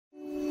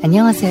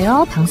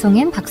안녕하세요.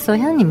 방송인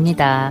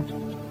박소현입니다.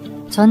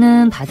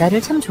 저는 바다를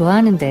참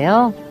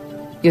좋아하는데요.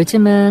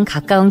 요즘은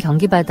가까운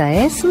경기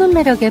바다에 숨은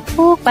매력에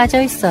푹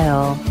빠져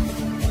있어요.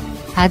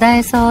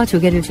 바다에서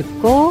조개를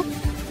줍고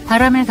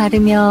바람을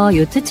가르며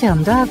요트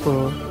체험도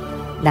하고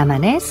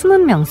나만의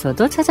숨은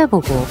명소도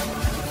찾아보고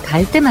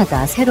갈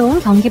때마다 새로운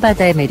경기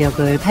바다의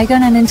매력을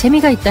발견하는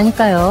재미가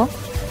있다니까요.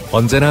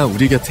 언제나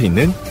우리 곁에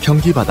있는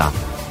경기 바다.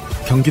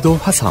 경기도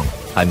화성,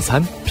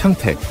 안산,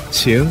 평택,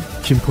 시흥,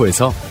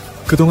 김포에서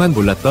그동안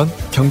몰랐던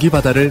경기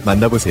바다를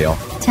만나보세요.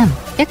 참,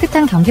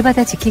 깨끗한 경기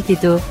바다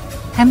지키기도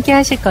함께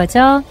하실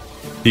거죠?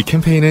 이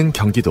캠페인은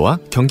경기도와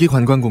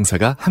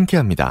경기관광공사가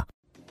함께합니다.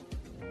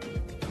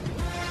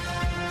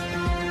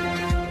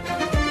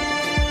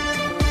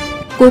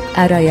 꼭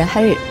알아야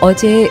할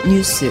어제의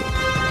뉴스.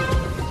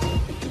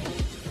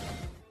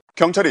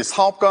 경찰이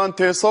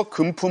사업가한테서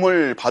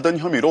금품을 받은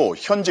혐의로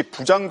현직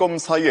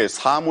부장검사의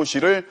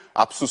사무실을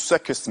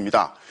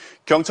압수수색했습니다.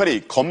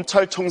 경찰이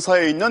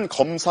검찰청사에 있는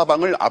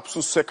검사방을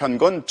압수수색한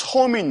건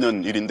처음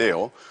있는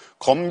일인데요.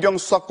 검경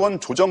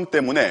수사권 조정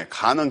때문에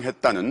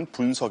가능했다는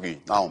분석이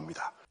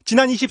나옵니다.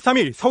 지난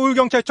 23일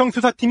서울경찰청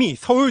수사팀이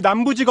서울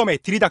남부지검에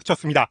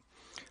들이닥쳤습니다.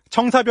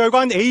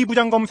 청사별관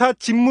A부장검사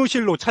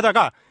집무실로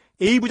찾아가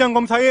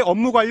A부장검사의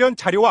업무 관련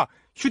자료와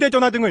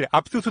휴대전화 등을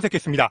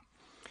압수수색했습니다.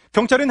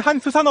 경찰은 한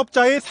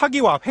수산업자의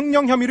사기와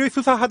횡령 혐의를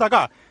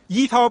수사하다가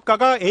이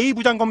사업가가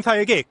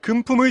A부장검사에게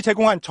금품을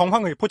제공한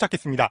정황을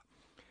포착했습니다.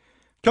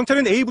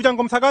 경찰은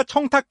A부장검사가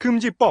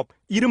청탁금지법,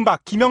 이른바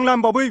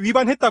김영란법을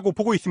위반했다고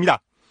보고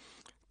있습니다.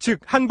 즉,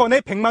 한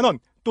번에 100만 원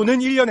또는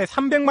 1년에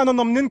 300만 원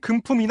넘는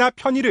금품이나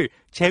편의를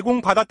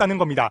제공받았다는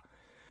겁니다.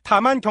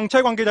 다만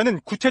경찰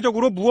관계자는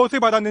구체적으로 무엇을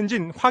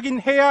받았는지는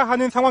확인해야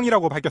하는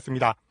상황이라고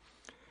밝혔습니다.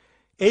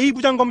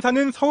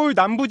 A부장검사는 서울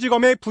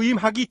남부지검에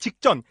부임하기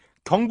직전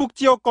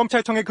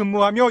경북지역검찰청에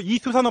근무하며 이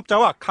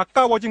수산업자와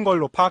가까워진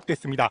걸로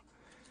파악됐습니다.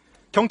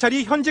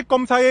 경찰이 현직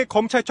검사의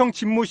검찰청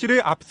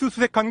집무실을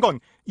압수수색한 건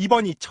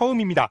이번이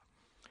처음입니다.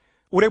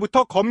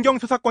 올해부터 검경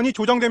수사권이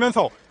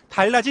조정되면서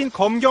달라진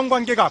검경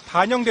관계가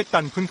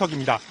반영됐다는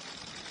분석입니다.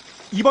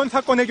 이번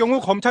사건의 경우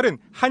검찰은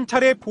한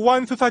차례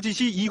보완 수사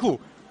지시 이후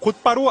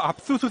곧바로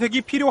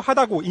압수수색이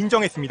필요하다고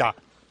인정했습니다.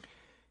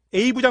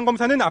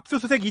 A부장검사는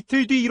압수수색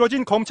이틀 뒤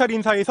이뤄진 검찰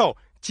인사에서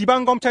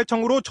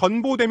지방검찰청으로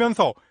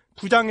전보되면서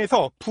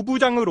부장에서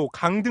부부장으로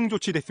강등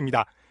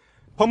조치됐습니다.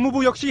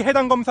 법무부 역시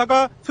해당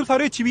검사가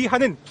수사를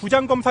지휘하는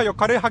부장검사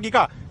역할을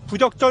하기가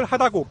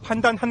부적절하다고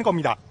판단한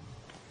겁니다.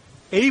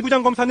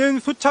 A부장검사는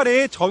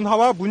수차례의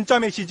전화와 문자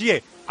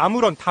메시지에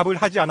아무런 답을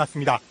하지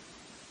않았습니다.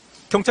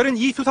 경찰은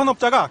이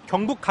수산업자가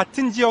경북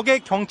같은 지역의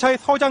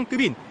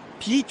경찰서장급인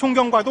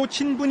B총경과도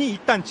친분이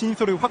있다는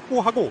진술을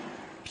확보하고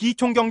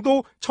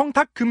B총경도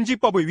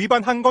청탁금지법을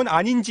위반한 건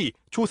아닌지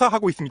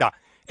조사하고 있습니다.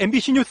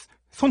 MBC 뉴스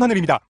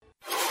손하늘입니다.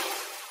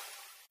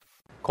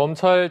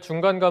 검찰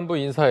중간 간부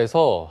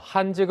인사에서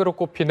한직으로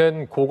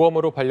꼽히는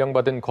고검으로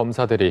발령받은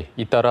검사들이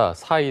잇따라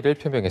사의를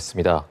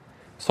표명했습니다.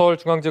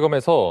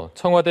 서울중앙지검에서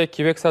청와대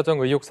기획사정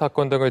의혹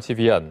사건 등을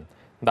지휘한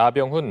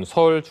나병훈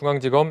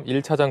서울중앙지검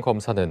 1차장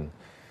검사는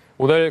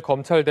오늘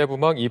검찰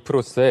대부망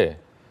 2프로스에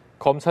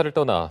검찰을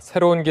떠나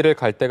새로운 길을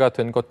갈 때가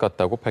된 것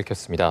같다고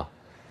밝혔습니다.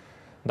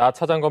 나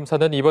차장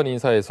검사는 이번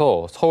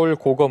인사에서 서울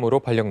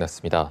고검으로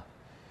발령났습니다.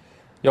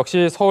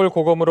 역시 서울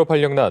고검으로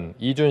발령난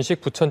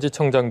이준식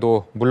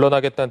부천지청장도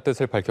물러나겠다는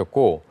뜻을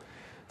밝혔고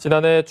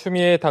지난해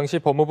추미애 당시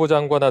법무부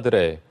장관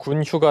아들의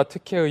군 휴가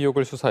특혜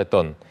의혹을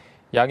수사했던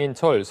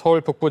양인철 서울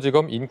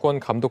북부지검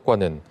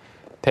인권감독관은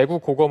대구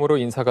고검으로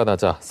인사가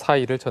나자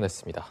사의를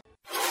전했습니다.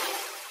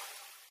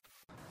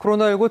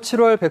 코로나19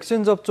 7월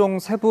백신 접종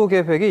세부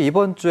계획이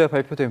이번 주에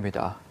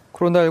발표됩니다.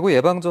 코로나19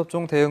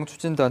 예방접종 대응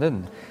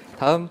추진단은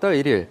다음 달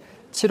 1일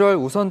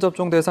 7월 우선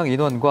접종 대상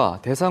인원과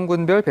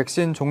대상군별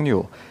백신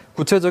종류,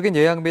 구체적인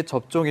예약 및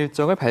접종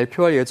일정을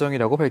발표할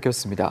예정이라고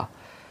밝혔습니다.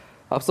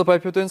 앞서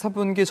발표된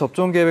 3분기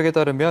접종 계획에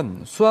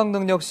따르면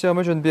수학능력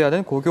시험을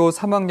준비하는 고교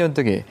 3학년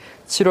등이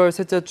 7월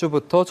셋째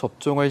주부터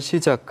접종을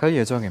시작할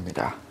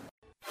예정입니다.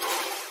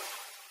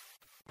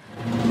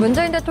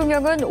 문재인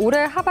대통령은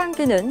올해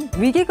하반기는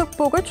위기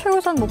극복을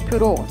최우선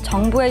목표로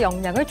정부의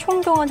역량을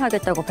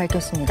총동원하겠다고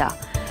밝혔습니다.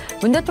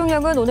 문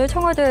대통령은 오늘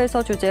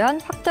청와대에서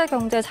주재한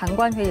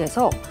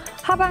확대경제장관회의에서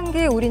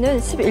하반기 우리는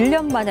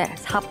 11년 만에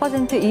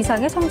 4%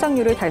 이상의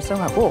성장률을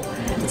달성하고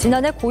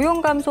지난해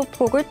고용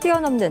감소폭을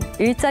뛰어넘는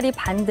일자리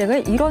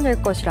반등을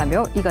이뤄낼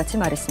것이라며 이같이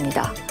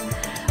말했습니다.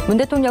 문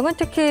대통령은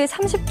특히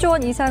 30조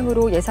원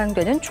이상으로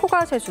예상되는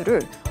초과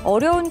세수를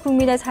어려운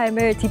국민의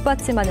삶을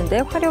뒷받침하는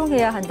데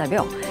활용해야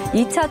한다며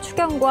 2차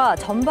추경과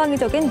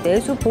전방위적인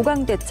내수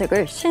보강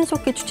대책을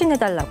신속히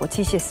추진해달라고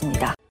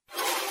지시했습니다.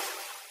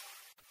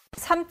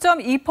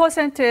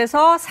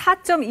 3.2%에서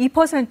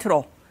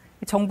 4.2%로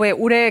정부의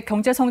올해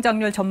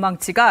경제성장률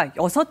전망치가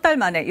 6달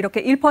만에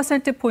이렇게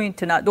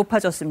 1%포인트나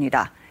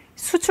높아졌습니다.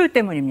 수출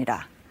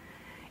때문입니다.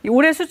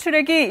 올해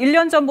수출액이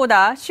 1년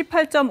전보다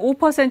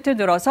 18.5%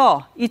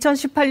 늘어서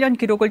 2018년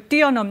기록을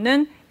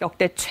뛰어넘는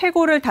역대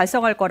최고를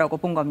달성할 거라고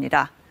본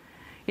겁니다.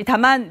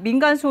 다만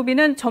민간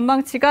소비는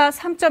전망치가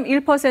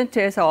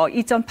 3.1%에서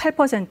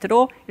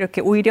 2.8%로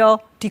이렇게 오히려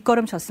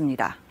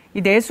뒷걸음쳤습니다.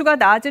 이 내수가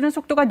나아지는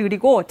속도가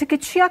느리고 특히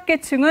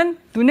취약계층은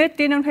눈에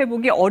띄는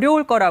회복이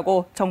어려울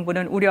거라고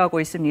정부는 우려하고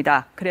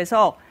있습니다.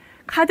 그래서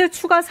카드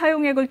추가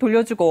사용액을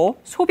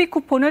돌려주고 소비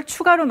쿠폰을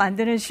추가로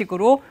만드는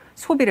식으로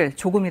소비를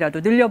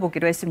조금이라도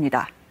늘려보기로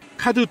했습니다.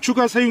 카드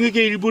추가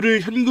사용액의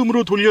일부를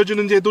현금으로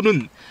돌려주는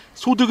제도는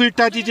소득을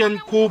따지지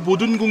않고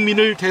모든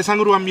국민을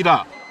대상으로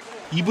합니다.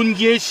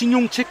 2분기에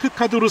신용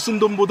체크카드로 쓴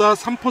돈보다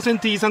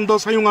 3% 이상 더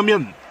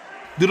사용하면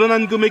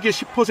늘어난 금액의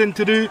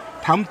 10%를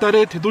다음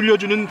달에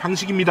되돌려주는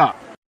방식입니다.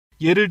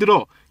 예를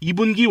들어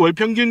 2분기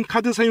월평균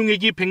카드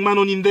사용액이 100만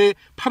원인데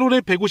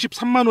 8월에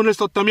 153만 원을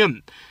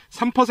썼다면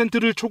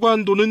 3%를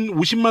초과한 돈은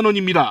 50만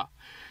원입니다.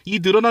 이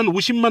늘어난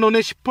 50만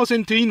원의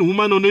 10%인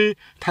 5만 원을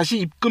다시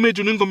입금해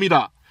주는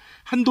겁니다.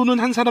 한도는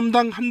한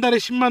사람당 한 달에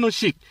 10만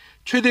원씩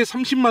최대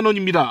 30만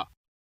원입니다.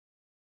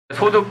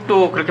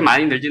 소득도 그렇게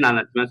많이 늘진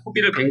않았지만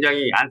소비를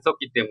굉장히 안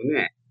썼기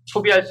때문에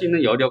소비할 수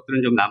있는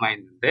여력들은 좀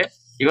남아있는데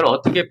이걸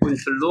어떻게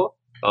분출로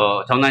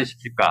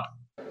전환시킬까?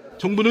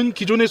 정부는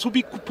기존의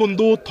소비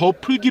쿠폰도 더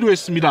풀기로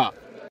했습니다.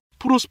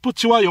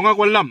 프로스포츠와 영화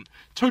관람,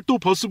 철도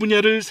버스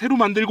분야를 새로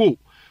만들고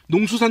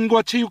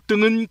농수산과 체육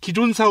등은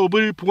기존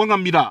사업을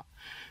보강합니다.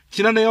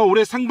 지난해와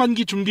올해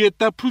상반기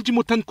준비했다 풀지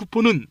못한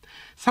쿠폰은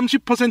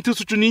 30%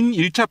 수준인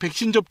 1차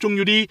백신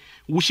접종률이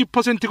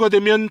 50%가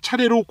되면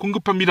차례로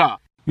공급합니다.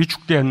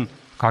 위축된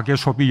가계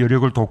소비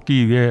여력을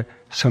돕기 위해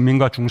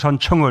서민과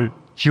중산층을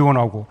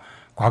지원하고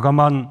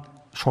과감한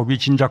소비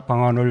진작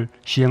방안을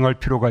시행할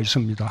필요가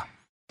있습니다.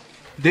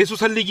 내수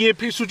살리기의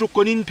필수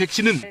조건인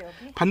백신은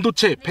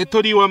반도체,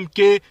 배터리와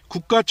함께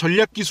국가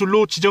전략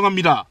기술로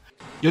지정합니다.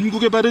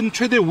 연구개발은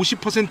최대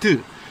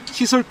 50%,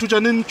 시설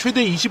투자는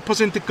최대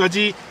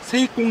 20%까지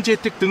세액공제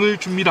혜택 등을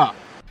줍니다.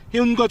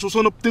 해운과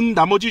조선업 등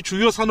나머지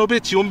주요 산업의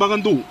지원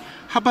방안도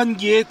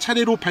하반기에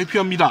차례로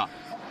발표합니다.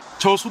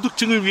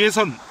 저소득층을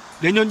위해선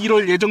내년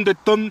 1월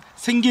예정됐던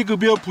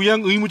생계급여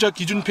부양 의무자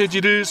기준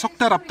폐지를 석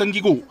달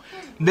앞당기고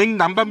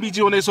냉난방비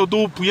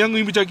지원에서도 부양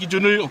의무자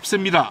기준을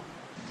없앱니다.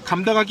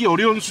 감당하기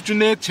어려운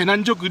수준의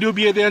재난적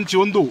의료비에 대한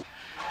지원도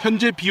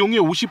현재 비용의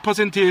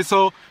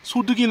 50%에서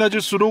소득이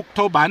낮을수록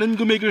더 많은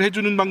금액을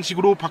해주는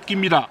방식으로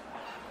바뀝니다.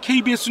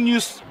 KBS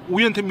뉴스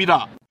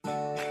오현태입니다.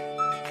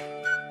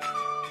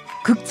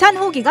 극찬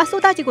후기가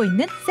쏟아지고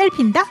있는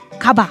셀핀다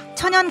가바.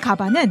 천연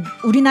가바는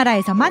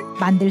우리나라에서만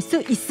만들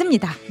수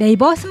있습니다.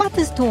 네이버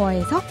스마트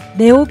스토어에서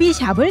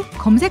네오비샵을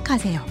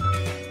검색하세요.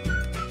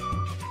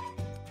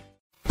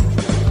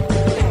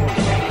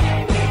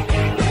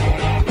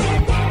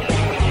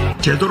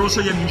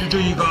 제도로서의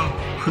민주주의가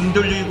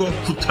흔들리고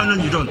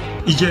구타는 일은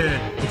이제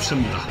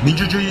없습니다.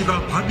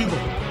 민주주의가 밥이고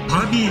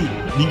밥이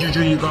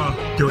민주주의가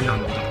되어야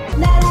합니다.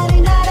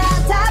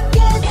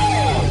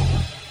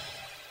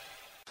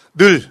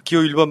 늘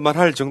기호 1번만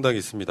할 정당이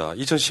있습니다.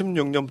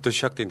 2016년부터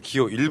시작된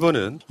기호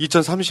 1번은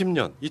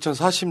 2030년,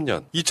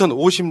 2040년,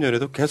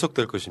 2050년에도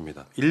계속될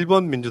것입니다.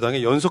 1번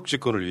민주당의 연속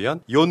집권을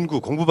위한 연구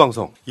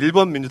공부방송,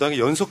 1번 민주당의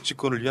연속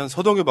집권을 위한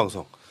서동요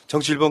방송,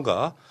 정치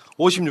 1번가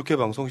 56회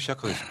방송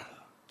시작하겠습니다.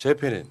 제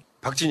편엔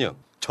박진영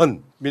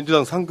전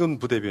민주당 상근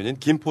부대변인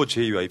김포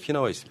제2YP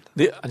나와 있습니다.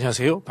 네,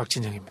 안녕하세요.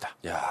 박진영입니다.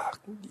 야,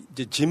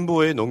 이제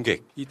진보의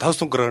농객 이 다섯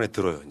손가락 안에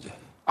들어요, 이제.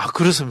 아,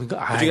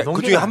 그렇습니까?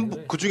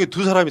 그중에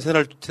두 사람이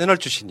새날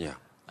출신이야.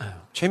 아유.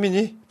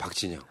 최민희,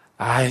 박진영.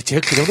 아,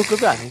 제가 그 정도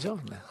급이 아니죠.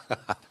 네.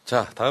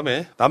 자,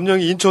 다음에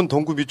남영희 인천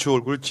동구 미추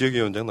얼굴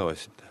지역위원장 나와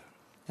있습니다.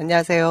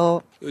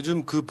 안녕하세요.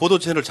 요즘 그 보도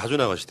채널 자주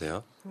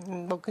나가시대요.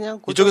 뭐 그냥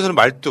이쪽에서는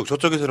말뚝,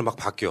 저쪽에서는 막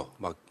바뀌어,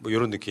 막 뭐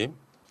이런 느낌.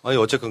 아니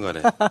어쨌건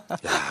간에.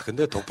 야,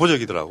 근데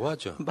독보적이더라고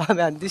하죠.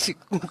 마음에 안 드시는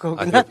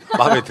거구나. 아니요,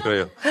 마음에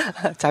들어요.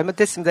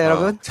 잘못했습니다,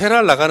 여러분.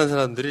 채널 나가는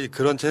사람들이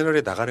그런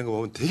채널에 나가는 거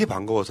보면 되게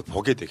반가워서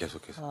보게 돼,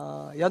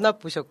 계속해서. 연합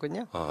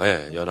보셨군요?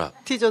 예, 연합.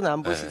 T조는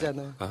안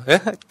보시잖아요.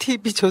 예?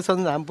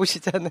 TV조선은 안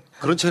보시잖아요.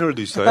 그런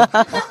채널도 있어요?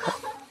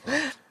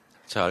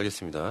 자,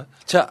 알겠습니다.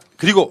 자,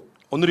 그리고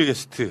오늘의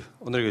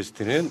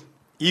게스트는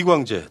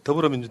이광재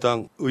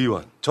더불어민주당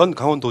의원, 전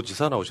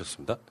강원도지사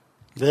나오셨습니다.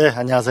 네,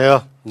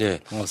 안녕하세요. 네,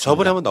 반갑습니다.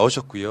 저번에 한번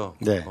나오셨고요.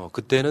 네.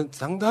 그때는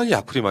상당히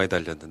악플이 많이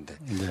달렸는데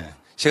네.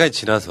 시간이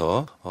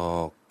지나서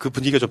그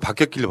분위기가 좀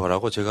바뀌었길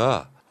바라고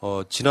제가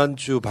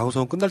지난주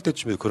방송 끝날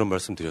때쯤에 그런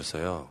말씀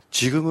드렸어요.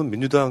 지금은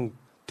민주당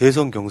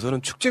대선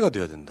경선은 축제가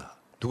돼야 된다.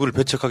 누구를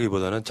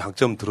배척하기보다는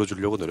장점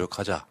들어주려고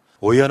노력하자.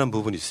 오해하는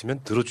부분이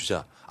있으면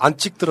들어주자. 안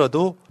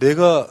찍더라도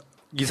내가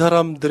이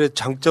사람들의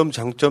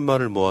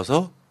장점만을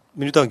모아서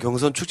민주당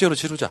경선 축제로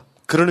치르자.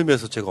 그런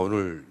의미에서 제가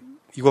오늘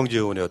이광재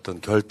의원의 어떤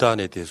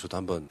결단에 대해서도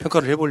한번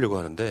평가를 해보려고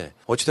하는데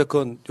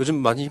어찌됐건 요즘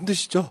많이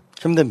힘드시죠?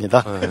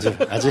 힘듭니다.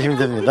 아주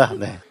힘듭니다.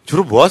 네.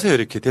 주로 뭐 하세요?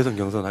 이렇게 대선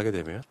경선 하게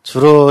되면?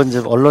 주로 이제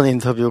언론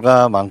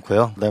인터뷰가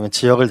많고요. 그다음에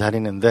지역을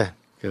다니는데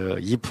그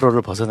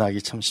 2%를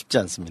벗어나기 참 쉽지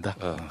않습니다.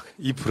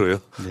 2%요?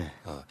 네.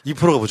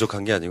 2%가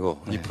부족한 게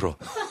아니고 네. 2%.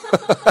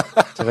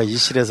 제가 이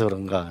실에서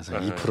그런가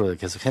 2%를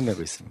계속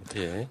헤매고 있습니다.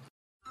 예.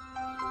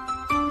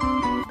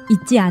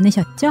 잊지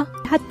않으셨죠?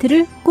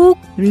 하트를 꼭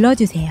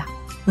눌러주세요.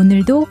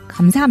 오늘도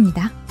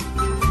감사합니다.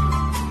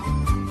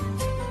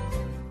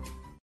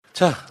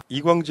 자,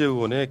 이광재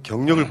의원의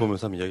경력을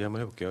보면서 한번 이야기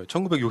한번 해볼게요.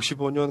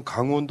 1965년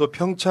강원도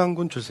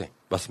평창군 출생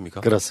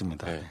맞습니까?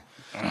 그렇습니다. 네.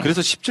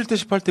 그래서 17대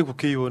 18대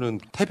국회의원은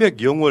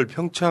태백, 영월,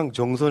 평창,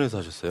 정선에서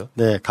하셨어요?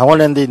 네,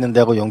 강원랜드 있는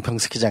데하고 용평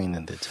스키장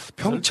있는 데죠.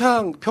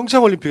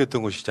 평창 올림픽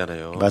했던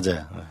곳이잖아요.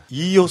 맞아요.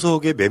 이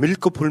녀석의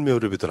메밀꽃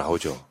폴메오르비도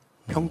나오죠.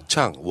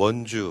 평창,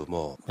 원주,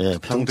 뭐 예,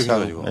 등등 평창,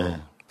 해가지고. 예,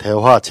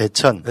 대화,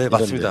 제천. 네,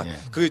 맞습니다. 데,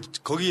 예.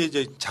 거기에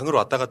이제 장으로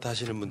왔다 갔다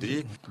하시는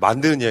분들이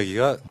만드는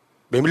이야기가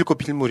메밀꽃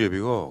필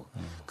무렵이고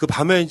그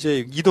밤에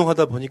이제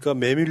이동하다 보니까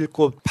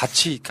메밀꽃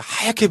밭이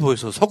하얗게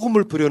보여서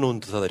소금을 뿌려놓은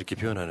듯하다 이렇게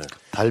표현하는.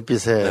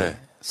 달빛에 네.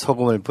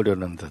 소금을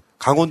뿌려놓은 듯.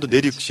 강원도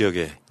내륙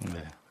지역에.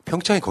 네.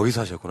 평창이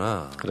거기서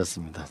하셨구나.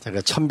 그렇습니다.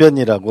 제가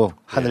천변이라고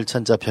하늘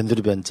천자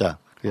변두리 변자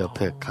그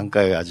옆에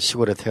강가에 아주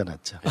시골에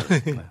태어났죠.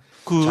 네.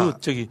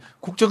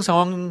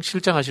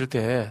 국정상황실장 하실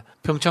때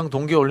평창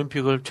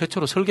동계올림픽을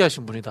최초로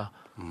설계하신 분이다.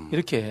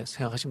 이렇게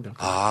생각하시면 될 것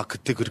같아요. 아,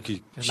 그때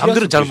그렇게.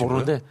 남들은 잘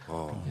모르는데.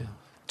 예.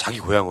 자기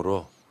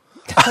고향으로.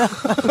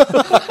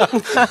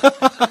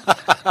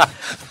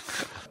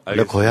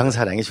 원래 고향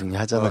사랑이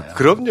중요하잖아요.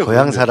 그럼요.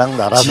 고향 사랑,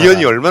 나라 지연이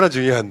사랑. 얼마나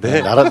중요한데.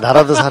 네,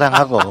 나라도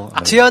사랑하고.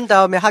 네. 지연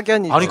다음에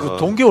학연이죠. 아니 그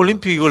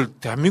동계올림픽을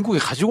대한민국에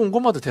가지고 온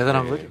것마다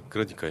대단한 거죠.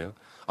 그러니까요.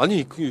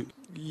 아니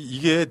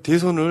이게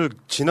대선을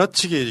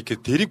지나치게 이렇게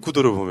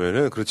대립구도를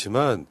보면은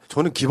그렇지만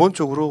저는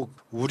기본적으로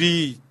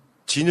우리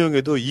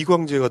진영에도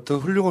이광재 같은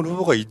훌륭한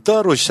후보가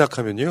있다로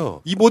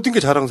시작하면요. 이 모든 게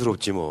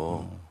자랑스럽지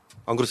뭐.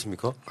 안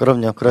그렇습니까?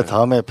 그럼요. 그래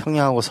다음에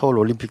평양하고 서울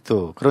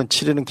올림픽도 그런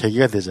치르는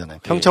계기가 되잖아요.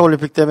 평창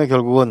올림픽 때문에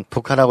결국은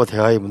북한하고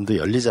대화의 문도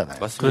열리잖아요.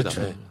 맞습니다.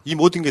 그렇죠. 네. 이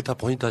모든 게 다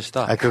본인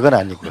탓이다. 아, 그건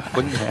아니고요.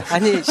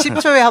 아니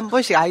 10초에 한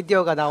번씩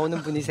아이디어가 나오는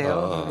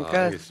분이세요.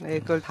 그러니까 네,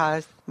 그걸 다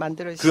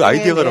만들어. 그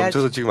아이디어가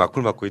넘쳐서 지금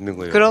악플 맞고 있는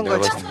거예요. 그런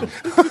거죠.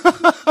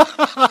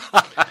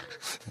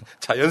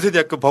 자,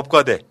 연세대학교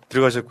법과대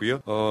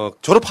들어가셨고요.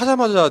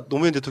 졸업하자마자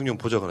노무현 대통령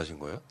보좌관 하신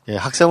거예요? 예,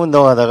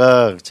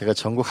 학생운동하다가 제가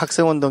전국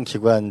학생운동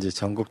기관 이제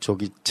전국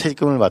조기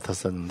책임을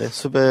맡았었는데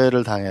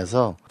수배를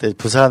당해서 그때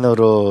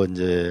부산으로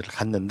이제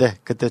갔는데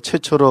그때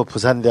최초로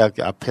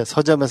부산대학교 앞에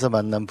서점에서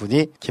만난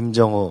분이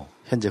김정호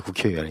현재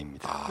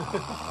국회의원입니다.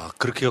 아,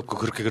 그렇게 갖고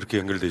그렇게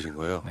연결되신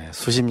거예요? 네,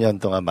 수십 년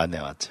동안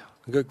만나왔죠.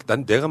 그러니까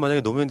내가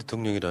만약에 노무현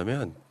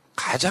대통령이라면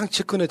가장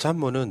측근의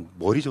참모는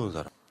머리 좋은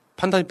사람.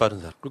 판단이 빠른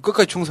사람, 그리고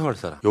끝까지 충성할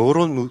사람.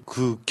 요런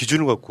그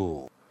기준을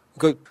갖고,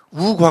 그러니까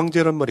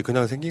우광재란 말이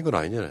그냥 생긴 건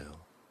아니잖아요.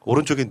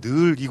 오른쪽에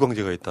늘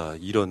이광재가 있다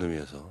이런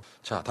의미에서.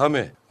 자,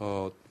 다음에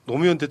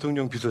노무현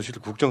대통령 비서실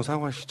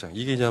국정상황실장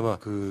이게 이제 아마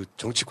그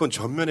정치권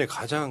전면에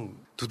가장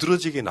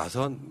두드러지게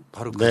나선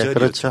바로 그 자리였죠.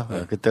 그렇죠.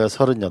 네. 그때가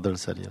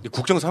 38살이요.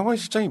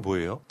 국정상황실장이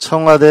뭐예요?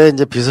 청와대에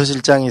이제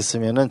비서실장이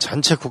있으면은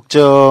전체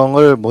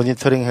국정을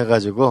모니터링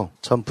해가지고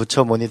전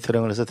부처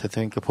모니터링을 해서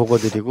대통령께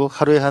보고드리고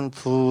하루에 한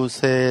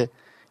두세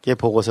개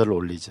보고서를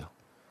올리죠.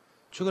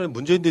 최근에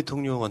문재인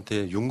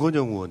대통령한테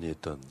윤건영 의원이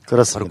했던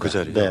그렇습니다. 바로 그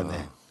자리죠.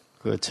 네네.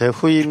 그 제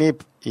후임이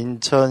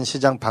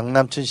인천시장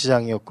박남춘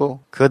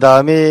시장이었고 그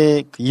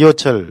다음에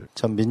이호철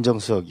전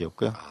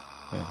민정수석이었고요.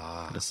 네,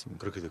 그렇습니다.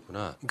 그렇게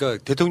됐구나.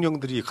 그러니까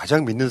대통령들이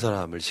가장 믿는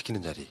사람을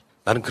시키는 자리.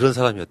 나는 그런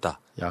사람이었다.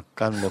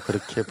 약간 뭐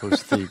그렇게 볼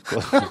수도 있고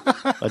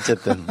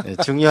어쨌든 네,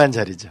 중요한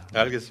자리죠.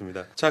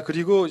 알겠습니다. 자,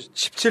 그리고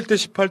 17대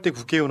 18대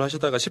국회의원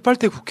하시다가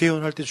 18대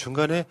국회의원 할 때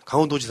중간에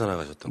강원도지사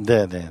나가셨던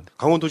거예요. 네네.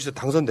 강원도지사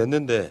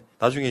당선됐는데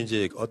나중에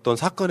이제 어떤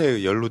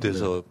사건에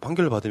연루돼서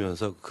판결을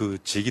받으면서 그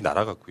직이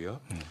날아갔고요.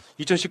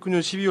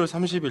 2019년 12월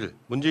 30일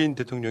문재인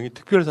대통령이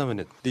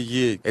특별사면에 근데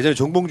이게 예전에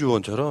정봉주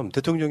의원처럼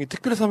대통령이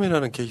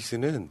특별사면하는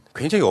케이스는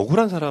굉장히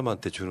억울한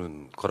사람한테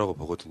주는 거라고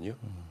보거든요.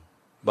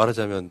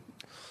 말하자면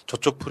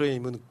저쪽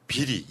프레임은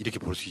비리 이렇게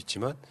볼 수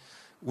있지만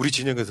우리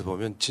진영에서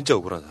보면 진짜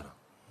억울한 사람.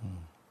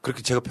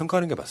 그렇게 제가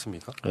평가하는 게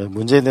맞습니까? 네,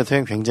 문재인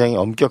대통령 굉장히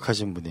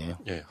엄격하신 분이에요.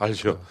 예,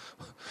 알죠.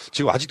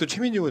 지금 아직도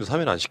최민희 의원도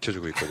사면 안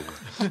시켜주고 있거든요.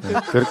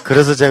 네,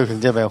 그래서 제가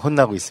굉장히 많이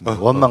혼나고 있습니다.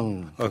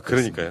 원망.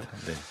 그러니까요.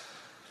 네.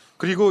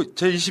 그리고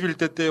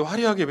제21대 때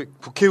화려하게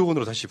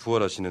국회의원으로 다시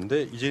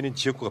부활하시는데 이제는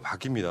지역구가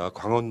바뀝니다.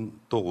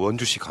 강원도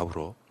원주시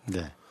갑으로.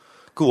 네.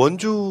 그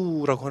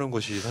원주라고 하는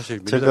것이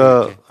사실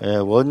제가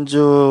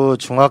원주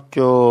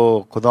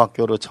중학교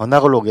고등학교로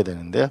전학을 오게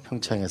되는데요.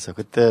 평창에서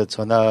그때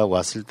전학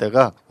왔을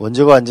때가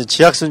원주가 완전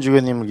지학순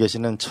주교님을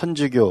계시는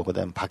천주교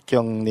그다음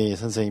박경리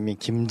선생님이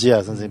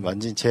김지아 선생님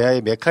완전 제아의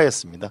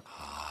메카였습니다.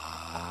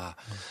 아,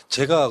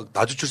 제가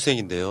나주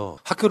출생인데요.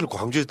 학교를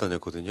광주에서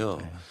다녔거든요.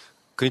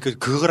 그러니까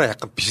그거랑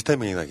약간 비슷한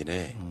맥락이긴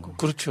해.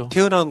 그렇죠.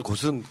 태어난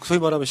곳은 소위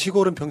말하면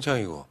시골은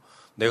평창이고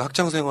내가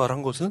학창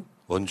생활한 곳은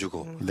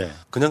원주고. 네.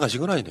 그냥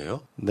가신 건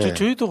아니네요. 네.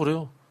 저희도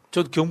그래요.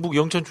 저도 경북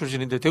영천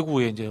출신인데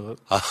대구에 이제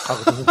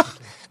가거든요.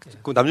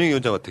 그럼 남영희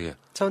위원장 어떻게 해요?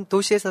 전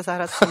도시에서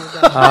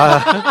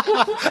살았습니다.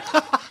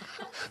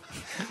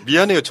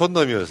 미안해요,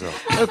 촌놈이어서.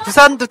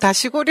 부산도 다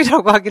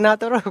시골이라고 하긴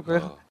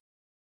하더라고요.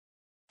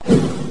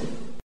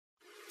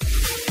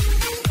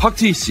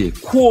 박지희 씨,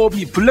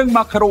 코업이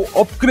블랙마카로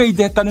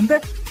업그레이드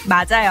했다는데?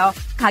 맞아요.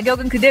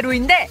 가격은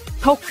그대로인데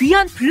더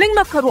귀한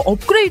블랙마카로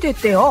업그레이드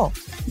했대요.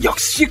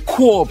 역시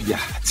코업이야.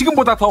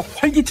 지금보다 더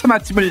활기찬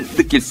아침을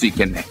느낄 수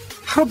있겠네.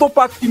 하루도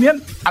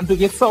빠뜨리면 안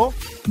되겠어.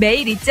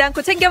 매일 잊지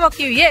않고 챙겨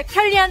먹기 위해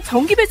편리한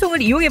정기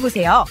배송을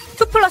이용해보세요.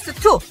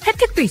 2+2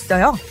 혜택도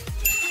있어요.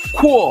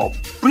 코업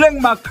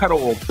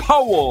블랙마카로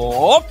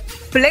파워.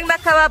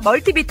 블랙마카와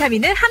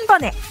멀티비타민을 한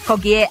번에,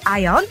 거기에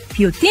아연,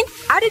 비오틴,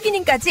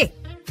 아르기닌까지.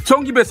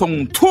 정기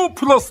배송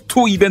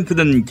 2+2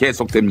 이벤트는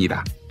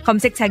계속됩니다.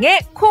 검색창에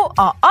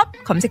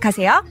코어업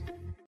검색하세요.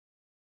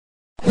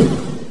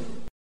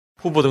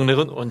 후보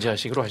등록은 언제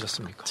하시기로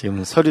하셨습니까?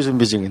 지금 서류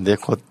준비 중인데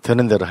곧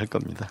되는 대로 할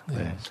겁니다.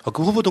 네.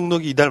 그 후보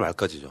등록이 이달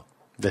말까지죠?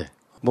 네.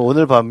 뭐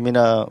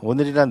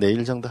오늘이나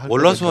내일 정도 할 거예요.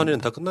 월화수화는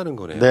다 끝나는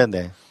거네요.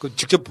 네네. 그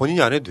직접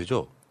본인이 안 해도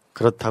되죠?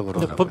 그렇다고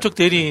그러더라고요. 법적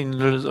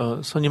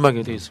대리인을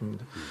선임하게 되어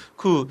있습니다.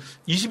 그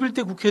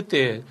 21대 국회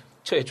때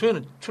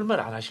애초에는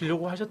출마를 안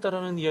하시려고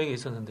하셨다라는 이야기가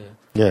있었는데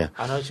예.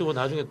 안 하시고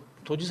나중에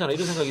도지사나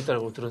이런 생각이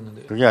있다고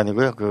들었는데. 그게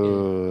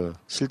아니고요.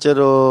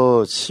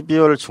 실제로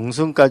 12월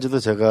중순까지도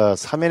제가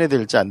사면이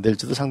될지 안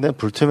될지도 상당히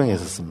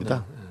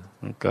불투명했었습니다.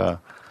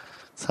 그러니까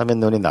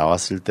사면론이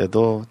나왔을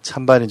때도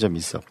찬반이 좀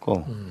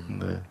있었고,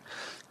 네.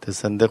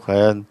 됐었는데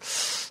과연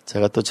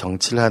제가 또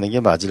정치를 하는 게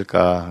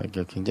맞을까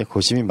이게 굉장히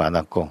고심이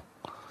많았고,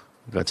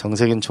 그러니까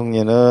정세균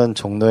총리는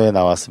종로에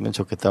나왔으면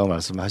좋겠다고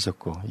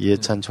말씀하셨고,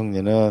 이해찬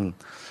총리는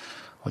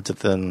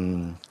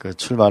어쨌든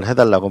출마를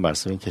해달라고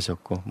말씀이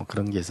계셨고, 뭐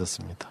그런 게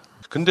있었습니다.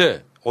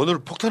 근데 오늘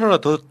폭탄 하나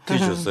더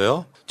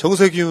들으셨어요?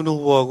 정세균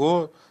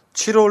후보하고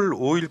 7월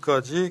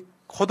 5일까지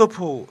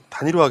컷오프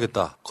단일화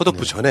하겠다.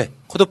 컷오프 전에,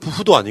 컷오프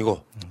후도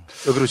아니고.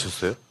 왜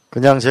그러셨어요?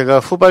 그냥 제가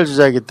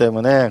후발주자이기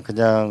때문에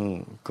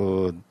그냥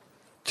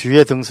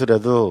뒤에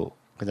등수라도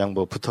그냥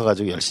뭐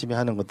붙어가지고 열심히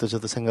하는 것도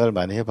저도 생각을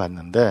많이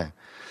해봤는데,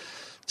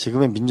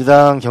 지금의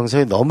민주당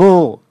경선이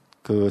너무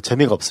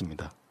재미가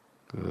없습니다.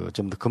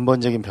 좀 더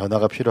근본적인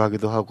변화가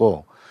필요하기도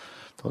하고,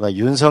 또나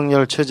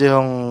윤석열,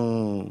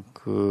 최재형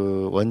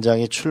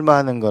원장이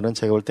출마하는 거는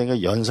제가 볼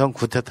때는 연성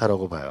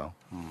구태타라고 봐요.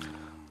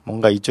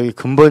 뭔가 이쪽이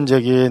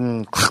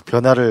근본적인 확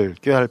변화를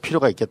꾀할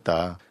필요가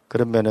있겠다.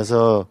 그런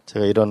면에서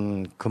제가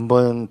이런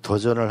근본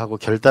도전을 하고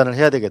결단을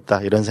해야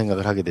되겠다. 이런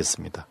생각을 하게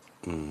됐습니다.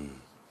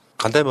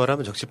 간단히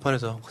말하면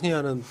정치판에서 흔히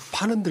하는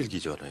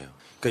판흔들기잖아요.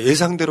 그러니까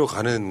예상대로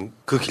가는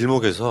그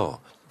길목에서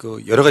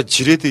여러 가지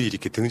지뢰들이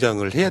이렇게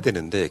등장을 해야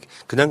되는데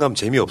그냥 가면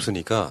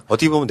재미없으니까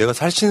어떻게 보면 내가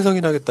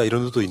살신성이 나겠다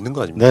이런 것도 있는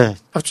거 아닙니까? 네.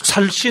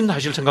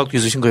 살신하실 생각도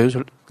있으신 거예요?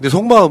 근데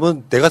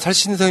속마음은 내가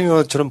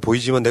살신성처럼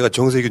보이지만 내가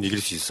정세균 이길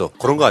수 있어.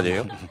 그런 거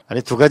아니에요?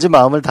 아니, 두 가지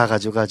마음을 다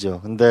가지고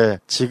가죠. 근데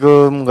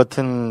지금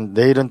같은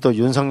내일은 또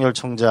윤석열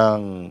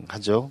총장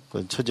하죠.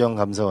 최재형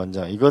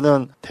감사원장.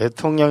 이거는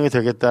대통령이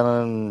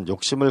되겠다는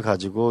욕심을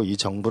가지고 이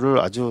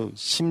정부를 아주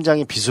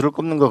심장이 비수를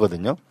꼽는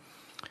거거든요.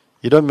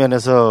 이런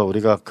면에서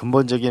우리가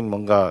근본적인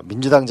뭔가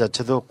민주당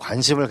자체도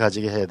관심을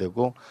가지게 해야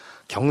되고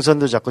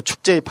경선도 자꾸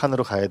축제의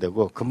판으로 가야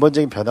되고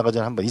근본적인 변화가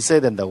좀 한번 있어야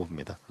된다고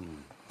봅니다.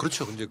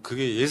 그렇죠. 근데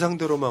그게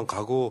예상대로만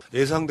가고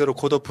예상대로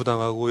컷오프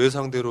당하고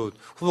예상대로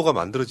후보가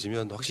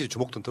만들어지면 확실히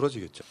주목도는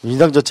떨어지겠죠.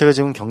 민주당 자체가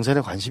지금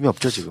경선에 관심이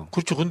없죠, 지금.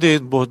 그렇죠. 근데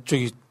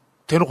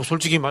대놓고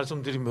솔직히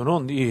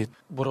말씀드리면은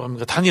뭐라고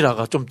합니까?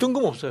 단일화가 좀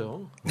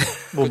뜬금없어요.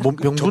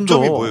 명분도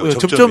접점이 뭐예요?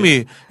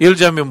 접점이 예를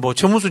들자면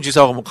최문순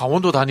지사하고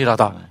강원도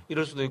단일화다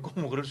이럴 수도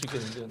있고 그럴 수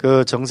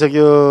있겠는데.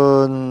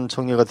 정세균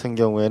총리 같은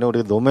경우에는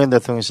우리 노무현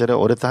대통령 시절에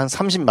올해부터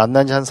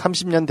만난 지 한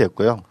 30년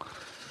됐고요.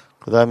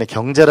 그다음에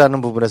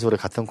경제라는 부분에서 우리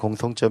같은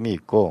공통점이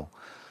있고,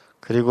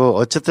 그리고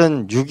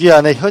어쨌든 6.2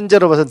 안에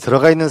현재로 봐서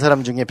들어가 있는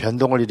사람 중에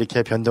변동을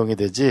일으켜야 변동이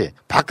되지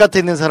바깥에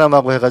있는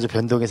사람하고 해가지고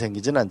변동이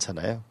생기지는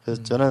않잖아요.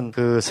 그래서 저는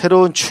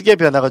새로운 축의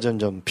변화가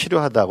좀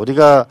필요하다.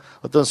 우리가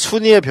어떤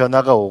순위의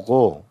변화가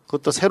오고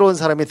그것도 새로운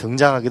사람이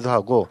등장하기도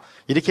하고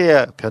이렇게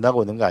해야 변화가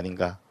오는 거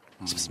아닌가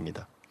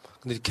싶습니다.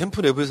 근데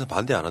캠프 내부에서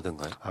반대 안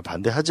하던가요?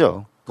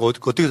 반대하죠.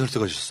 어떻게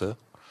설득하셨어요?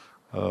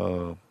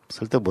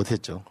 설득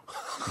못했죠.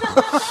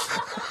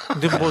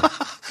 근데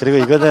그리고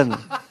이거는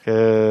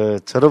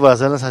저로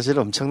봐서는 사실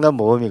엄청난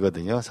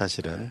모험이거든요.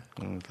 사실은.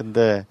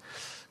 근데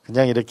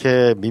그냥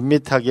이렇게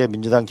밋밋하게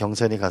민주당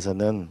경선이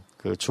가서는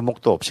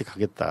주목도 없이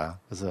가겠다.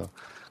 그래서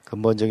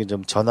근본적인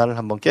좀 전환을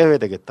한번 깨워야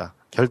되겠다.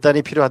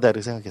 결단이 필요하다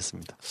이렇게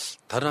생각했습니다.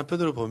 다른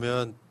한편으로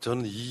보면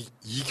저는 이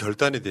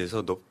결단에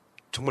대해서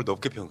정말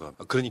높게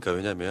평가합니다. 그러니까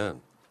왜냐하면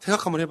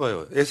생각 한번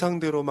해봐요.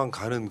 예상대로만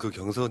가는 그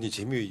경선이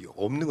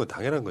재미없는 건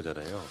당연한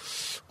거잖아요.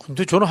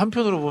 근데 저는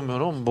한편으로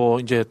보면은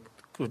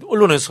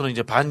언론에서는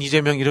반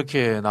이재명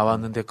이렇게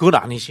나왔는데 그건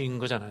아니신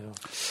거잖아요.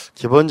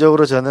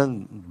 기본적으로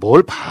저는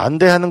뭘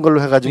반대하는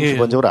걸로 해가지고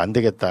기본적으로 안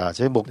되겠다.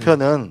 제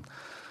목표는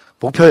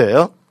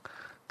목표예요.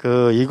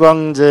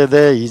 이광재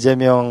대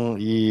이재명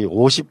이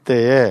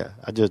 50대에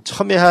아주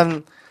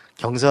첨예한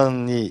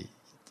경선이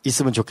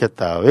있으면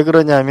좋겠다. 왜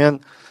그러냐면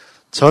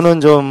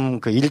저는 좀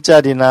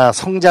일자리나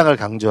성장을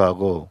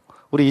강조하고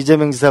우리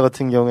이재명 지사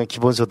같은 경우에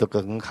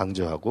기본소득을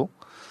강조하고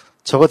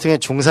저 같은 경우에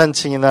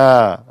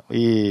중산층이나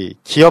이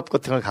기업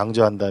같은 걸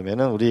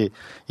강조한다면은 우리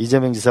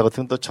이재명 지사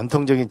같은 또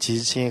전통적인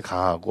지지층이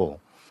강하고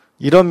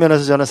이런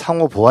면에서 저는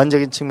상호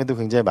보완적인 측면도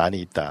굉장히 많이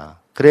있다.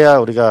 그래야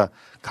우리가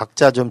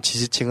각자 좀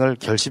지지층을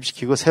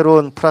결집시키고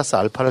새로운 플러스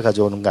알파를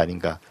가져오는 거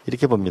아닌가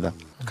이렇게 봅니다.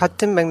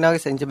 같은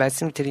맥락에서 이제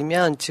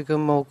말씀드리면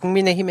지금 뭐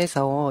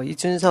국민의힘에서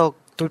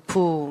이준석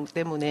돌풍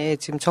때문에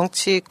지금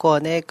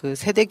정치권의 그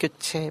세대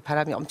교체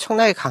바람이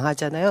엄청나게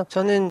강하잖아요.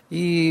 저는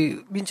이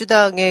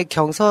민주당의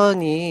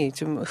경선이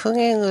좀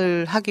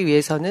흥행을 하기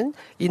위해서는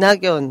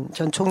이낙연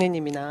전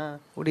총리님이나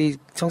우리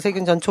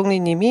정세균 전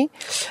총리님이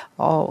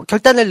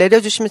결단을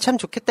내려주시면 참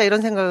좋겠다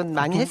이런 생각은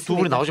많이 했습니다. 두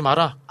분이 나오지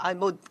마라. 아,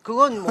 뭐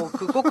그건 뭐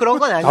그거 그런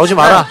건 아니지만 나오지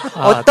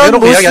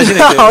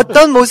마라.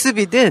 어떤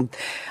모습이든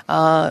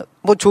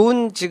뭐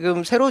좋은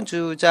지금 새로운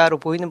주자로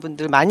보이는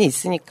분들 많이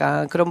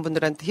있으니까 그런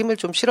분들한테 힘을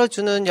좀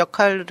실어주는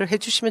역할을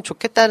해주시면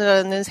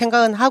좋겠다는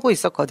생각은 하고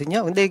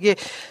있었거든요. 근데 이게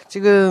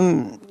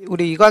지금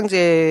우리 이광재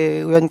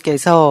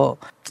의원께서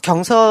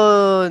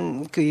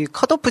경선 그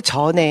컷오프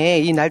전에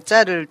이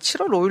날짜를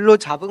 7월 5일로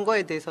잡은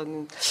거에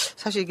대해서는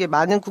사실 이게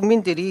많은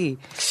국민들이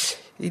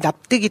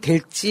납득이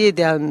될지에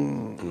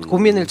대한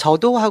고민을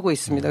저도 하고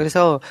있습니다.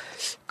 그래서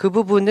그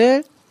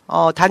부분을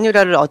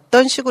단일화를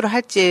어떤 식으로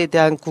할지에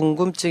대한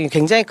궁금증이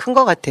굉장히 큰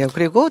것 같아요.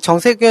 그리고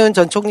정세균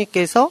전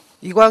총리께서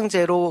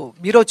이광재로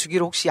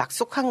밀어주기로 혹시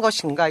약속한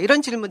것인가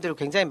이런 질문들을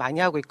굉장히 많이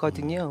하고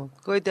있거든요.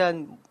 그거에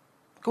대한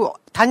그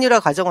단일화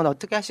과정은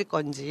어떻게 하실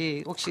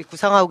건지 혹시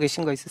구상하고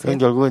계신 거 있으세요? 그건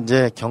결국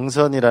이제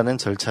경선이라는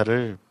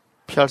절차를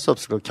피할 수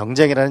없을 거고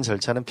경쟁이라는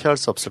절차는 피할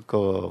수 없을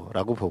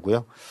거라고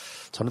보고요.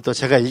 저는 또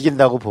제가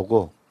이긴다고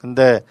보고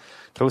근데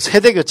결국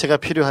세대 교체가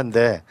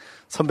필요한데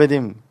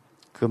선배님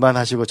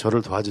그만하시고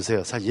저를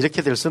도와주세요. 사실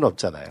이렇게 될 수는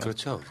없잖아요.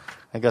 그렇죠.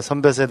 그러니까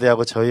선배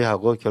세대하고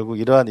저희하고 결국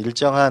이러한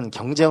일정한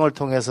경쟁을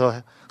통해서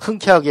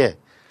흔쾌하게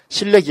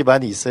신뢰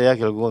기반이 있어야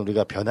결국은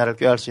우리가 변화를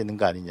꾀할 수 있는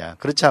거 아니냐.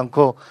 그렇지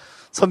않고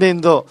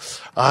선배님도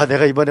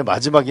내가 이번에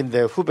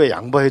마지막인데 후배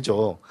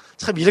양보해줘.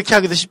 참 이렇게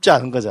하기도 쉽지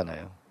않은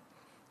거잖아요.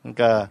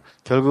 그러니까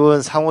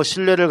결국은 상호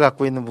신뢰를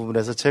갖고 있는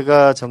부분에서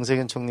제가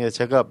정세균 총리에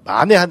제가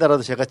만에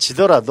하나라도 제가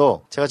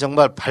지더라도 제가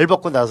정말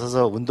발벗고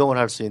나서서 운동을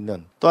할 수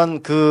있는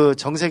또한 그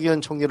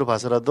정세균 총리로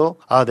봐서라도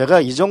내가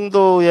이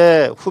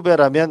정도의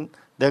후배라면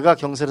내가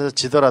경선에서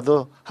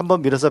지더라도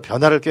한번 밀어서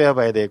변화를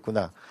꾀해봐야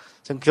되겠구나.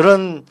 좀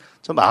그런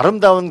좀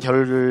아름다운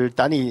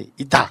결단이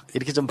있다.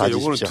 이렇게 좀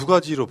봐주십시오. 이거는 두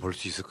가지로 볼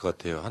수 있을 것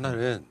같아요.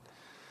 하나는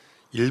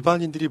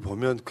일반인들이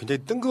보면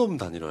굉장히 뜬금없는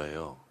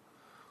단일화예요.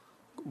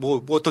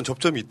 뭐 어떤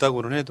접점이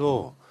있다고는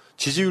해도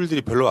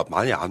지지율들이 별로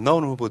많이 안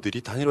나오는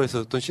후보들이 단일화에서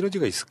어떤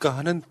시너지가 있을까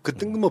하는 그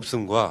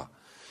뜬금없음과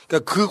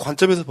그러니까 그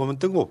관점에서 보면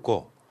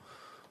뜬금없고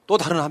또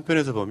다른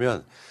한편에서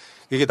보면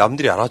이게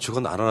남들이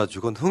알아주건 안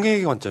알아주건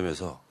흥행의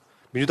관점에서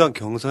민주당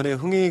경선의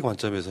흥행의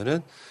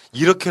관점에서는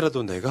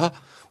이렇게라도 내가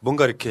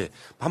뭔가 이렇게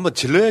한번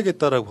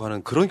질러야겠다라고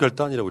하는 그런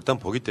결단이라고 일단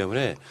보기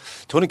때문에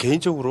저는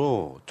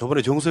개인적으로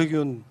저번에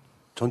정세균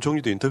전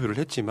총리도 인터뷰를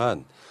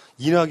했지만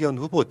이낙연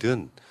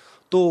후보든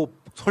또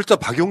설사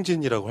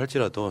박용진이라고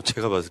할지라도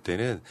제가 봤을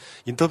때는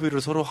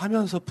인터뷰를 서로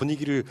하면서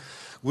분위기를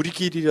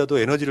우리끼리라도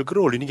에너지를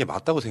끌어올리는 게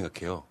맞다고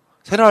생각해요.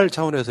 새날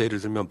차원에서 예를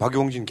들면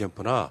박용진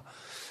캠프나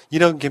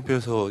이낙연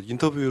캠프에서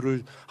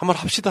인터뷰를 한번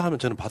합시다 하면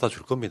저는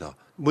받아줄 겁니다.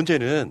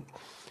 문제는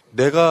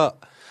내가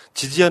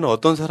지지하는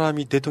어떤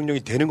사람이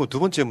대통령이 되는 건 두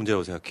번째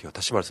문제라고 생각해요.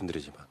 다시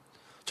말씀드리지만.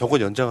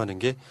 정권 연장하는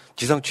게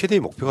지상 최대의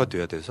목표가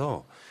돼야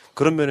돼서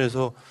그런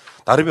면에서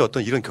나름의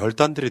어떤 이런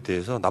결단들에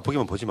대해서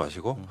나쁘게만 보지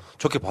마시고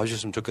좋게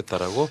봐주셨으면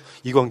좋겠다라고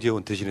이광재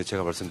의원 대신에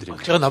제가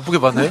말씀드립니다. 제가 나쁘게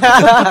봤나요?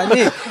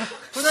 아니,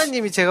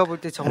 훈아님이 제가 볼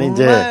때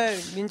정말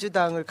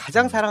민주당을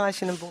가장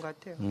사랑하시는 분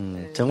같아요.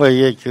 네. 정말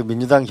이게 그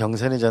민주당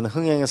경선이 저는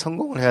흥행에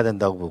성공을 해야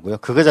된다고 보고요.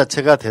 그거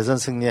자체가 대선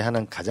승리에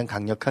하는 가장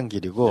강력한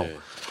길이고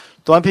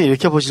또 한편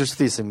이렇게 보실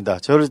수도 있습니다.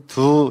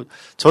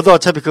 저도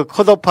어차피 그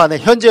컷오프 안에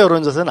현재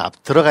여론조사는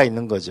들어가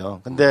있는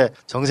거죠. 근데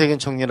정세균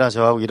총리나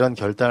저하고 이런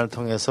결단을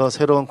통해서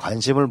새로운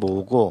관심을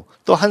모으고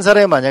또 한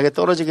사람이 만약에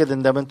떨어지게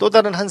된다면 또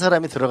다른 한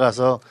사람이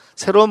들어가서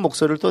새로운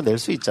목소리를 또 낼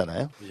수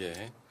있잖아요.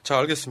 예. 자,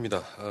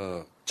 알겠습니다.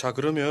 자,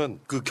 그러면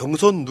그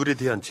경선 룰에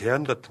대한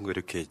제안 같은 거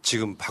이렇게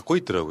지금 받고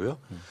있더라고요.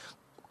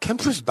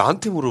 캠프에서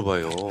나한테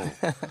물어봐요.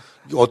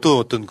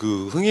 어떤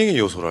그 흥행의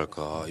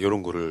요소랄까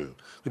이런 거를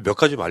몇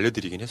가지 좀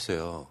알려드리긴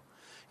했어요.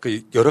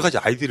 그 여러 가지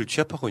아이디어를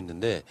취합하고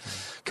있는데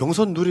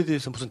경선 룰에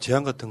대해서 무슨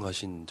제안 같은 거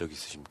하신 적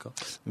있으십니까?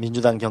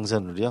 민주당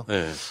경선 룰이요?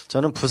 네.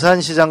 저는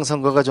부산시장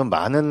선거가 좀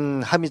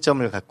많은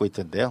함의점을 갖고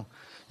있던데요.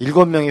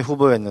 7명의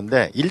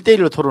후보였는데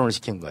 1대1로 토론을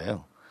시킨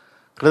거예요.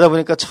 그러다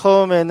보니까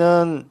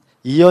처음에는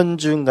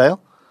이현주인가요?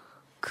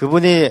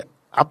 그분이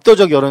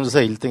압도적 여론조사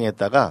 1등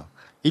했다가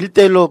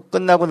 1대1로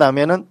끝나고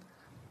나면은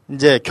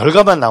이제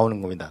결과만 나오는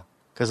겁니다.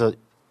 그래서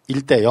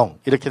 1대0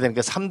 이렇게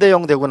되니까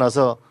 3대0 되고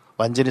나서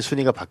완전히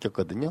순위가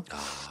바뀌었거든요.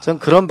 전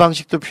그런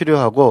방식도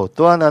필요하고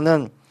또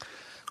하나는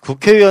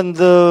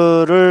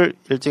국회의원들을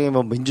일종의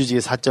뭐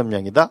민주주의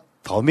 4.0이다,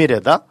 더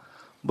미래다,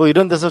 뭐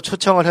이런 데서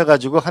초청을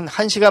해가지고 한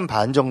 1시간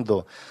반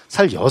정도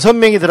살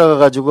 6명이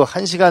들어가가지고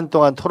 1시간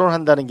동안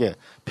토론한다는 게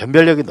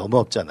변별력이 너무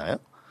없잖아요.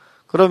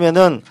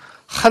 그러면은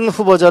한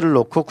후보자를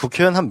놓고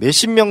국회의원 한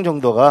몇십 명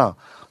정도가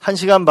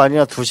 1시간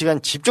반이나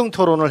 2시간 집중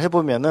토론을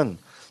해보면은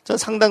전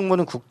상당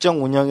부분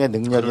국정 운영의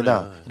능력이나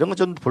그러네요. 이런 거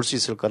좀 볼 수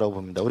있을 거라고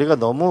봅니다. 우리가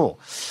너무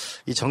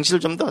이 정치를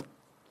좀 더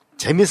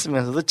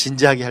재밌으면서도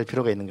진지하게 할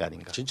필요가 있는 거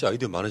아닌가. 진짜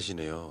아이디어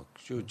많으시네요.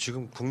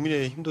 지금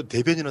국민의힘도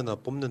대변인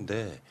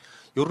뽑는데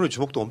여론의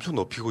주목도 엄청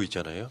높이고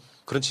있잖아요.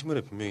 그런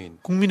측면에 분명히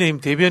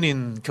국민의힘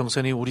대변인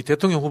경선이 우리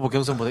대통령 후보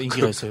경선보다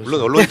인기가 있어요.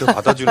 물론 언론이 더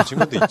받아주는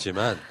측면도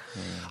있지만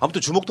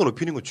아무튼 주목도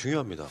높이는 건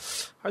중요합니다.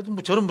 하여튼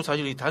뭐 저는 뭐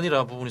사실 이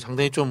단일화 부분이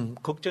상당히 좀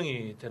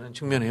걱정이 되는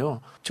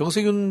측면이에요.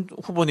 정세균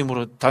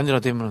후보님으로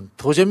단일화되면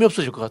더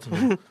재미없어질 것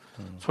같은데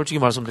솔직히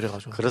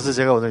말씀드려가지고. 그래서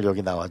제가 오늘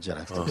여기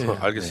나왔잖아요.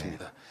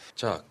 알겠습니다. 네.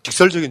 자,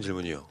 직설적인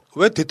질문이요.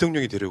 왜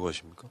대통령이 되려고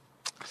하십니까?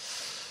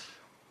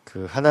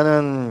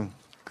 하나는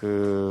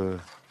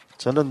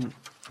저는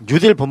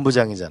뉴딜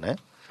본부장이잖아요.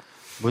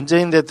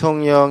 문재인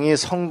대통령이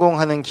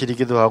성공하는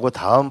길이기도 하고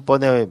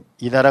다음번에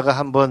이 나라가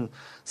한번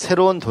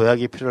새로운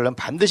도약이 필요하면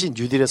반드시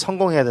뉴딜에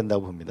성공해야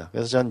된다고 봅니다.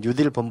 그래서 저는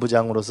뉴딜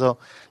본부장으로서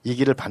이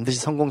길을 반드시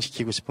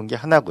성공시키고 싶은 게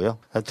하나고요.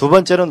 두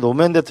번째는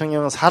노무현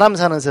대통령은 사람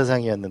사는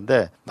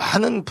세상이었는데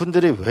많은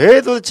분들이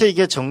왜 도대체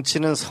이게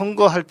정치는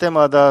선거할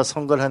때마다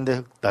선거를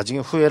하는데 나중에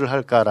후회를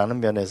할까라는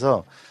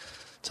면에서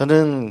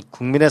저는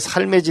국민의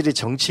삶의 질이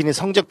정치인이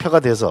성적표가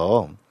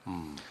돼서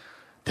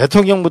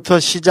대통령부터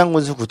시장,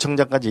 군수,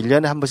 구청장까지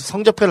 1년에 한 번씩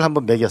성적표를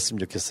한번 매겼으면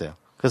좋겠어요.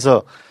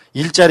 그래서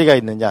일자리가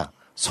있느냐,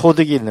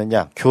 소득이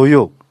있느냐,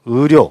 교육,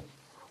 의료,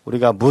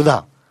 우리가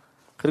문화,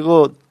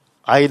 그리고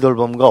아이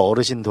돌봄과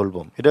어르신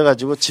돌봄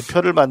이래가지고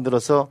지표를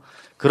만들어서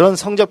그런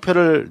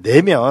성적표를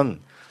내면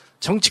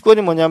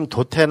정치권이 뭐냐면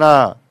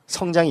도태나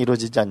성장이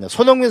이루어지지 않냐.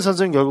 손흥민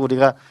선수는 결국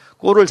우리가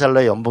골을 잘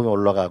넣어야 연봉이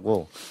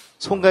올라가고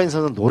송가인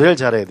선수는 노래를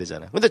잘해야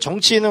되잖아요. 근데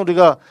정치인은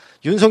우리가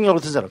윤석열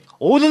같은 사람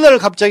어느 날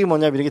갑자기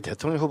뭐냐면 이렇게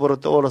대통령 후보로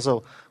떠올라서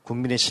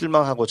국민이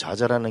실망하고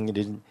좌절하는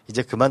일이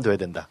이제 그만둬야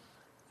된다.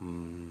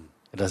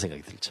 이런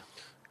생각이 들죠.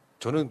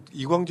 저는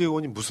이광재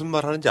의원이 무슨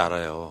말 하는지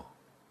알아요.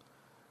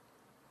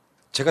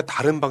 제가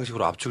다른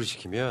방식으로 압축을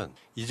시키면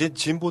이제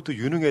진보도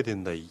유능해야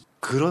된다.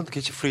 그런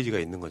캐치프레이즈가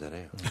있는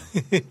거잖아요.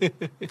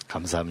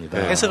 감사합니다.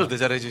 네. 해석을 더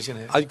잘해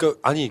주시네요.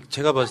 아니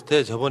제가 봤을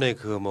때 저번에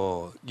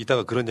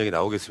이따가 그런 얘기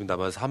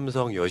나오겠습니다만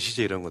삼성,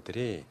 여시제 이런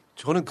것들이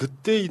저는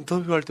그때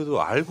인터뷰할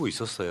때도 알고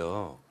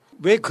있었어요.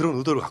 왜 그런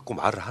의도를 갖고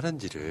말을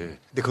하는지를.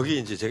 근데 거기에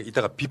이제 제가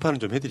이따가 비판을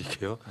좀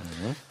해드릴게요.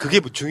 그게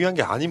중요한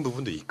게 아닌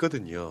부분도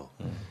있거든요.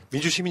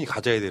 민주시민이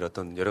가져야 될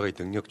어떤 여러 가지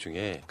능력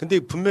중에.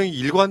 근데 분명히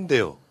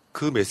일관돼요.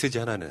 그 메시지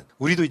하나는.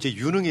 우리도 이제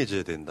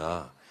유능해져야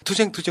된다.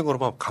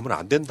 투쟁투쟁으로만 가면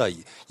안 된다.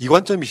 이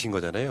관점이신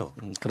거잖아요.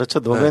 그렇죠.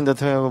 노무현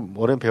대통령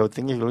오랜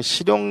배웠던 게 결국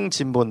실용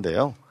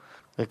진보인데요.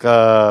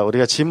 그러니까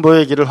우리가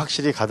진보의 길을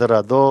확실히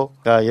가더라도,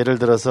 그러니까 예를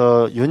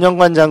들어서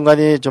윤영관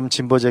장관이 좀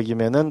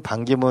진보적이면은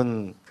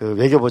반기문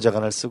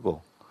외교보좌관을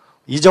쓰고,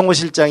 이정호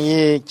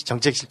실장이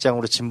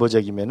정책실장으로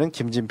진보적이면은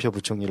김진표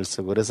부총리를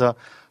쓰고, 그래서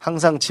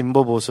항상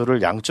진보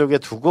보수를 양쪽에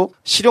두고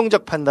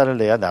실용적 판단을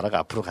내야 나라가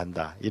앞으로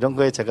간다. 이런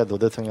거에 제가 노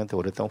대통령한테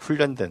오랫동안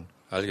훈련된.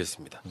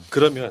 알겠습니다.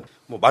 그러면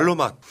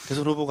말로만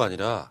대선 후보가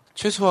아니라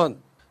최소한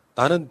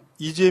나는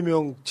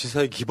이재명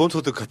지사의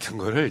기본소득 같은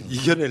거를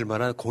이겨낼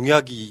만한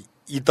공약이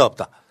있다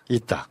없다?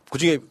 있다.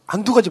 그중에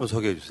한두 가지만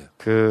소개해 주세요.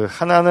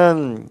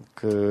 하나는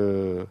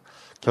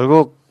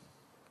결국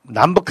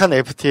남북한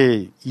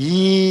FTA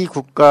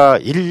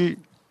 2국가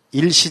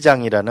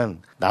 1시장이라는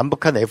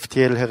남북한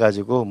FTA를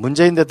해가지고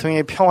문재인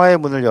대통령이 평화의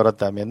문을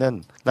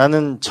열었다면은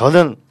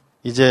저는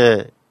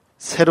이제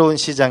새로운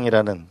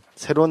시장이라는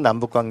새로운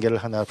남북관계를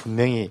하나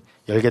분명히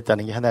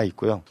열겠다는 게 하나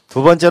있고요.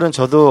 두 번째는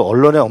저도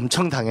언론에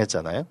엄청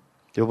당했잖아요.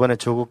 이번에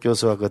조국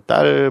교수와 그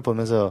딸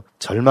보면서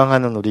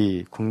절망하는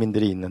우리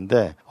국민들이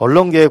있는데,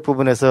 언론개혁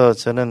부분에서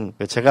저는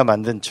제가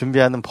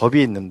준비하는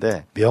법이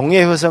있는데,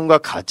 명예훼손과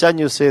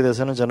가짜뉴스에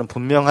대해서는 저는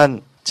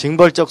분명한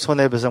징벌적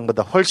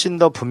손해배상보다 훨씬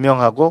더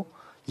분명하고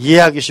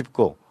이해하기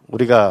쉽고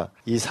우리가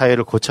이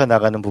사회를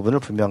고쳐나가는 부분을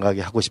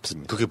분명하게 하고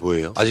싶습니다. 그게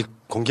뭐예요? 아직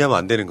공개하면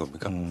안 되는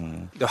겁니까?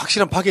 근데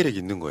확실한 파괴력이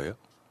있는 거예요?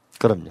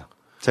 그럼요.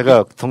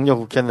 제가 동료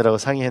국회의원들하고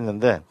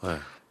상의했는데,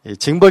 이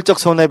징벌적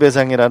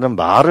손해배상이라는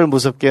말을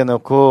무섭게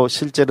해놓고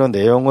실제로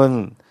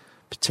내용은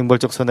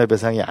징벌적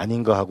손해배상이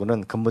아닌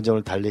거하고는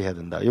근본적으로 달리해야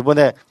된다.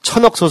 이번에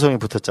 1,000억 소송이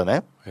붙었잖아요.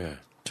 예.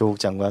 조국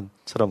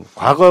장관처럼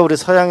과거에 우리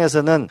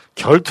서양에서는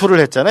결투를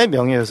했잖아요.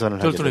 명예훼손을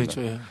하게 결투를 되면.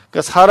 했죠. 예.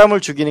 그러니까 사람을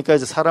죽이니까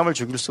이제 사람을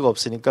죽일 수가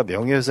없으니까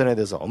명예훼손에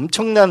대해서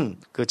엄청난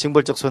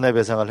징벌적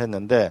손해배상을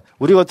했는데,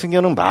 우리 같은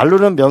경우는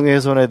말로는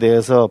명예훼손에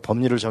대해서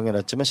법률을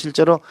정해놨지만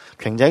실제로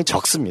굉장히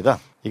적습니다.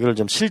 이걸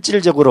좀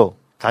실질적으로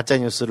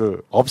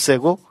가짜뉴스를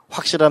없애고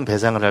확실한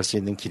배상을 할 수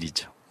있는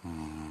길이죠.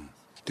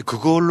 근데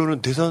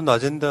그걸로는 대선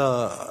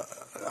아젠다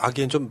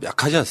하기엔 좀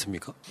약하지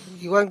않습니까?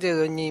 이광재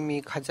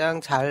의원님이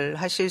가장 잘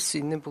하실 수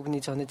있는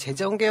부분이 저는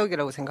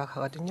재정개혁이라고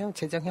생각하거든요.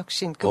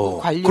 재정혁신,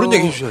 관료. 그런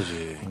얘기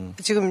해주셔야지.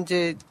 지금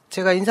이제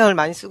제가 인상을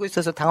많이 쓰고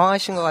있어서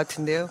당황하신 것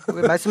같은데요.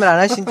 왜 말씀을 안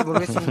하시는지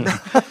모르겠습니다.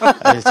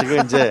 아니,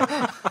 지금 이제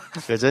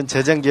전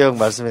재정개혁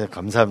말씀에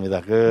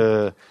감사합니다.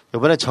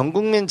 이번에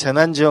전국민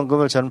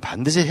재난지원금을 저는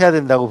반드시 해야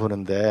된다고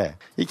보는데,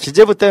 이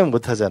기재부 때문에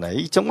못 하잖아요.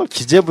 이 정말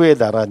기재부의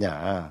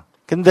나라냐.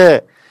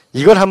 근데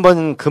이걸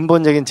한번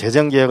근본적인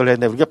재정 개혁을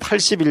했는데 우리가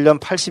 81년,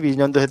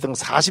 82년도 했던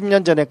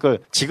 40년 전에 걸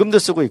지금도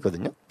쓰고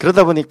있거든요.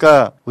 그러다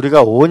보니까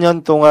우리가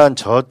 5년 동안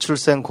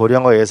저출생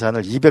고령화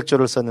예산을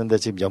 200조를 썼는데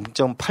지금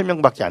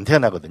 0.8명밖에 안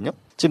태어나거든요.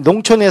 지금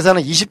농촌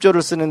예산은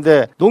 20조를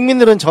쓰는데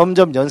농민들은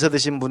점점 연세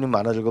드신 분이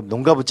많아지고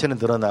농가 부채는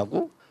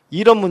늘어나고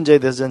이런 문제에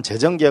대해서는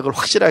재정 개혁을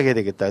확실하게 해야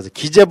되겠다. 그래서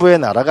기재부의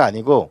나라가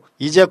아니고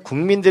이제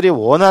국민들이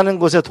원하는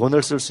곳에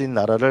돈을 쓸 수 있는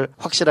나라를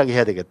확실하게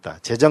해야 되겠다.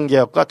 재정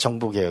개혁과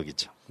정부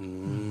개혁이죠.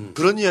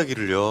 그런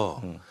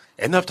이야기를요.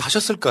 옛날부터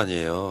하셨을 거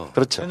아니에요.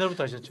 그렇죠.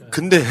 옛날부터 하셨죠.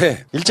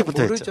 근데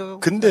일찍부터 했죠.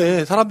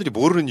 근데 사람들이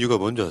모르는 이유가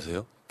뭔지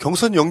아세요?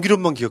 경선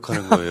연기론만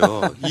기억하는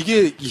거예요.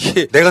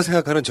 이게 내가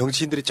생각하는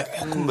정치인들이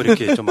조금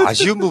이렇게 좀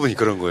아쉬운 부분이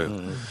그런 거예요.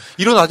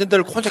 이런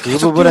아젠다를 혼자 계속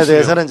그 부분에 띄우시네요.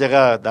 대해서는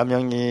제가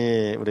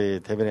남영희 우리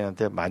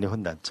대변인한테 많이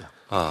혼났죠.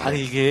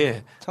 아니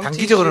이게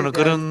단기적으로는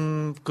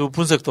그런 그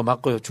분석도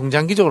맞고요.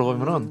 중장기적으로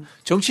보면은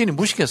정치인이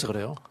무식해서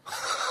그래요.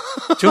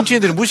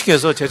 정치인들이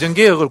무식해서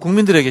재정개혁을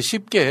국민들에게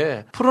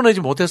쉽게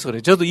풀어내지 못해서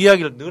그래요. 저도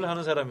이야기를 늘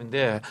하는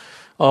사람인데,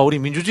 우리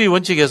민주주의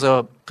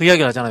원칙에서 그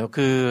이야기를 하잖아요.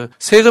 그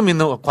세금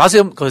있는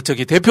과세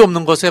대표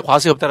없는 것에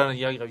과세 없다라는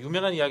이야기가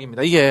유명한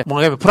이야기입니다. 이게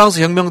뭐냐면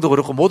프랑스 혁명도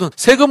그렇고 모든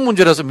세금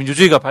문제라서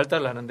민주주의가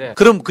발달을 하는데,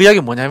 그럼 그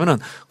이야기는 뭐냐면은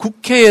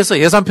국회에서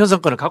예산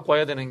편성권을 갖고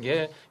와야 되는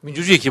게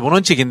민주주의 기본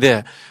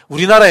원칙인데,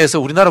 우리나라에서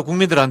우리나라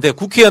국민들한테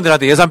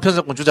국회의원들한테 예산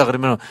편성권 주자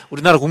그러면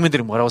우리나라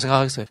국민들이 뭐라고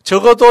생각하겠어요?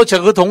 적어도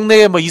저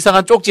동네에 뭐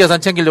이상한 쪽지 예산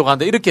챙기려고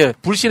한다 이렇게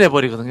불신해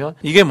버리거든요.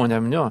 이게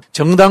뭐냐면요,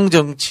 정당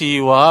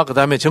정치와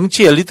그다음에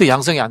정치 엘리트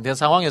양성이 안 된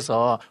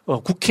상황에서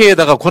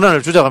국회에다가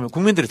권한을 주자 하면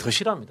국민들이 더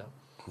싫어합니다.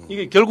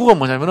 이게 결국은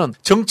뭐냐면은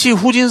정치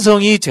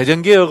후진성이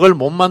재정개혁을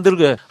못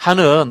만들게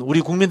하는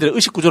우리 국민들의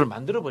의식 구조를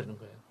만들어 버리는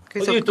거예요.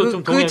 그래서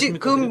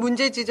그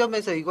문제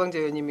지점에서 이광재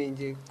의원님이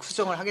이제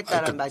수정을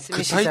하겠다는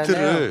말씀이시잖아요. 그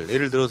타이틀을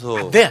예를 들어서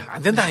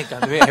안 된다니까.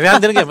 왜 안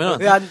되는 게 하면은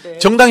왜 안 돼?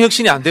 정당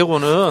혁신이 안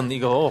되고는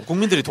이거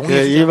국민들이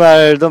동의해 주지 이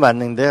말도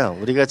맞는데요.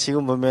 우리가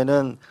지금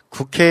보면은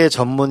국회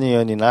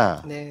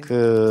전문위원이나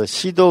그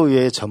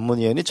시도의회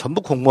전문위원이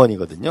전부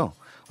공무원이거든요.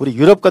 우리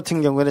유럽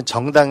같은 경우에는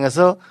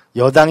정당에서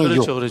여당이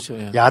 6, 그렇죠.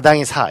 예.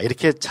 야당이 4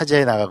 이렇게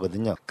차지해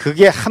나가거든요.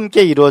 그게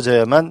함께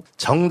이루어져야만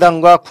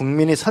정당과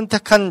국민이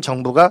선택한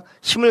정부가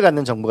힘을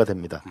갖는 정부가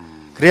됩니다.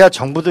 그래야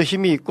정부도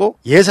힘이 있고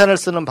예산을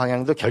쓰는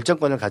방향도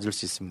결정권을 가질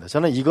수 있습니다.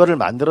 저는 이거를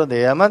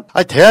만들어내야만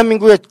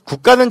대한민국의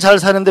국가는 잘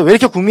사는데 왜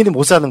이렇게 국민이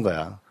못 사는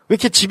거야. 왜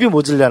이렇게 집이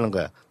모자라는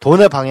거야.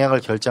 돈의 방향을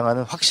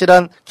결정하는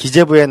확실한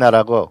기재부의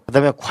나라고,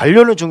 그다음에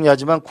관료는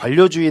중요하지만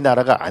관료주의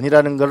나라가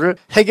아니라는 거를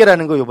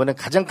해결하는 거 이번에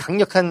가장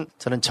강력한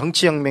저는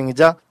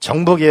정치혁명이자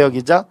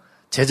정보개혁이자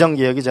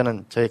재정개혁이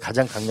저는 저희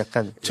가장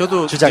강력한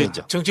저도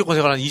주장이죠.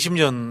 정치권생활 한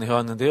 20년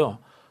해왔는데요.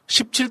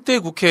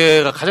 17대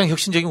국회가 가장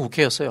혁신적인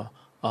국회였어요.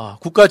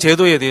 국가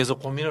제도에 대해서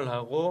고민을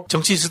하고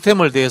정치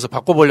시스템을 대해서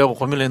바꿔보려고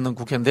고민을 했는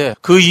국회인데,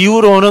 그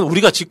이후로는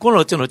우리가 집권을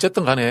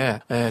어쨌든 간에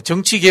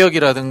정치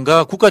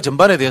개혁이라든가 국가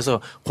전반에 대해서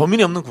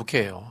고민이 없는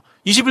국회예요.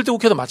 21대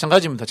국회도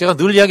마찬가지입니다. 제가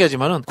늘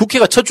이야기하지만은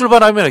국회가 첫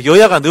출발하면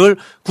여야가 늘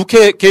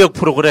국회 개혁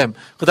프로그램,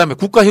 그다음에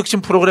국가 혁신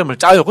프로그램을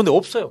짜요. 근데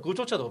없어요.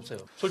 그것조차도 없어요.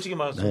 솔직히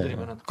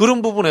말씀드리면은.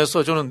 그런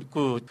부분에서 저는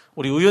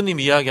우리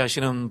의원님이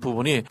이야기하시는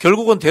부분이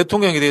결국은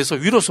대통령에 대해서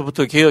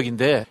위로서부터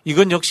개혁인데,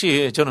 이건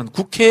역시 저는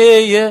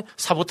국회의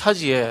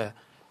사보타지에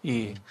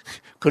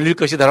걸릴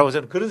것이다라고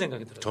저는 그런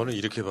생각이 들어요. 저는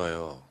이렇게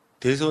봐요.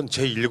 대선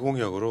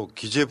제1공약으로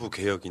기재부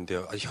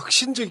개혁인데요.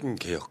 혁신적인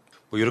개혁.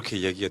 뭐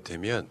이렇게 얘기가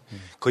되면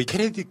거의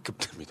케네디급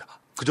됩니다.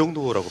 그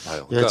정도라고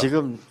봐요. 그러니까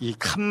지금 이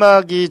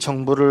칸막이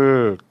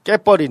정부를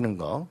깨버리는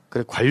거,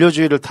 그리고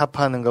관료주의를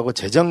타파하는 거고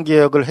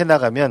재정개혁을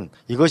해나가면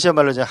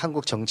이것이야말로 이제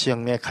한국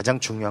정치혁명의 가장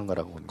중요한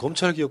거라고 봅니다.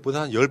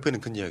 검찰개혁보다 한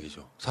 10배는 큰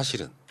이야기죠.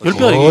 사실은.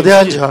 10배는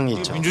거대한 저항이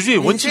있죠. 민주주의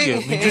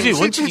원칙이에요. 민주주의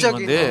원칙인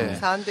건데.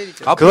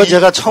 그거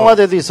제가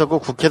청와대도 있었고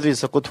국회도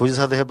있었고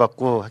도지사도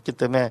해봤고 했기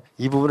때문에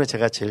이 부분을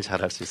제가 제일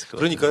잘할 수 있을 것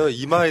같아요. 그러니까요.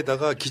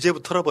 이마에다가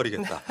기재부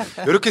털어버리겠다.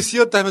 이렇게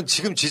쓰였다면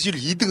지금 지지율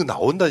 2등은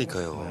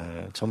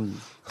나온다니까요. 좀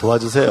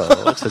도와주세요.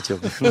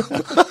 저쪽.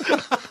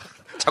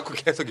 자꾸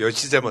계속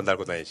여시제만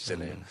달고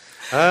다니시잖아요.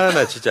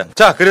 나 진짜.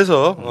 자,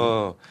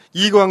 그래서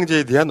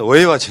이광재에 대한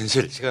오해와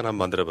진실 시간 한번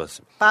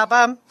만들어봤습니다.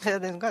 빠밤 해야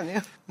되는 거 아니에요?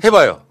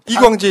 해봐요.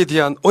 이광재에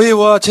대한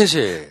오해와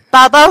진실.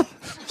 빠밤.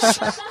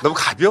 너무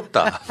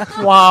가볍다.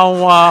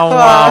 와우.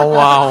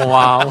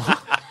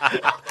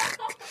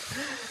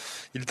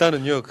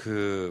 일단은요,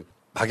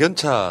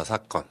 박연차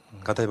사건.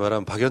 간단히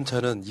말하면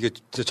박연차는 이게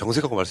진짜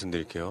정색하고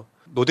말씀드릴게요.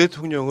 노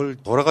대통령을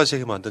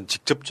돌아가시게 만든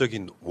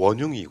직접적인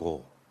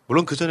원흉이고,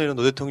 물론 그전에는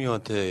노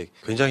대통령한테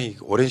굉장히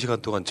오랜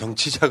시간 동안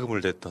정치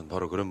자금을 냈던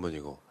바로 그런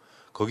분이고,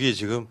 거기에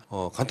지금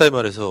간단히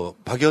말해서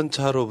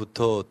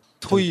박연차로부터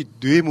소위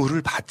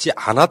뇌물을 받지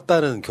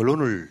않았다는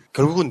결론을,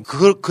 결국은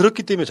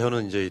그렇기 때문에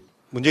저는 이제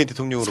문재인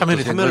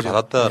대통령으로부터 사면을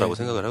받았다라고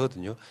생각을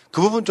하거든요.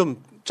 그 부분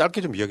좀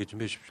짧게 좀 이야기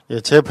좀 해주십시오.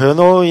 예, 제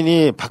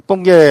변호인이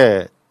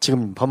박범계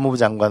지금 법무부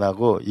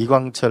장관하고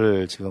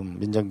이광철 지금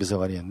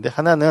민정비서관이었는데,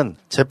 하나는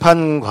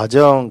재판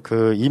과정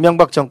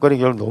이명박 정권이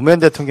결국 노무현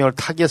대통령을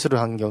타겟으로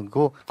한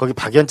경우고, 거기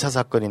박연차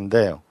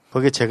사건인데,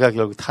 거기에 제가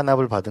결국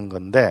탄압을 받은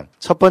건데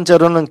첫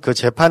번째로는 그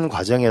재판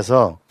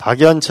과정에서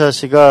박연차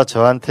씨가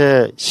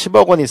저한테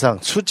 10억 원 이상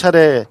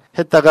수차례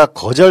했다가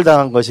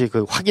거절당한 것이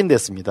그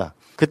확인됐습니다.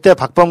 그때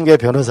박범계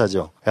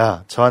변호사죠.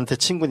 야, 저한테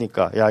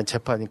친구니까 야,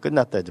 재판이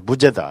끝났다. 이제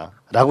무죄다.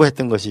 라고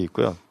했던 것이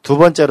있고요. 두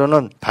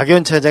번째로는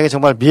박연차 회장이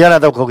정말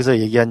미안하다고 거기서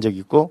얘기한 적이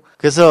있고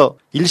그래서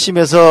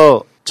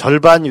 1심에서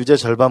절반 유죄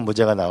절반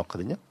무죄가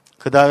나왔거든요.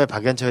 그 다음에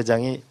박연차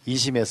회장이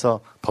 2심에서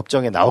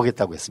법정에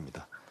나오겠다고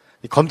했습니다.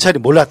 검찰이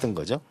몰랐던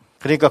거죠.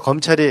 그러니까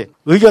검찰이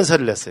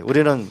의견서를 냈어요.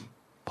 우리는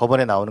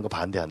법원에 나오는 거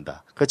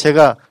반대한다. 그래서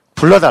제가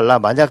불러달라.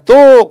 만약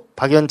또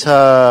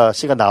박연차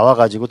씨가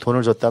나와가지고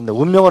돈을 줬다면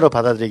운명으로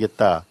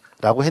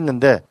받아들이겠다라고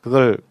했는데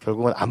그걸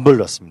결국은 안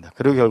불렀습니다.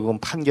 그리고 결국은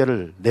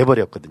판결을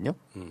내버렸거든요.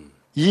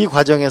 이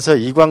과정에서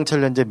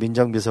이광철 현재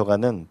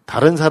민정비서관은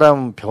다른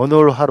사람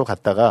변호를 하러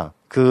갔다가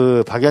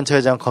그 박연차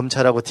회장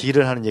검찰하고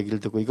딜을 하는 얘기를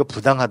듣고 이거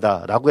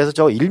부당하다라고 해서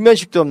저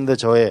일면식도 없는데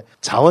저의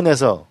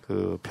자원에서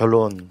그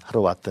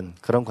변론하러 왔던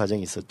그런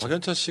과정이 있었죠.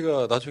 박연차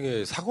씨가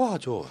나중에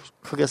사과하죠.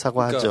 크게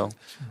사과하죠.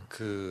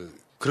 그러니까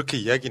그렇게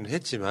이야기는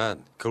했지만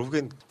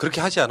결국엔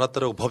그렇게 하지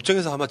않았다라고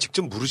법정에서 아마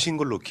직접 물으신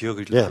걸로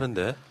기억을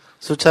하는데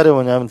수차례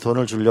뭐냐면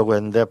돈을 주려고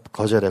했는데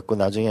거절했고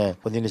나중에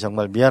본인이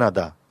정말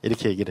미안하다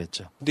이렇게 얘기를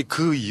했죠. 근데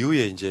그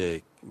이후에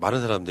이제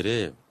많은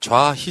사람들이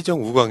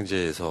좌희정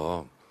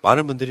우광재에서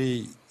많은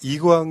분들이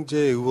이광재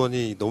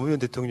의원이 노무현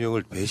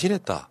대통령을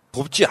배신했다,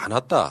 돕지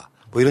않았다,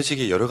 뭐 이런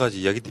식의 여러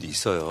가지 이야기들이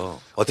있어요.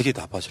 어떻게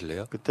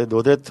답하실래요? 그때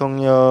노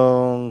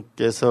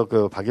대통령께서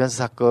그 박연차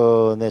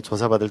사건에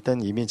조사받을 땐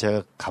이미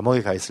제가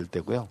감옥에 가 있을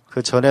때고요.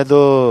 그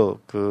전에도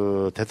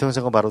그 대통령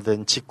선거 바로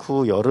된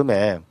직후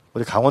여름에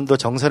우리 강원도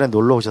정선에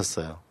놀러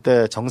오셨어요.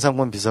 그때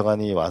정상문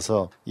비서관이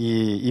와서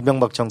이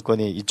이명박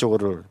정권이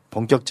이쪽으로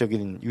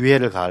본격적인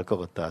유해를 가할 것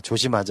같다.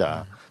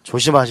 조심하자.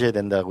 조심하셔야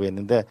된다고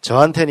했는데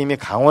저한테는 이미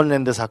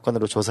강원랜드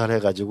사건으로 조사를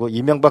해가지고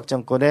이명박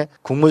정권의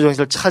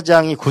국무정실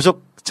차장이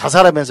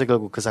자살하면서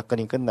결국 그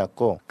사건이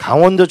끝났고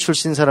강원도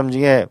출신 사람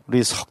중에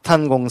우리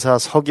석탄공사,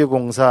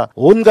 석유공사,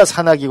 온갖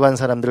산하기관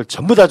사람들을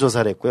전부 다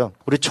조사를 했고요.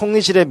 우리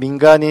총리실의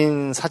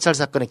민간인 사찰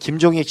사건의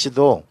김종익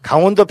씨도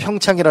강원도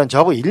평창이라는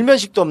저하고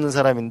일면식도 없는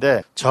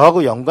사람인데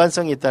저하고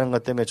연관성이 있다는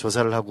것 때문에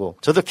조사를 하고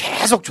저도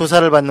계속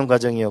조사를 받는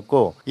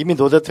과정이었고 이미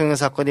노 대통령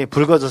사건이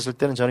불거졌을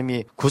때는 저는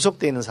이미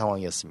구속돼 있는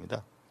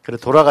상황이었습니다. 그래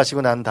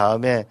돌아가시고 난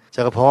다음에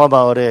제가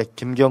봉화마을에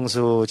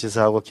김경수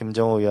지사하고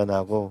김정호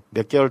의원하고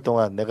몇 개월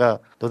동안 내가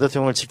노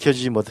대통령을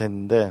지켜주지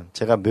못했는데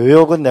제가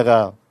묘역은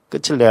내가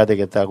끝을 내야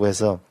되겠다고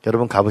해서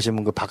여러분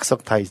가보시면 그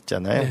박석타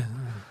있잖아요. 네.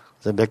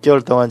 그래서 몇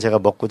개월 동안 제가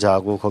먹고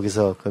자고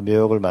거기서 그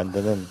묘역을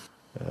만드는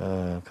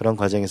그런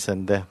과정이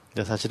있었는데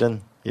사실은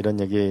이런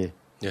얘기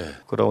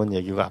부끄러운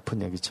얘기고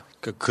아픈 얘기죠.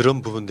 그러니까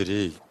그런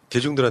부분들이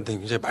대중들한테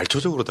굉장히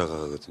말초적으로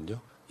다가가거든요.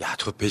 야,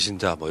 저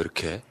배신자, 뭐,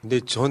 이렇게. 근데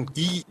전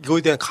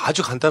이거에 대한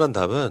아주 간단한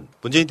답은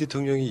문재인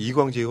대통령이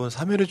이광재 의원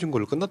사면해준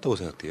걸로 끝났다고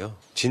생각돼요.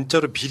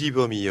 진짜로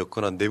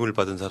비리범이었거나 뇌물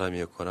받은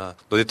사람이었거나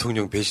노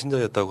대통령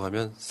배신자였다고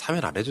하면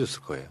사면 안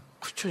해줬을 거예요.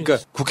 그러니까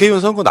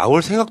국회의원 선거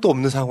나올 생각도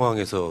없는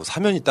상황에서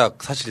사면이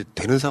딱 사실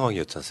되는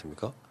상황이었지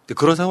않습니까? 근데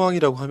그런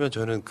상황이라고 하면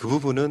저는 그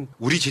부분은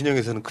우리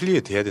진영에서는 클리어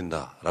돼야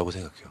된다라고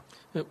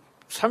생각해요.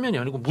 사면이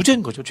아니고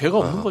무죄인 거죠. 죄가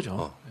없는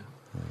거죠.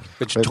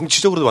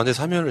 정치적으로도 완전히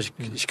사면을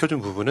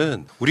시켜준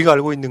부분은 우리가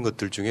알고 있는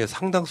것들 중에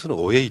상당수는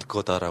오해일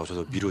거다라고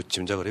저도 미루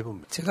짐작을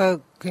해봅니다. 제가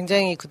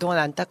굉장히 그동안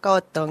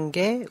안타까웠던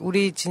게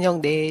우리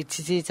진영 내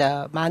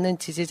지지자, 많은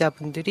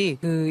지지자분들이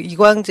그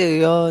이광재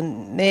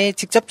의원의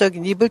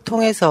직접적인 입을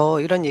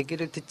통해서 이런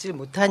얘기를 듣지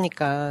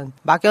못하니까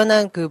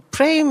막연한 그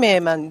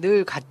프레임에만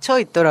늘 갇혀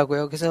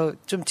있더라고요. 그래서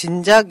좀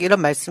진작 이런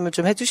말씀을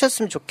좀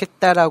해주셨으면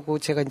좋겠다라고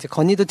제가 이제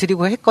건의도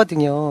드리고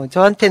했거든요.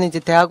 저한테는 이제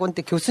대학원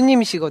때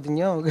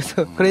교수님이시거든요.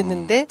 그래서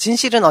그랬는데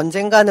진실은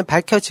언젠가는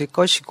밝혀질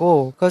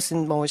것이고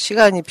그것은 뭐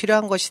시간이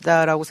필요한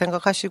것이다라고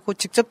생각하시고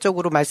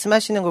직접적으로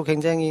말씀하시는 걸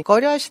굉장히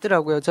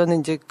꺼려하시더라고요. 저는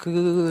이제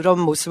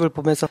그런 모습을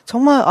보면서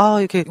정말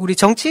이렇게 우리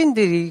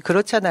정치인들이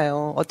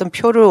그렇잖아요. 어떤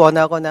표를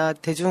원하거나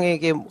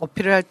대중에게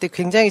어필을 할 때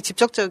굉장히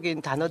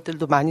직접적인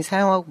단어들도 많이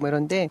사용하고 뭐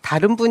이런데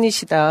다른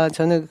분이시다.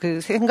 저는 그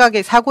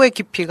생각의 사고의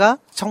깊이가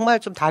정말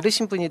좀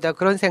다르신 분이다.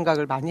 그런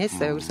생각을 많이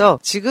했어요. 그래서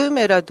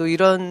지금에라도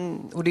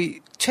이런 우리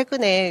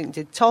최근에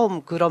이제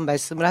처음 그런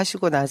말씀을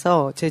하시고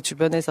나서 제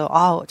주변에서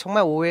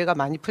정말 오해가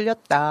많이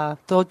풀렸다.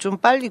 더 좀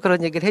빨리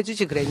그런 얘기를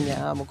해주지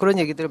그랬냐. 뭐 그런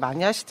얘기들을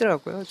많이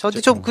하시더라고요. 저도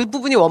좀 그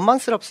부분이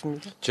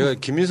원망스럽습니다. 제가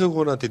김민석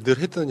의원한테 늘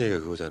했던 얘기가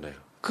그거잖아요.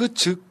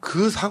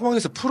 그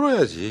상황에서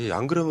풀어야지.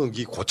 안 그러면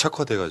이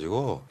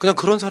고착화돼가지고 그냥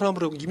그런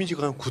사람으로 이미지가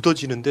그냥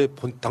굳어지는데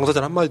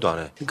당사자는 한마디도 안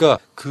해. 그러니까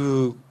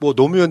뭐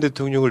노무현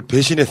대통령을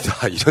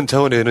배신했다 이런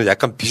차원에는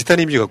약간 비슷한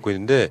이미지 갖고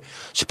있는데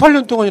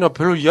 18년 동안이나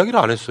별로 이야기를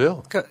안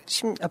했어요. 그러니까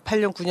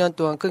 8년 9년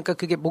동안 그러니까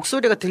그게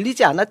목소리가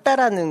들리지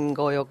않았다라는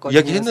거였거든요.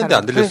 이야기했는데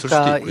안 들렸을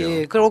수도 있고요.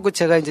 예. 그러고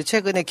제가 이제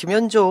최근에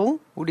김현종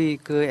우리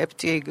그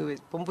FTA 그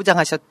본부장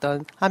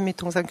하셨던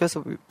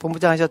한미통상교섭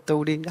본부장 하셨던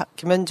우리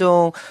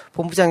김현종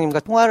본부장님과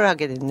통화를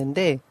하게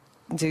됐는데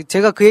이제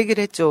제가 그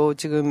얘기를 했죠.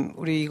 지금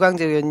우리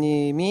이광재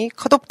의원님이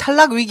컷오프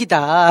탈락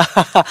위기다.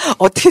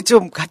 어떻게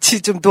좀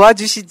같이 좀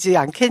도와주시지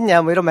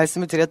않겠냐 뭐 이런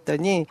말씀을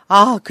드렸더니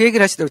그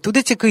얘기를 하시더라고요.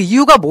 도대체 그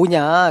이유가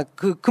뭐냐.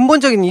 그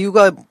근본적인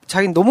이유가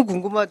자기는 너무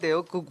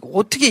궁금하대요. 그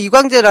어떻게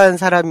이광재라는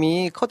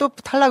사람이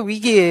컷오프 탈락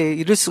위기에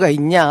이를 수가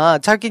있냐.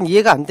 자기는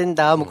이해가 안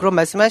된다. 뭐 그런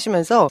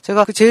말씀하시면서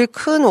제가 그 제일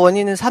큰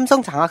원인은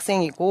삼성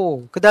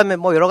장학생이고 그다음에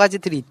뭐 여러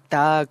가지들이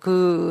있다.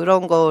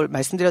 그런 걸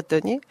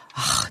말씀드렸더니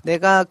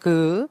내가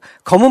그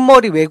검은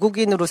머리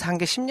외국인으로 산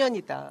게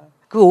 10년이다.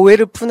 그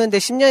오해를 푸는데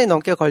 10년이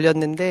넘게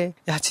걸렸는데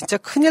야 진짜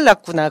큰일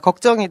났구나.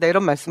 걱정이다.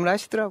 이런 말씀을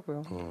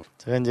하시더라고요.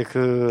 제가 이제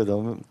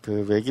너무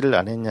왜 얘기를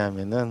안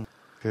했냐면은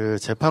그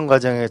재판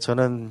과정에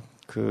저는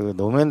그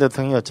노무현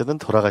대통령이 어쨌든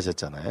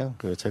돌아가셨잖아요.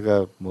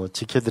 제가 뭐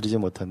지켜드리지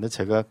못했는데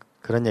제가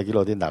그런 얘기를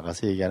어디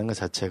나가서 얘기하는 것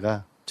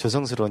자체가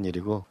죄송스러운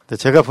일이고. 근데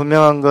제가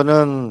분명한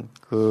거는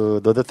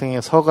노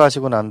대통령이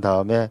서거하시고 난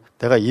다음에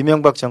내가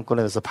이명박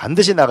정권에 대해서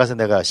반드시 나가서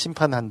내가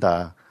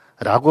심판한다.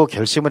 라고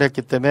결심을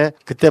했기 때문에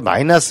그때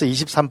마이너스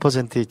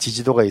 23%의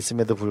지지도가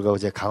있음에도 불구하고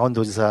제가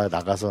강원도지사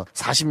나가서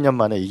 40년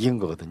만에 이긴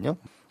거거든요.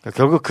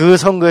 결국 그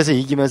선거에서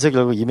이기면서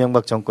결국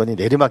이명박 정권이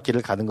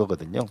내리막길을 가는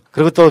거거든요.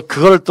 그리고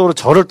또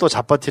저를 또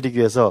잡아뜨리기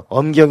위해서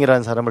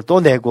엄경이라는 사람을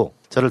또 내고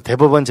저를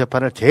대법원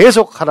재판을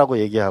계속 하라고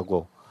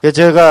얘기하고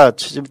제가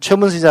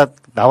최문수자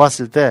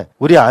나왔을 때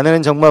우리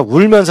아내는 정말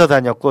울면서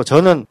다녔고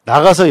저는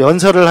나가서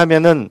연설을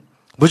하면은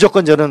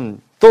무조건 저는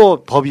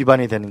또 법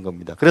위반이 되는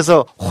겁니다.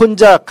 그래서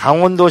혼자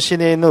강원도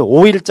시내에 있는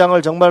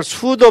 5일장을 정말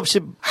수도 없이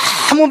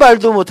아무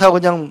말도 못하고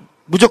그냥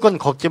무조건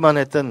걷기만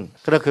했던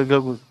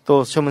결국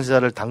또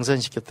최문수자를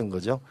당선시켰던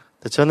거죠.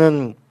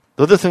 저는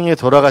노 대통령이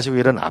돌아가시고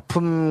이런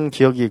아픈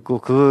기억이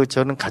있고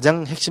저는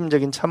가장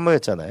핵심적인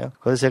참모였잖아요.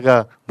 그래서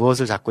제가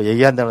무엇을 자꾸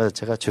얘기한다는 것은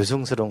제가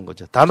죄송스러운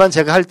거죠. 다만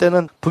제가 할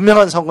때는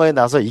분명한 선거에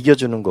나서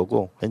이겨주는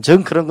거고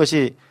전 그런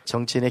것이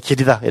정치인의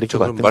길이다 이렇게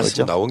봤던 거죠.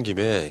 말씀 나온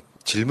김에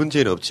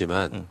질문제는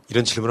없지만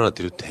이런 질문 하나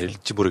드려도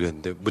될지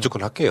모르겠는데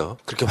무조건 할게요.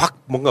 그렇게 확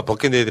뭔가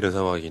벗겨내야 되는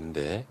상황이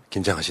있는데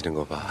긴장하시는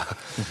거 봐.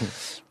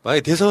 만약에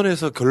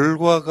대선에서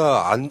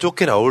결과가 안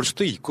좋게 나올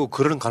수도 있고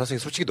그런 가능성이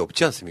솔직히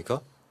높지 않습니까?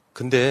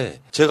 근데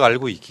제가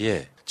알고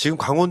있기에 지금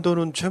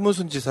강원도는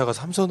최문순 지사가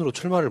 3선으로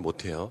출마를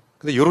못해요.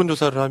 근데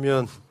여론조사를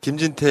하면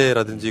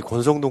김진태라든지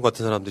권성동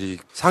같은 사람들이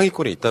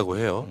상위권에 있다고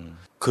해요.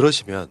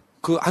 그러시면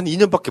한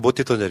 2년밖에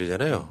못했던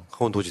자리잖아요.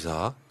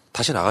 강원도지사.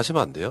 다시 나가시면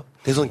안 돼요?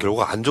 대선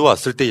결과가 안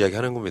좋았을 때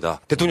이야기하는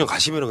겁니다. 대통령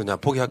가시면 그냥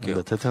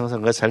포기할게요. 대통령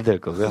선거가 잘 될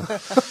거고요.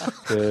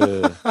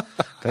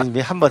 이미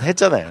한번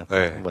했잖아요.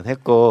 네. 한번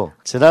했고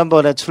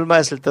지난번에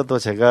출마했을 때도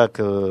제가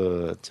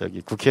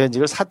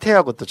국회의원직을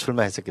사퇴하고 또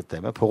출마했었기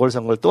때문에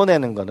보궐선거를 또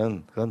내는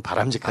거는 그건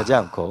바람직하지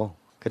않고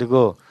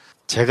그리고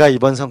제가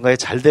이번 선거에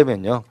잘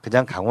되면요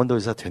그냥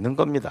강원도지사 되는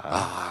겁니다.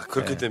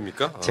 그렇게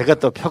됩니까? 제가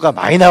또 표가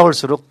많이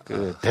나올수록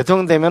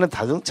대통령 되면은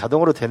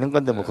자동으로 되는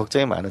건데 뭐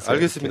걱정이 많으세요.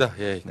 알겠습니다.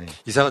 예. 네.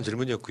 이상한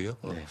질문이었고요.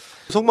 네.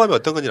 속마음이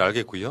어떤 건지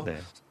알겠고요. 네.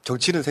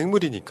 정치는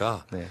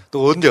생물이니까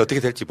또 언제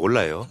어떻게 될지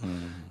몰라요.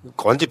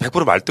 완전히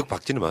 100%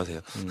 말뚝박지는 마세요.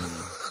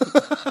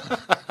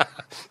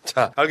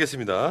 자,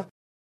 알겠습니다.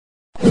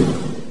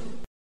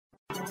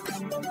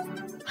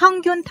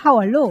 항균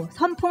타월로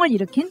선풍을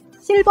일으킨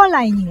실버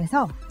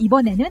라이닝에서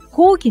이번에는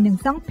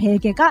고기능성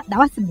베개가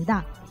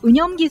나왔습니다.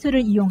 은염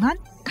기술을 이용한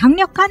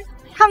강력한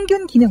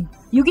항균 기능,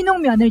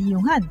 유기농 면을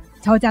이용한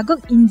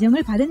저자극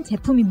인증을 받은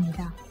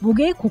제품입니다.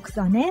 목의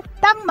곡선에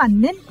딱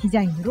맞는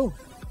디자인으로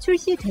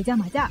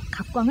출시되자마자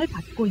각광을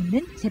받고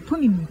있는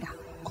제품입니다.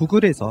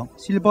 구글에서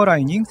실버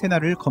라이닝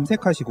새날을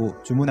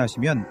검색하시고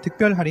주문하시면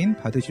특별 할인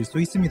받으실 수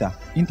있습니다.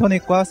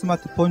 인터넷과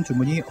스마트폰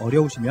주문이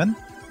어려우시면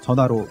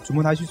전화로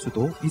주문하실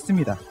수도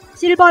있습니다.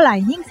 실버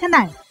라이닝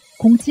새날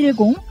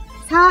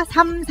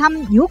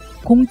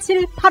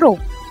 070-4336-0785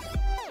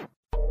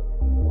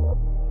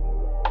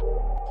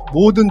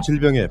 모든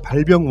질병의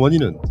발병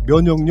원인은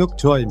면역력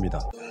저하입니다.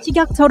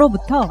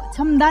 식약처로부터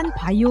첨단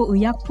바이오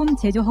의약품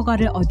제조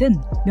허가를 얻은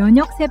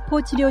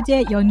면역세포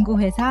치료제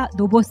연구회사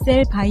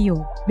노보셀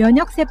바이오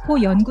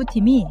면역세포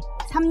연구팀이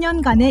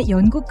 3년간의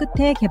연구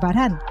끝에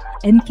개발한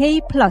NK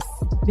플러스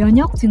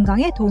면역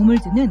증강에 도움을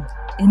주는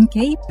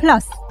NK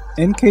플러스.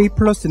 NK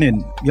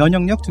플러스는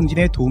면역력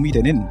증진에 도움이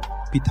되는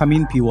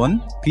비타민 B1,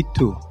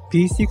 B2,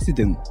 B6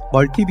 등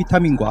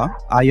멀티비타민과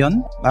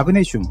아연,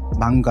 마그네슘,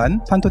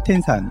 망간,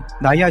 판토텐산,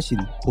 나이아신,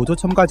 보조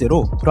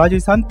첨가제로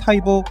브라질산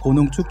타이보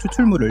고농축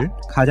추출물을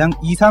가장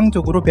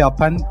이상적으로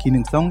배합한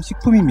기능성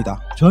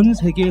식품입니다. 전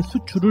세계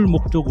수출을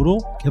목적으로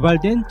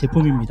개발된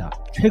제품입니다.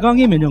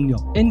 최강의 면역력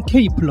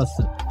NK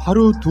플러스.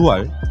 하루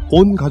 2알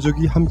온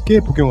가족이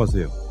함께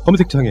복용하세요.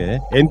 검색창에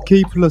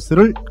NK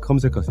플러스를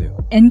검색하세요.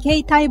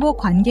 NK 타이보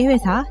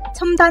관계회사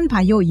첨단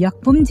바이오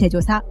의약품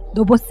제조사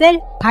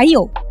노보셀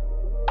바이오.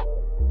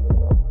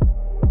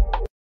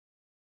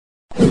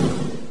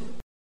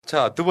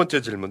 자, 두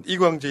번째 질문.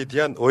 이광재에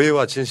대한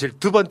오해와 진실.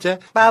 두 번째.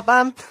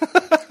 빠밤.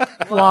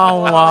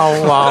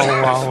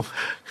 와우.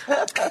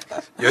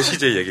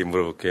 여시제 얘기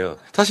물어볼게요.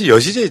 사실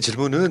여시제의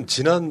질문은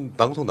지난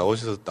방송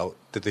나오셔서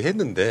때도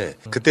했는데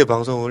그때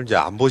방송을 이제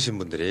안 보신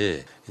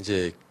분들이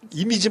이제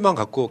이미지만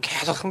갖고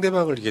계속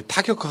상대방을 이렇게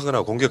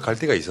타격하거나 공격할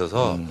때가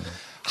있어서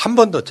한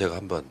번 더 제가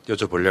한번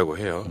여쭤보려고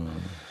해요.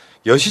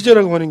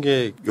 여시제라고 하는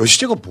게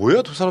여시제가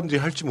뭐야? 두 사람들이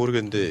할지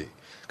모르겠는데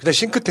그냥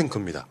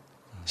싱크탱크입니다.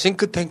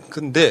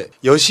 싱크탱크인데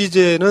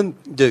여시제는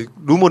이제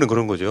루머는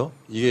그런 거죠.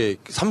 이게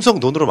삼성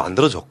돈으로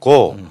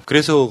만들어졌고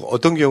그래서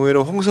어떤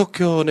경우에는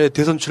홍석현의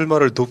대선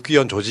출마를 돕기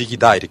위한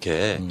조직이다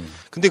이렇게.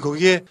 근데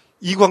거기에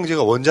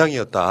이광재가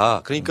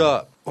원장이었다.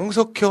 그러니까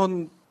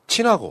홍석현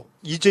친하고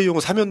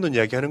이재용 사면론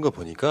이야기하는 거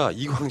보니까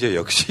이광재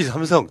역시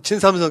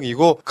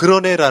친삼성이고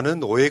그런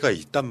애라는 오해가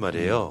있단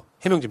말이에요.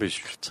 해명 좀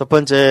해주십시오. 첫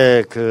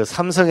번째 그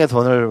삼성의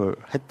돈을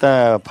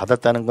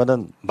받았다는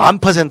거는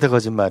 1000%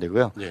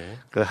 거짓말이고요. 예.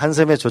 그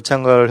한샘의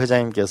조창걸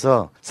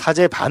회장님께서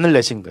사죄의 반을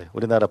내신 거예요.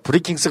 우리나라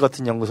브리킹스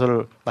같은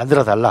연구소를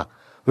만들어 달라.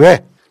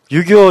 왜?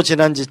 6.25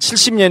 지난 지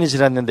 70년이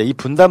지났는데 이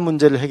분단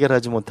문제를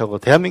해결하지 못하고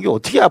대한민국이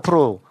어떻게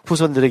앞으로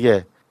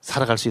후손들에게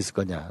살아갈 수 있을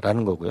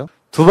거냐라는 거고요.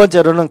 두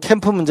번째로는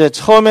캠프 문제,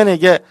 처음에는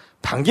이게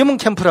반기문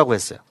캠프라고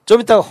했어요.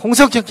 좀 이따가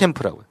홍석현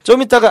캠프라고요.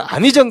 좀 이따가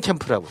안희정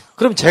캠프라고요.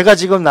 그럼 제가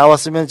지금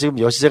나왔으면 지금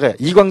여시제가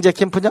이광재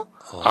캠프냐?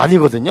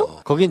 아니거든요.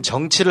 거긴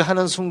정치를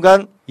하는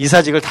순간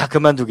이사직을 다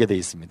그만두게 돼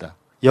있습니다.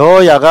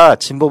 여야가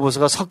진보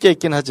보수가 섞여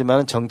있긴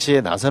하지만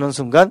정치에 나서는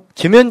순간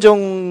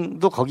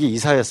김현종도 거기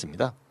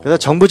이사였습니다. 그래서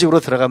정부직으로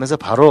들어가면서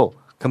바로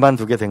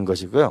그만두게 된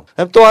것이고요.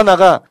 또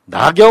하나가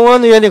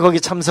나경원 의원이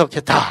거기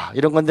참석했다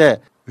이런 건데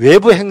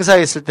외부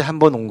행사했을 때 한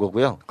번 온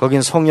거고요.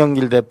 거긴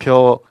송영길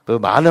대표, 그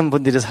많은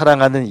분들이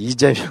사랑하는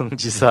이재명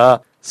지사,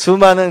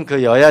 수많은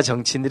그 여야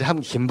정치인들이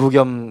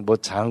김부겸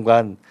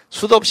장관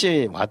수도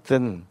없이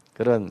왔던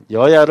그런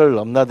여야를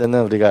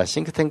넘나드는 우리가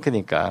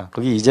싱크탱크니까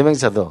거기 이재명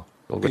지사도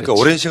그러니까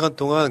오랜 시간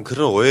동안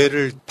그런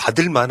오해를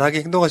받을 만하게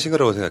행동하신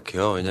거라고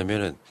생각해요.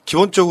 왜냐면은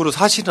기본적으로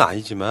사실은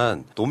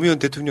아니지만 노무현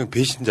대통령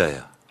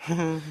배신자야.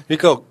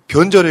 그러니까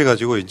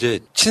변절해가지고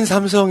이제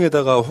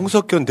친삼성에다가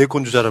홍석현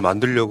대권 주자를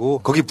만들려고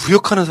거기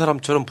부역하는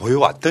사람처럼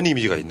보여왔던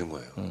이미지가 있는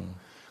거예요.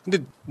 근데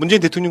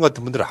문재인 대통령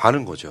같은 분들은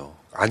아는 거죠.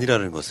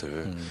 아니라는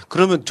것을.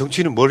 그러면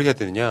정치인은 뭘 해야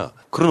되느냐?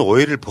 그런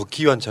오해를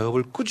벗기 위한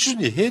작업을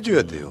꾸준히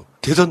해줘야 돼요.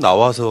 대선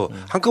나와서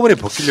한꺼번에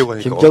벗기려고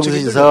하니까. 김경수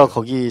지사가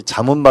거기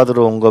자문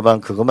받으러 온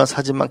것만 그것만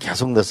사진만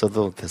계속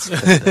냈어도 됐을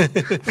텐데.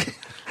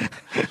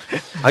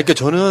 그러니까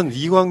저는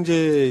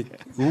이광재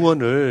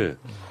의원을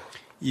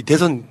이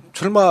대선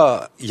출마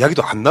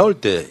이야기도 안 나올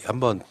때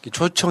한번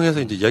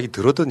초청해서 이제 이야기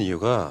들었던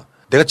이유가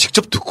내가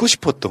직접 듣고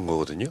싶었던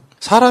거거든요.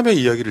 사람의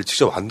이야기를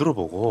직접 안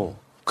들어보고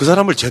그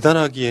사람을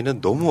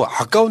재단하기에는 너무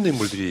아까운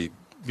인물들이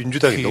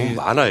민주당이 너무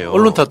많아요.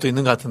 언론 탓도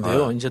있는 것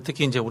같은데요. 이제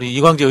특히 이제 우리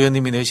이광재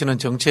의원님이 내시는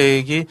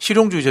정책이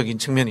실용주의적인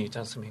측면이 있지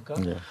않습니까?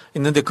 네.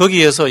 있는데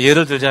거기에서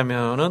예를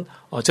들자면은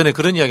전에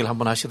그런 이야기를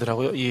한번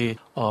하시더라고요. 이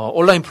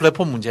온라인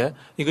플랫폼 문제,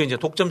 이거 이제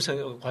독점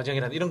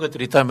과정이나 이런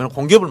것들이 있다면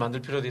공기업을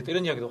만들 필요도 있다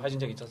이런 이야기도 하신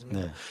적이 있지 않습니까?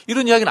 네.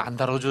 이런 이야기는 안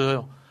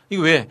다뤄줘요.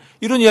 이거 왜?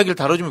 이런 이야기를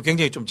다뤄주면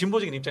굉장히 좀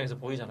진보적인 입장에서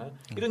보이잖아요.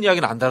 이런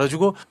이야기는 안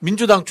다뤄주고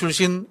민주당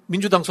출신,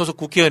 민주당 소속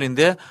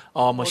국회의원인데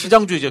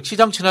시장주의적,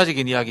 시장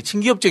친화적인 이야기,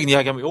 친기업적인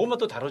이야기 하면 이것만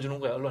또 다뤄주는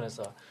거야,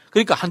 언론에서.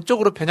 그러니까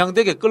한쪽으로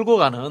편향되게 끌고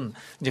가는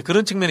이제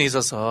그런 측면에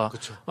있어서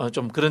그렇죠.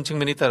 좀 그런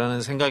측면이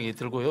있다라는 생각이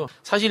들고요.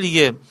 사실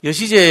이게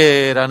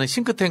여시제라는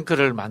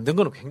싱크탱크를 만든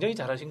거는 굉장히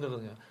잘하신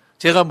거거든요.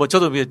 제가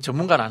저도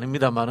전문가는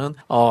아닙니다만은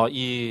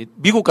이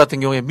미국 같은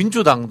경우에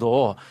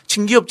민주당도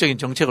친기업적인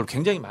정책을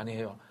굉장히 많이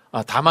해요.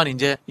 다만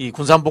이제 이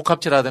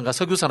군산복합체라든가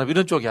석유산업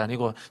이런 쪽이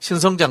아니고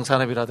신성장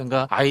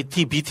산업이라든가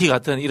IT, BT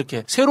같은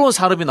이렇게 새로운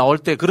산업이 나올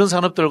때 그런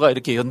산업들과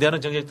이렇게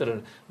연대하는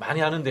정책들을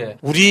많이 하는데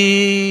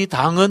우리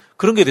당은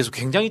그런 거에 대해서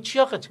굉장히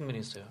취약한 측면이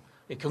있어요.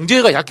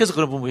 경제가 약해서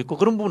그런 부분이 있고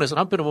그런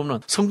부분에서는 한편으로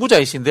보면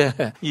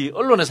선구자이신데 이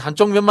언론에서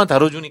한쪽 면만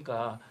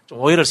다뤄주니까 좀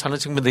오해를 사는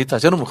측면도 있다.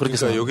 저는 그렇게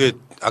생각합니다. 이게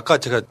아까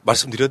제가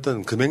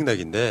말씀드렸던 그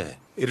맥락인데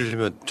예를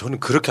들면 저는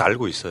그렇게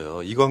알고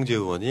있어요. 이광재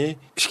의원이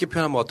쉽게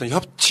표현하면 어떤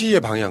협치의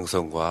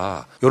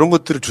방향성과 이런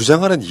것들을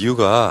주장하는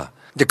이유가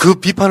이제 그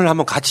비판을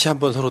같이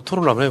서로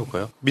토론을 한번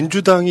해볼까요?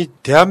 민주당이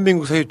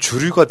대한민국 사회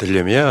주류가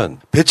되려면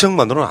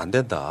배척만으로는 안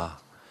된다.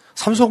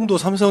 삼성도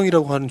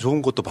삼성이라고 하는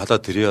좋은 것도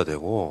받아들여야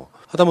되고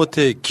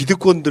하다못해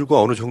기득권들과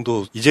어느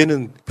정도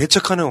이제는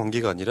배척하는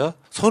관계가 아니라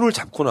손을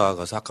잡고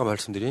나아가서 아까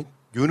말씀드린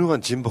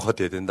유능한 진보가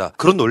돼야 된다.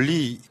 그런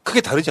논리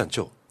크게 다르지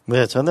않죠?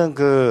 네, 저는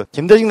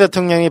김대중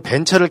대통령이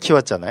벤처를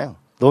키웠잖아요.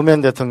 노무현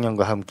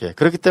대통령과 함께.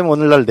 그렇기 때문에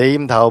오늘날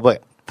네임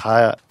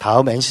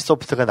다음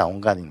NC소프트가 나온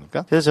거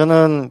아닙니까? 그래서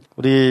저는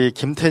우리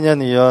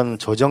김태년 의원,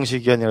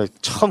 조정식 의원이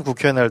처음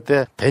국회의원 할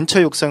때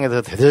벤처 육성에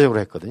대해서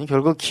대대적으로 했거든요.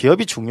 결국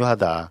기업이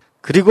중요하다.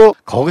 그리고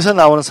거기서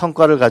나오는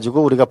성과를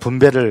가지고 우리가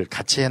분배를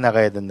같이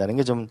해나가야 된다는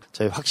게 좀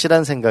저희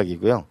확실한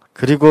생각이고요.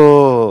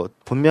 그리고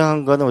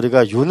분명한 거는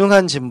우리가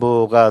유능한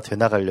진보가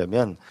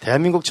돼나가려면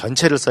대한민국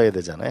전체를 써야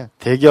되잖아요.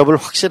 대기업을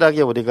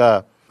확실하게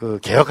우리가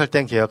개혁할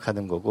땐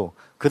개혁하는 거고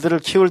그들을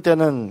키울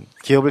때는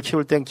기업을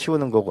키울 땐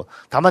키우는 거고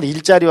다만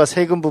일자리와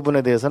세금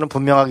부분에 대해서는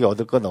분명하게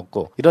얻을 건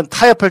없고 이런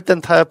타협할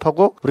땐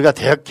타협하고 우리가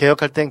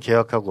개혁할 땐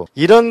개혁하고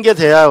이런 게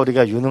돼야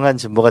우리가 유능한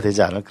진보가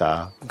되지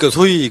않을까. 그러니까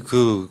소위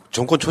그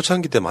정권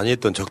초창기 때 많이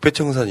했던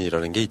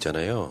적폐청산이라는 게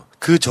있잖아요.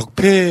 그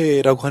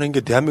적폐라고 하는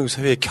게 대한민국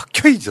사회에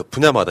켜켜이 있어.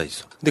 분야마다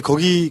있어. 근데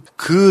거기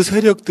그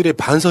세력들의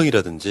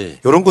반성이라든지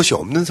이런 것이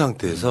없는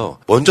상태에서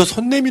먼저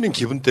손 내미는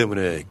기분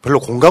때문에 별로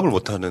공감을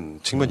못하는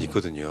측면이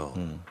있거든요.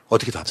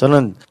 어떻게 답?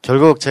 저는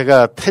결국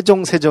제가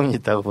태종, 세종이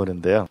있다고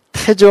보는데요.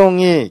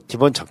 태종이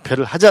기본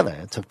적폐를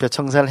하잖아요. 적폐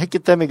청산을 했기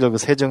때문에 결국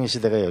세종의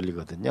시대가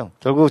열리거든요.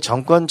 결국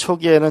정권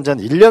초기에는 전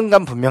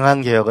 1년간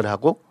분명한 개혁을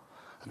하고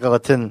아까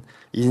같은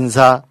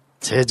인사,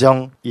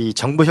 재정, 이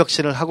정부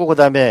혁신을 하고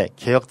그다음에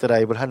개혁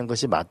드라이브를 하는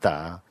것이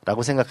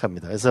맞다라고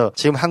생각합니다. 그래서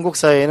지금 한국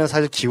사회에는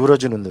사실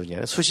기울어지는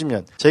눈이에요. 수십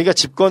년. 저희가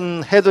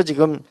집권해도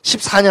지금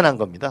 14년 한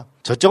겁니다.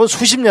 저쪽은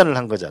수십 년을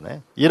한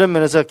거잖아요. 이런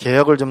면에서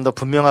개혁을 좀 더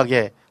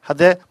분명하게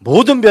하되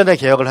모든 면의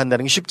개혁을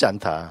한다는 게 쉽지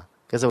않다.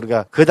 그래서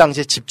우리가 그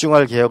당시에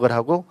집중할 개혁을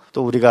하고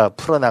또 우리가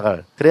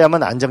풀어나갈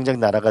그래야만 안정적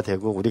나라가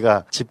되고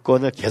우리가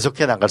집권을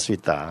계속해 나갈 수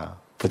있다.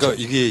 그러니까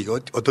이게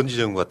어떤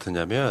지점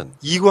같으냐면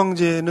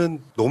이광재는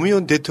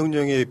노무현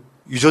대통령의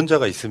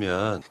유전자가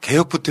있으면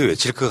개혁부터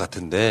외칠 것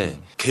같은데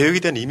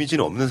개혁에 대한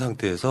이미지는 없는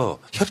상태에서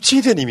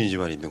협치에 대한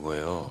이미지만 있는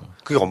거예요.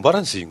 그게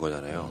언밸런스인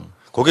거잖아요.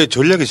 그게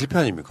전략의 실패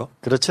아닙니까?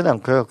 그렇지는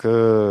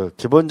않고요.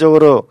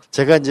 기본적으로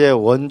제가 이제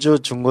원주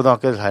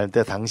중고등학교를 다닐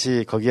때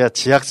당시 거기가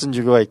지학순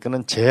주교가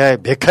이끄는 제야의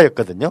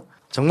메카였거든요.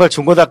 정말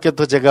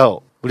중고등학교도 제가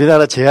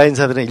우리나라 제야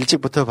인사들은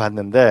일찍부터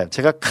봤는데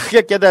제가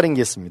크게 깨달은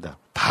게 있습니다.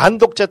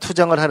 반독재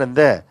투쟁을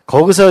하는데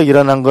거기서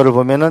일어난 거를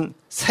보면은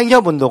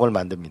생협운동을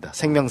만듭니다.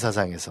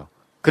 생명사상에서.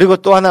 그리고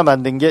또 하나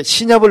만든 게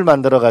신협을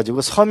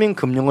만들어가지고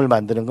서민금융을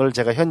만드는 걸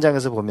제가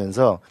현장에서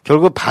보면서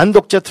결국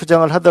반독재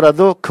투쟁을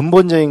하더라도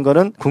근본적인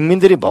거는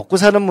국민들이 먹고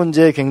사는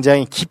문제에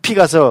굉장히 깊이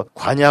가서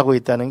관여하고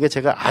있다는 게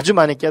제가 아주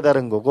많이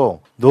깨달은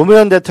거고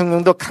노무현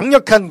대통령도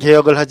강력한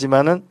개혁을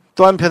하지만은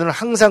또 한편으로는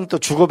항상 또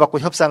주고받고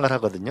협상을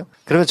하거든요.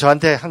 그러면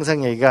저한테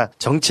항상 얘기가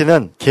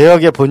정치는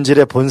개혁의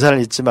본질에 본산을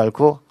잊지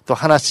말고 또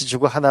하나씩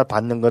주고 하나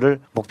받는 거를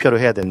목표로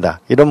해야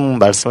된다. 이런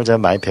말씀을 제가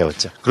많이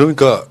배웠죠.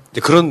 그러니까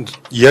그런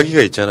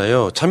이야기가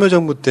있잖아요.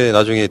 참여정부 때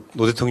나중에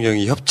노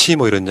대통령이 협치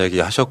뭐 이런 이야기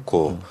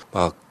하셨고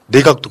막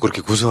내각도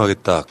그렇게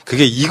구성하겠다.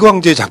 그게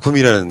이광재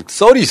작품이라는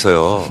썰이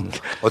있어요.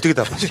 어떻게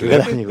답하실까요?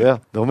 그건 아니고요.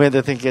 노무현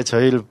대통령께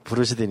저희를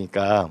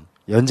부르시더니까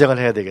연장을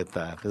해야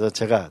되겠다. 그래서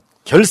제가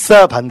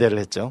결사 반대를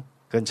했죠.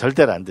 그건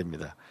절대로 안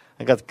됩니다.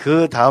 그러니까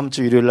그 다음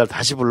주 일요일 날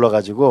다시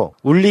불러가지고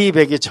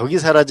울리백이 적이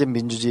사라진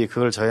민주주의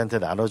그걸 저희한테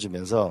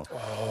나눠주면서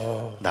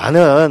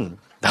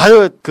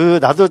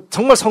나도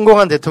정말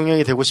성공한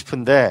대통령이 되고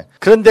싶은데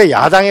그런데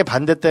야당의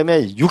반대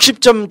때문에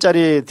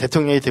 60점짜리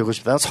대통령이 되고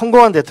싶다.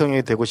 성공한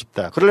대통령이 되고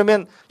싶다.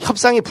 그러려면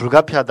협상이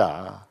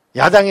불가피하다.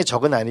 야당이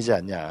적은 아니지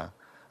않냐.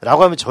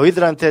 라고 하면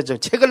저희들한테 좀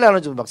책을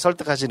나눠주고 막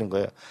설득하시는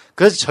거예요.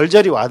 그래서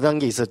절절히 와닿은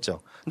게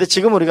있었죠. 근데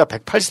지금 우리가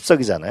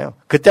 180석이잖아요.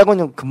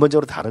 그때하고는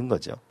근본적으로 다른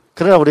거죠.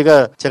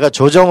 그러나 제가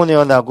조정훈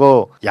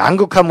의원하고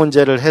양극화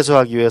문제를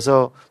해소하기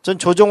위해서 전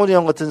조정훈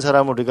의원 같은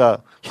사람을 우리가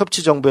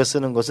협치 정부에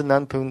쓰는 것은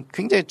난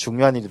굉장히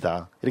중요한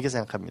일이다. 이렇게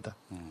생각합니다.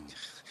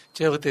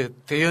 제가 그때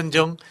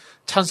대연정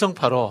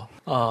찬성파로,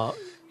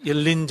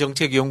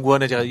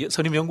 열린정책연구원에 제가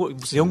선임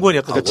무슨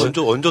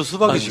연구원이었거든요. 원조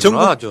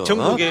수박이시구나.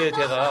 전국에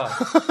제가,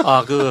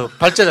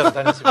 발제자로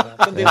다녔습니다.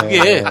 근데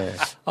그게,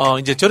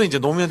 이제 저는 이제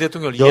노무현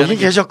대통령을 여기 이해하는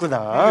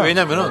계셨구나.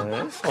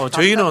 왜냐면은,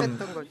 저희는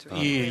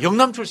이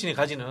영남 출신이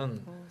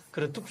가지는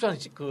그런 특수한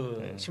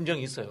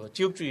심정이 있어요.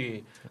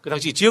 지역주의, 그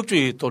당시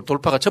지역주의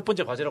돌파가 첫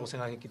번째 과제라고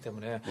생각했기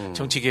때문에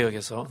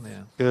정치개혁에서.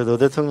 네. 노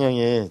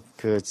대통령이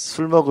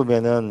술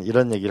먹으면은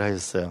이런 얘기를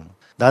하셨어요.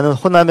 나는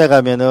호남에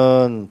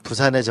가면은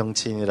부산의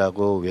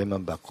정치인이라고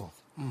외면받고,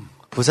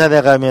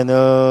 부산에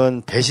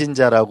가면은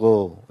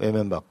배신자라고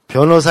외면받고,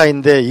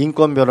 변호사인데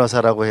인권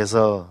변호사라고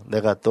해서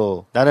내가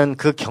또 나는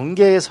그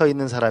경계에 서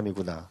있는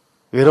사람이구나.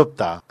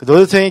 외롭다. 노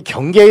대통령이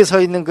경계에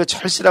서 있는 그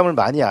절실함을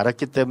많이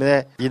알았기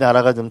때문에 이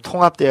나라가 좀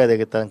통합돼야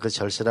되겠다는 그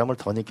절실함을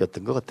더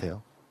느꼈던 것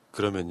같아요.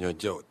 그러면요,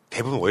 이제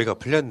대부분 오해가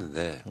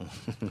풀렸는데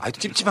아주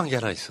찝찝한 게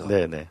하나 있어.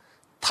 네네.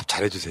 답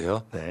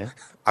잘해주세요. 네.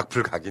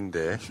 악플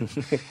각인데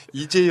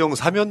이재용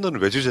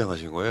사면론을 왜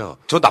주장하신 거예요?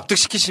 저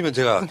납득시키시면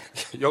제가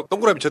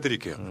동그라미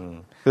쳐드릴게요.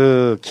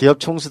 기업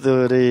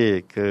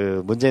총수들이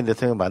문재인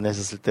대통령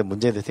만나셨을 때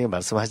문재인 대통령이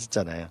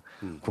말씀하셨잖아요.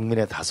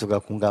 국민의 다수가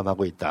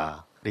공감하고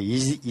있다.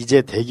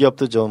 이제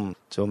대기업도 좀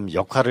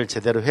역할을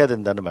제대로 해야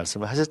된다는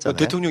말씀을 하셨잖아요.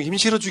 대통령 힘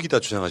실어주기다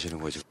주장하시는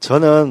거죠.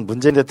 저는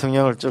문재인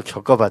대통령을 좀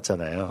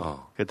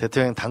겪어봤잖아요. 그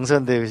대통령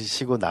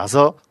당선되시고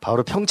나서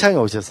바로 평창에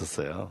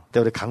오셨었어요. 그때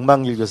우리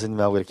강만길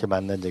교수님하고 이렇게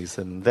만난 적이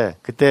있었는데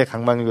그때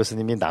강만길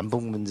교수님이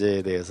남북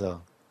문제에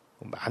대해서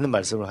많은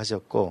말씀을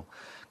하셨고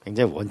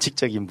굉장히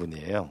원칙적인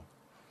분이에요.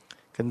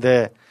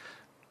 근데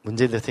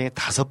문재인 대통령이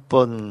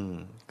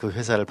 5번 그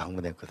회사를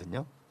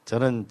방문했거든요.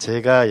 저는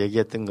제가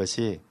얘기했던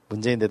것이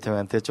문재인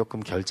대통령한테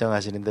조금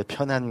결정하시는데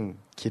편한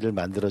길을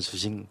만들어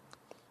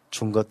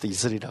준 것도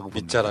있으리라고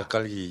봅니다. 밑자락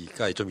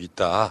깔기가 좀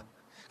있다.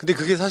 근데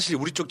그게 사실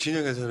우리 쪽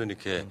진영에서는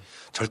이렇게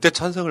절대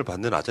찬성을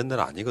받는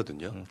아젠다는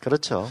아니거든요.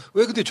 그렇죠.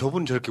 왜 근데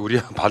저분 저렇게 우리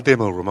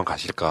반대막으로만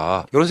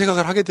가실까? 이런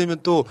생각을 하게 되면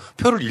또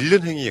표를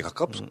잃는 행위에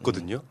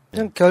가깝거든요.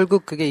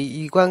 결국 그게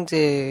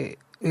이광재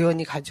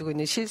의원이 가지고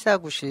있는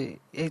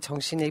실사구시의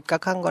정신에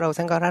입각한 거라고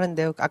생각을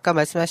하는데요. 아까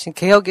말씀하신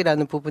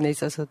개혁이라는 부분에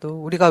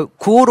있어서도 우리가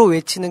구호로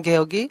외치는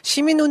개혁이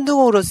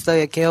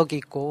시민운동으로서의 개혁이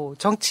있고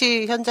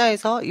정치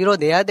현장에서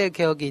이뤄내야 될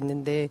개혁이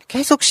있는데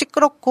계속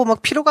시끄럽고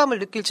막 피로감을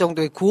느낄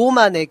정도의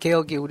구호만의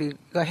개혁이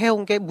우리가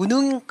해온 게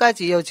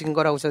무능까지 이어진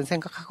거라고 저는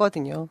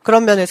생각하거든요.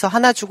 그런 면에서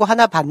하나 주고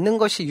하나 받는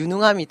것이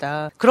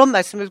유능함이다. 그런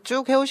말씀을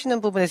쭉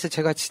해오시는 부분에서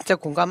제가 진짜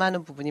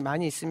공감하는 부분이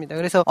많이 있습니다.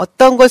 그래서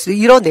어떤 것을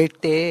이뤄낼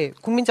때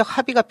국민적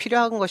합의가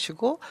필요한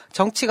것이고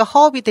정치가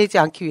허업이 되지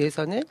않기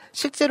위해서는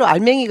실제로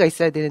알맹이가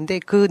있어야 되는데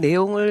그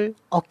내용을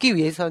얻기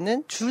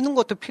위해서는 주는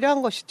것도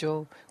필요한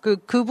것이죠.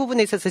 그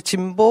부분에 있어서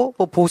진보,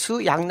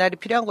 보수, 양날이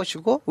필요한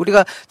것이고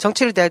우리가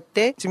정치를 대할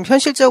때 지금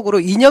현실적으로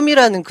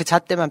이념이라는 그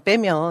잣대만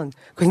빼면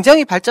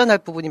굉장히 발전할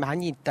부분이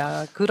많이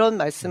있다. 그런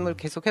말씀을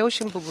계속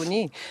해오신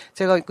부분이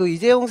제가 그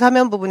이재용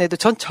사면 부분에도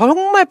전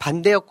정말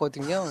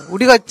반대였거든요.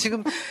 우리가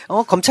지금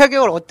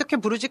검찰개혁을 어떻게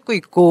부르짖고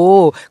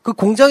있고 그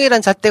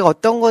공정이란 잣대가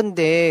어떤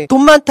건데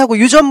돈 많다고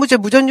유전무죄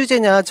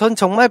무전유죄냐. 전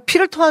정말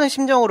피를 토하는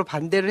심정으로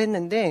반대를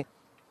했는데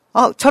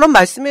저런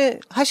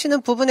말씀을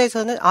하시는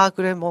부분에서는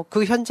그래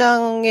그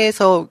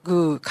현장에서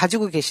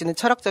가지고 계시는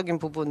철학적인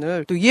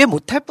부분을 또 이해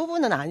못할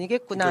부분은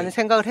아니겠구나 하는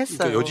생각을 했어요.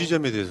 그러니까 요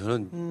지점에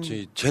대해서는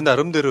제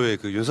나름대로의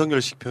그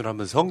윤석열식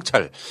표현하면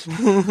성찰.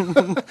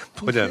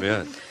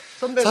 뭐냐면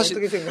선배는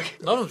어떻게 생각해?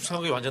 나는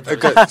생각이 완전 달라.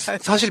 그러니까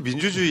사실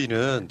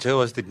민주주의는 제가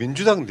봤을 때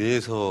민주당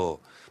내에서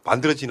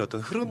만들어진 어떤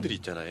흐름들이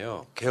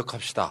있잖아요.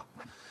 개혁합시다.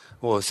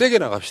 세게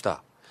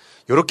나갑시다.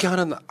 이렇게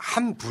하는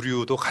한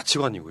부류도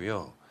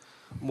가치관이고요.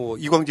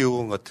 이광재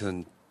의원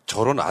같은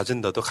저런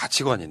아젠다도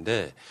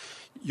가치관인데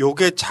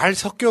요게 잘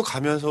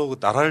섞여가면서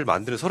나라를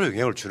만드는 서로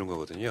영향을 주는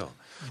거거든요.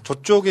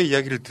 저쪽의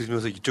이야기를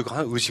들으면서 이쪽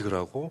의식을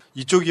하고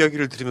이쪽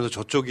이야기를 들으면서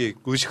저쪽이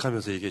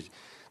의식하면서 이게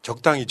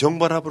적당히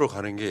정반합으로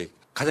가는 게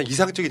가장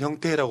이상적인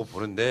형태라고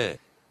보는데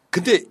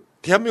근데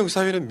대한민국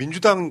사회는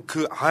민주당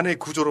그 안의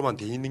구조로만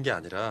돼 있는 게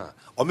아니라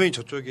엄연히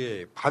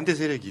저쪽에 반대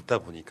세력이 있다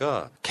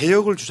보니까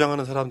개혁을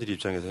주장하는 사람들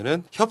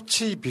입장에서는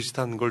협치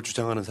비슷한 걸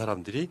주장하는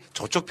사람들이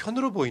저쪽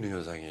편으로 보이는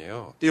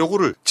현상이에요. 근데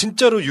요거를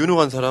진짜로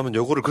유능한 사람은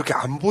요거를 그렇게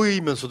안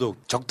보이면서도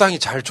적당히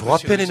잘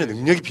조합해내는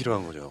능력이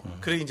필요한 거죠.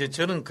 그래 이제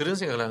저는 그런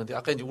생각을 하는데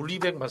아까 이제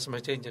울리백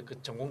말씀하실 때 이제 그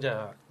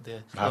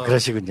전공자인데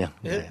그러시군요.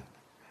 네.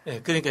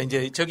 그러니까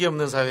이제 적이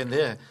없는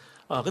사회인데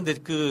근데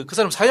그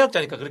사람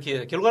사회학자니까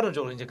그렇게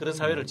결과론적으로 이제 그런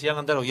사회를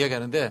지향한다고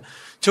이야기하는데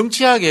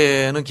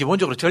정치학에는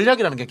기본적으로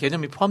전략이라는 게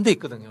개념이 포함되어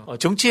있거든요.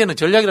 정치에는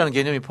전략이라는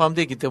개념이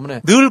포함되어 있기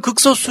때문에 늘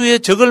극소수의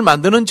적을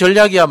만드는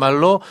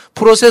전략이야말로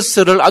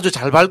프로세스를 아주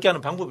잘 밟게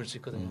하는 방법일 수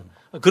있거든요.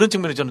 그런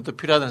측면이 저는 또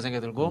필요하다는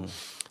생각이 들고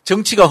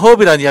정치가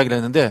허업이라는 이야기를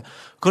했는데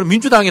그건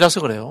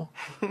민주당이라서 그래요.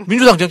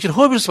 민주당 정치는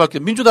허업일 수밖에.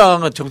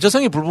 민주당은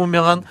정체성이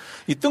불분명한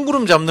이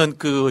뜬구름 잡는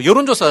그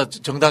여론조사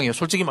정당이에요.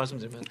 솔직히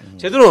말씀드리면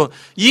제대로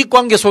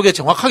이익관계 속에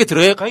정확하게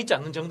들어가 있지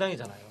않는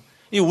정당이잖아요.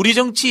 이 우리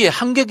정치의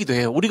한계기도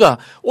해요. 우리가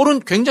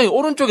굉장히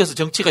오른쪽에서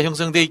정치가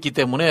형성돼 있기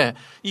때문에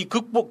이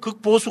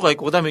극보수가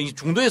있고 그다음에 이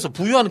중도에서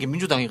부유하는 게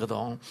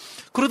민주당이거든.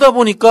 그러다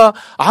보니까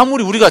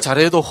아무리 우리가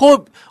잘해도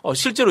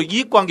실제로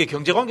이익관계,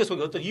 경제관계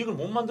속에 어떤 이익을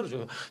못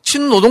만들어줘요.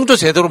 친노동조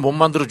제대로 못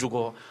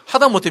만들어주고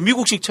하다못해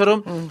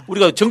미국식처럼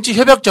우리가 정치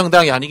협약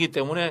정당이 아니기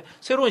때문에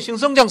새로운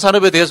신성장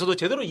산업에 대해서도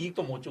제대로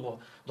이익도 못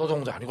주고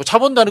노동도 아니고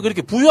자본도 아니고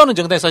이렇게 부유하는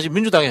정당이 사실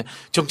민주당의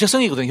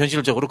정체성이거든요.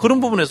 현실적으로. 그런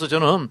부분에서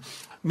저는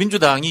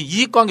민주당이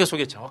이익관계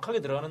속에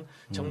정확하게 들어가는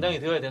정당이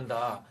되어야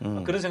된다.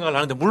 그런 생각을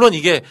하는데 물론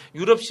이게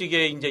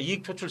유럽식의 이제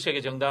이익 표출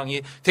세계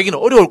정당이 되기는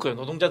어려울 거예요.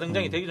 노동자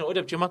등장이 되기는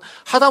어렵지만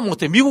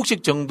하다못해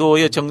미국식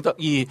정도의 정당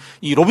이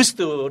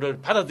로비스트를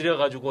받아들여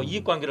가지고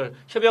이익관계를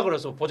협약을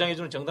해서 보장해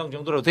주는 정당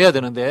정도로 돼야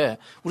되는데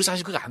우리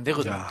사실 그게 안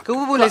되거든요. 그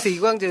부분에서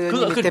이광재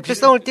의원이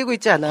대표성을 띠고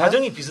있지 않아요?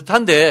 과정이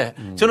비슷한데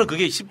저는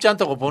그게 쉽지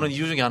않다고 보는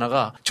이유 중에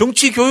하나가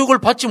정치 교육을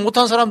받지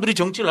못한 사람들이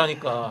정치를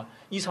하니까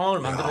이 상황을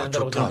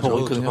만들어낸다고 저는 보고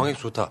있거든요. 저 방향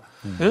좋다.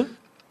 네?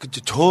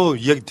 저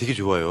이야기 되게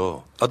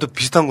좋아요. 나도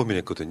비슷한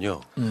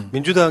고민했거든요.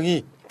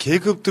 민주당이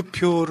계급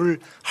득표를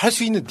할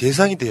수 있는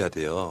대상이 돼야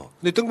돼요.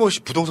 근데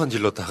뜬금없이 부동산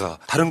질렀다가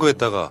다른 거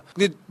했다가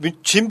근데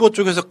진보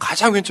쪽에서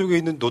가장 왼쪽에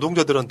있는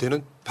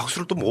노동자들한테는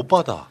박수를 또 못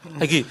받아.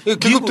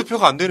 계급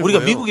득표가 안 되는 우리가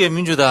거예요. 미국의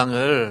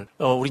민주당을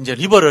우리 이제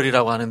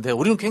리버럴이라고 하는데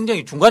우리는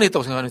굉장히 중간에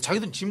있다고 생각하는데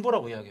자기들은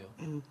진보라고 이야기해요.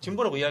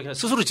 진보라고 이야기해요.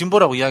 스스로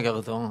진보라고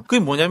이야기하거든. 그게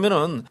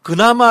뭐냐면은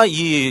그나마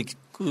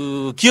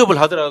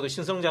기업을 하더라도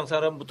신성장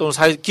사람 또는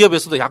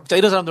기업에서도 약자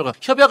이런 사람들과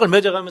협약을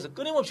맺어가면서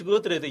끊임없이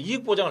그것들에 대해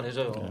이익 보장을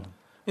해줘요.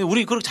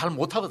 우리 그걸 잘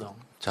못하거든.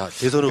 자,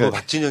 대선 후보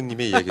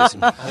박진영님의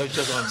이야기였습니다.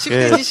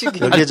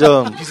 여기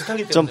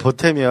좀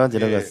보태면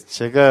이런 거.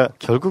 제가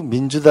결국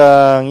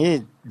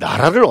민주당이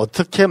나라를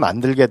어떻게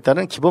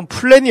만들겠다는 기본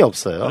플랜이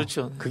없어요.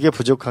 그렇죠. 그게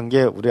부족한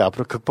게 우리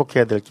앞으로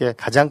극복해야 될 게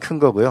가장 큰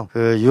거고요.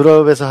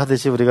 유럽에서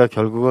하듯이 우리가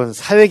결국은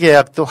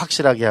사회계약도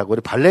확실하게 하고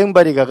우리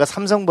발렌바리가가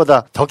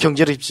삼성보다 더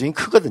경제력 집중이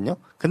크거든요.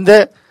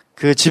 근데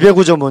그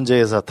지배구조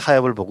문제에서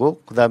타협을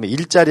보고 그다음에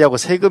일자리하고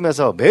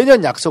세금에서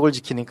매년 약속을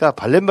지키니까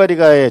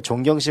발렌바리가의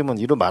존경심은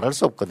이루 말할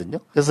수 없거든요.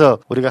 그래서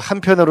우리가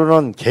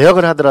한편으로는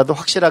개혁을 하더라도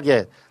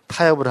확실하게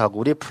타협을 하고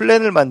우리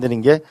플랜을 만드는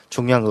게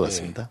중요한 것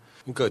같습니다.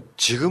 그러니까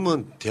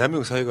지금은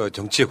대한민국 사회가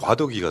정치의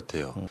과도기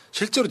같아요.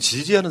 실제로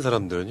지지하는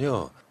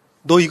사람들은요.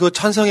 너 이거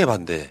찬성해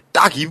반대.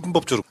 딱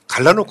이분법적으로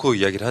갈라놓고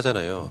이야기를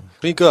하잖아요.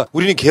 그러니까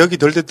우리는 개혁이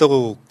덜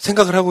됐다고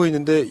생각을 하고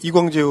있는데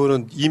이광재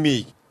의원은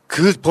이미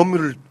그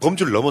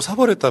범주를 넘어서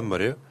버렸단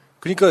말이에요.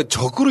 그러니까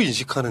적으로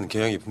인식하는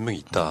경향이 분명히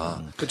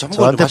있다.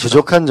 저한테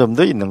부족한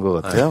점도 있는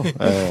것 같아요.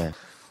 네.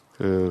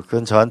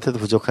 그건 저한테도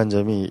부족한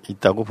점이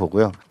있다고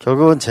보고요.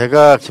 결국은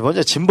제가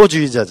기본적으로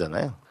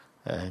진보주의자잖아요.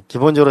 예,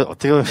 기본적으로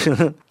어떻게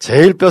보면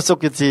제일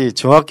뼛속 끝이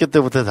중학교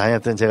때부터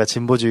다녔던 제가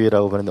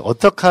진보주의라고 보는데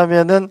어떻게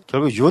하면은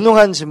결국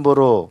유능한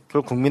진보로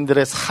결국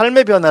국민들의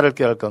삶의 변화를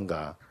꾀할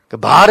건가.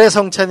 말의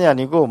성찬이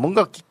아니고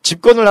뭔가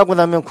집권을 하고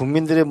나면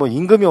국민들의 뭐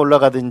임금이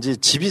올라가든지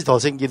집이 더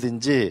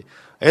생기든지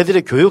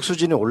애들의 교육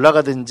수준이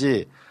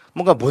올라가든지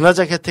뭔가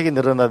문화적 혜택이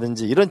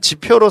늘어나든지 이런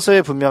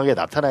지표로서의 분명하게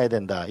나타나야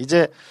된다.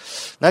 이제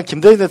난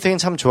김대중 대통령이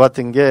참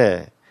좋았던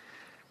게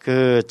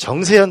그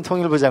정세현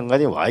통일부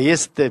장관이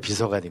YS 때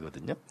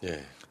비서관이거든요.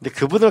 예. 근데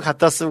그분을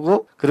갖다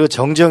쓰고 그리고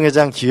정지영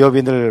회장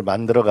기업인을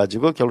만들어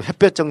가지고 결국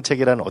햇볕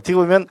정책이라는 어떻게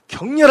보면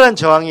격렬한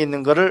저항이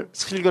있는 거를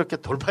슬기롭게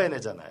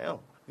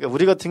돌파해내잖아요. 그러니까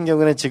우리 같은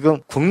경우는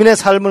지금 국민의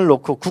삶을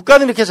놓고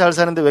국가는 이렇게 잘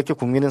사는데 왜 이렇게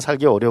국민은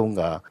살기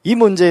어려운가. 이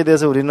문제에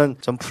대해서 우리는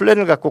좀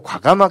플랜을 갖고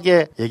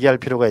과감하게 얘기할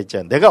필요가 있지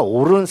않나. 내가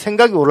옳은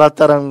생각이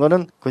옳았다라는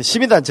거는 그건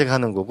시민단체가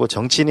하는 거고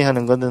정치인이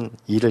하는 거는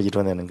일을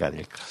이뤄내는 거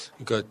아닐까.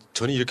 그러니까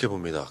저는 이렇게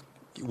봅니다.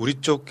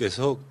 우리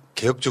쪽에서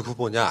개혁적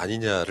후보냐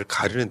아니냐를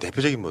가리는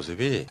대표적인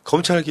모습이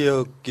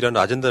검찰개혁이라는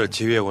아젠다를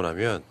제외하고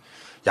나면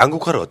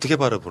양극화를 어떻게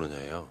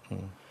바라보느냐예요.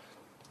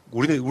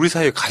 우리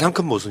사회의 가장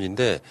큰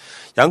모순인데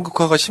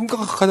양극화가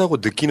심각하다고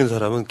느끼는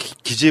사람은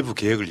기재부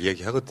개혁을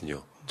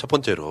이야기하거든요. 첫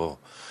번째로.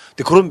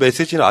 근데 그런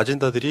메시지나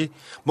아젠다들이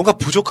뭔가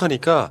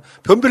부족하니까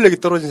변별력이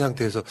떨어진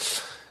상태에서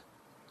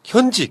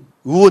현직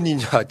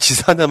의원이냐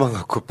지사냐만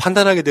갖고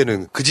판단하게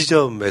되는 그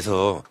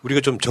지점에서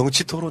우리가 좀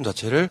정치 토론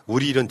자체를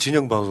우리 이런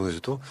진영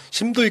방송에서도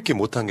심도 있게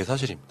못한 게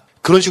사실입니다.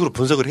 그런 식으로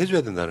분석을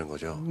해줘야 된다는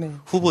거죠. 네.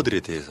 후보들에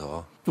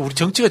대해서. 우리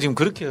정치가 지금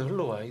그렇게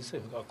흘러와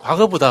있어요.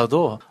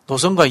 과거보다도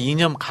노선과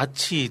이념,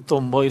 가치 또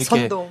뭐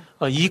이렇게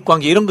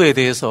이익관계 이런 거에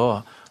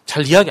대해서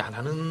잘 이야기 안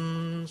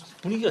하는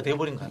분위기가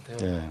돼버린 것 같아요.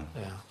 네.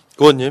 네.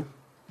 의원님,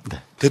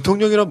 네.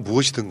 대통령이란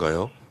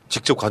무엇이든가요?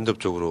 직접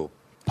간접적으로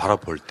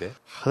바라볼 때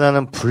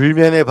하나는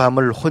불면의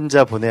밤을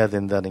혼자 보내야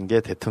된다는 게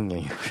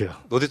대통령이고요.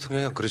 노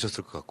대통령이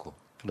그러셨을 것 같고.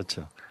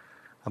 그렇죠.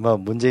 아마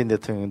문재인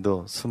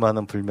대통령도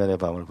수많은 불면의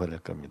밤을 보낼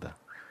겁니다.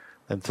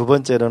 두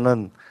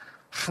번째로는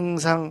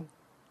항상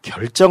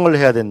결정을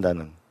해야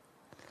된다는.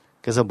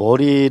 그래서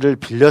머리를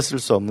빌려 쓸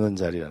수 없는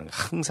자리라는 거.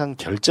 항상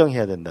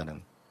결정해야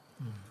된다는.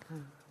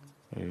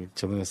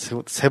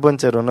 세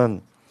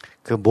번째로는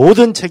그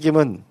모든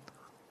책임은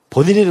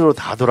본인으로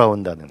다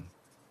돌아온다는.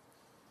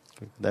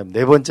 그다음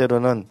네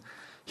번째로는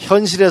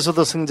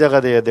현실에서도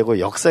승자가 돼야 되고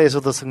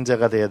역사에서도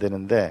승자가 돼야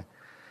되는데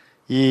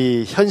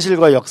이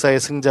현실과 역사의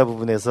승자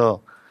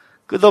부분에서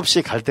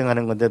끝없이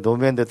갈등하는 건데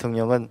노무현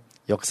대통령은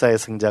역사의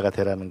승자가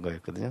되라는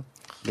거였거든요.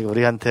 그리고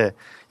우리한테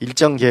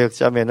일정 계획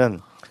짜면은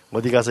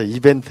어디 가서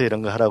이벤트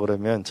이런 거 하라고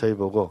그러면 저희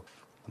보고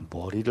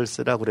머리를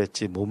쓰라고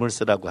그랬지 몸을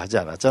쓰라고 하지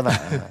않았잖아.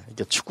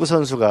 이게 축구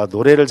선수가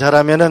노래를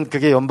잘하면은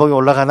그게 연봉이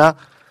올라가나?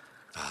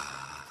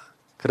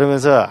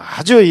 그러면서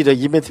아주 이런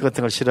이벤트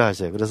같은 걸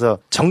싫어하셔요. 그래서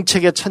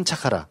정책에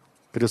천착하라.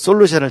 그리고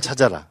솔루션을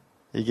찾아라.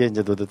 이게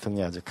이제 노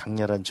대통령의 아주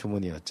강렬한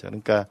주문이었죠.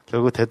 그러니까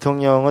결국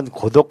대통령은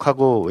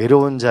고독하고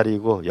외로운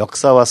자리이고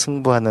역사와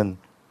승부하는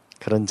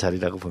그런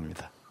자리라고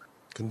봅니다.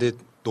 근데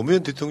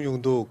노무현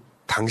대통령도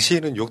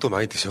당시에는 욕도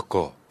많이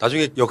드셨고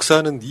나중에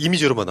역사는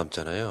이미지로만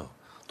남잖아요.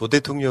 노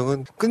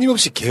대통령은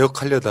끊임없이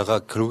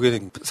개혁하려다가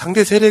결국에는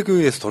상대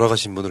세력에서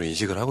돌아가신 분으로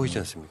인식을 하고 있지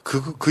않습니까?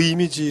 그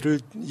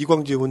이미지를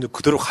이광재 의원도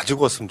그대로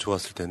가지고 왔으면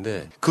좋았을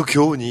텐데 그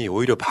교훈이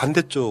오히려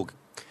반대쪽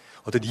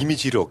어떤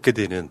이미지를 얻게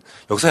되는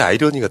역사의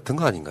아이러니 같은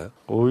거 아닌가요?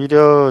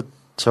 오히려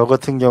저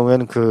같은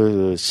경우에는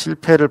그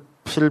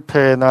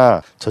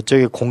실패나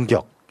저쪽의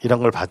공격 이런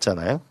걸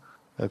봤잖아요.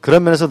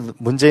 그런 면에서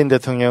문재인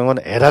대통령은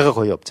에라가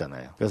거의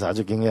없잖아요. 그래서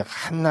아주 굉장히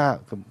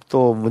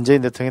또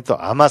문재인 대통령이 또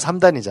아마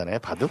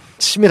 3단이잖아요. 바둑?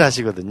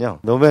 치밀하시거든요.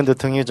 노무현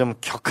대통령이 좀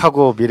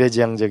격하고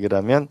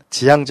미래지향적이라면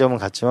지향점은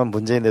같지만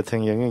문재인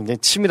대통령이 굉장히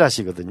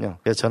치밀하시거든요.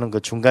 그래서 저는 그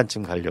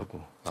중간쯤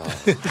가려고.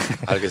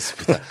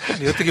 알겠습니다.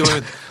 어떻게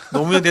보면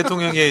노무현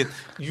대통령의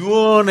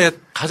유언에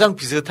가장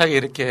비슷하게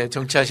이렇게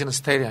정치하시는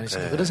스타일이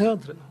아니신가 그런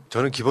생각 들어요.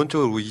 저는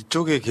기본적으로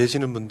이쪽에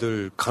계시는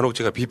분들 간혹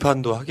제가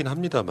비판도 하긴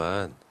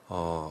합니다만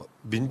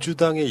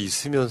민주당에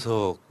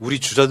있으면서 우리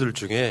주자들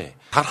중에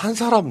단 한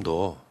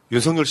사람도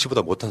윤석열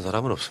씨보다 못한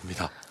사람은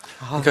없습니다.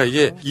 그러니까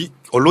이게 이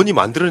언론이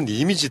만드는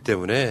이미지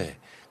때문에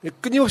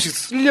끊임없이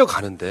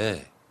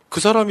쓸려가는데 그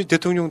사람이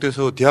대통령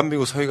돼서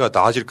대한민국 사회가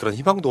나아질 거란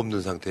희망도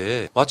없는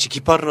상태에 마치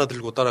깃발 하나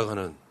들고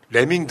따라가는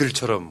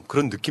레밍들처럼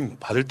그런 느낌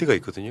받을 때가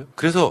있거든요.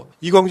 그래서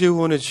이광재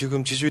의원의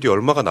지금 지지율이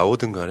얼마가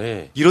나오든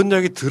간에 이런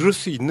이야기 들을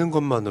수 있는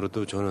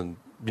것만으로도 저는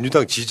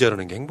민주당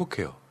지지자라는 게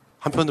행복해요.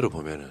 한편으로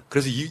보면은.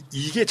 그래서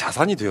이게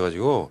자산이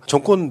돼가지고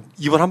정권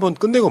이번 한번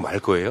끝내고 말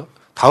거예요.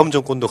 다음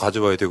정권도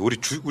가져와야 되고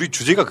우리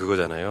주제가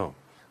그거잖아요.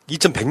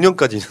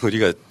 2100년까지는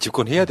우리가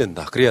집권해야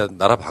된다. 그래야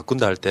나라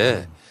바꾼다 할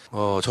때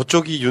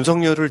저쪽이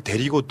윤석열을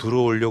데리고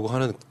들어오려고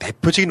하는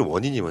대표적인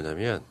원인이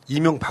뭐냐면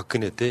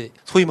이명박근혜 때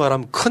소위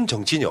말하면 큰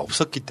정치인이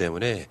없었기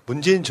때문에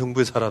문재인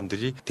정부의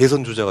사람들이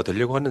대선 주자가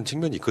되려고 하는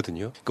측면이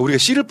있거든요. 그러니까 우리가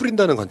씨를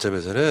뿌린다는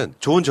관점에서는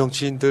좋은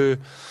정치인들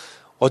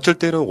어쩔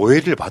때는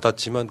오해를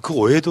받았지만 그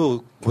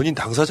오해도 본인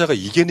당사자가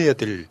이겨내야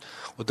될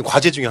어떤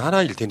과제 중에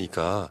하나일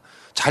테니까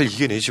잘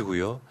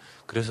이겨내시고요.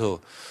 그래서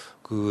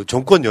그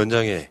정권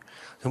연장에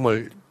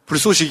정말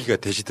불쏘시개가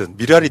되시든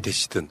미랄이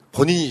되시든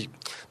본인이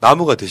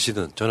나무가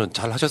되시든 저는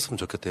잘 하셨으면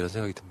좋겠다 이런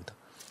생각이 듭니다.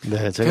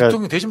 네, 제가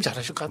대통령 되시면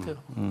잘하실 것 같아요.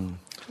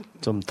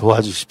 좀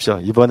도와주십시오.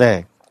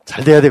 이번에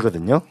잘 돼야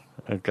되거든요.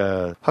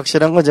 그러니까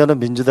확실한 건 저는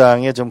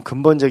민주당의 좀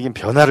근본적인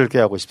변화를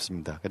꾀하고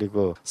싶습니다.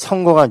 그리고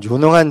성공한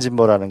유능한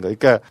진보라는 거.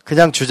 그러니까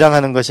그냥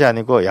주장하는 것이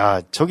아니고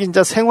야 저기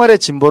진짜 생활의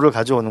진보를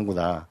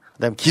가져오는구나.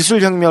 그다음에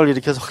기술혁명을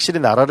일으켜서 확실히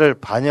나라를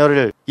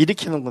반열을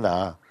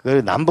일으키는구나. 그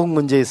남북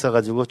문제에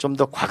있어가지고 좀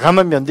더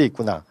과감한 면도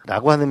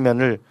있구나라고 하는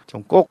면을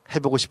좀 꼭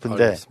해보고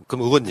싶은데. 알겠습니다.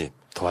 그럼 의원님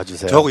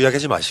도와주세요. 저하고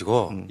이야기하지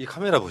마시고 이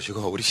카메라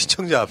보시고 우리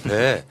시청자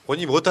앞에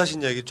본인이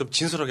못하신 이야기 좀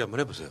진솔하게 한번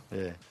해보세요.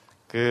 예.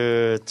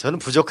 저는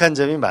부족한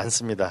점이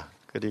많습니다.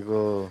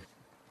 그리고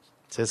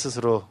제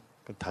스스로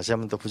다시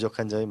한번 더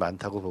부족한 점이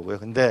많다고 보고요.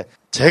 근데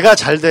제가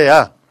잘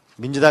돼야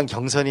민주당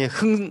경선이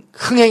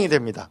흥행이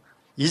됩니다.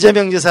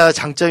 이재명 지사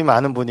장점이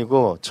많은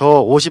분이고 저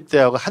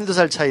 50대하고 한두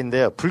살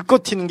차이인데요.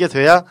 불꽃 튀는 게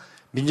돼야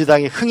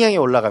민주당이 흥행에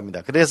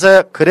올라갑니다.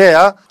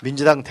 그래야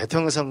민주당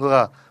대통령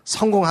선거가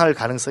성공할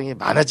가능성이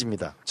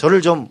많아집니다.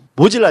 저를 좀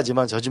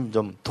모질라지만 저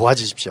좀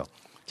도와주십시오.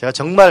 제가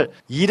정말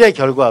일의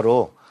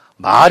결과로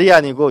말이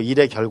아니고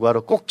일의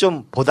결과로 꼭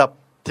좀 보답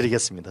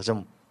드리겠습니다.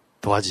 좀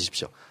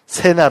도와주십시오.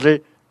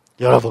 새날을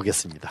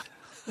열어보겠습니다.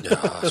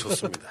 야,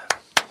 좋습니다.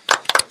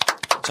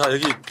 자,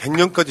 여기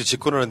 100년까지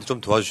집권하는데 좀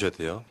도와주셔야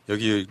돼요.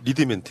 여기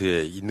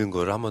리드멘트에 있는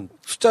거를 한번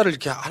숫자를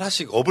이렇게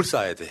하나씩 업을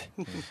쌓아야 돼.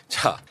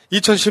 자,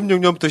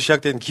 2016년부터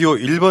시작된 기호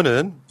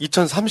 1번은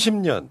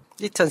 2030년,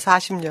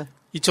 2040년,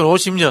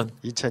 2050년,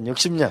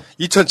 2060년,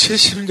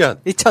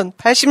 2070년,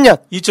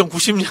 2080년,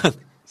 2090년,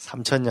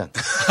 3000년.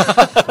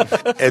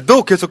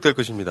 에도 계속될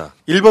것입니다.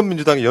 1번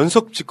민주당의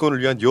연속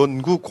집권을 위한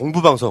연구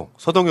공부방송,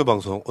 서동요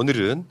방송.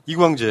 오늘은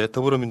이광재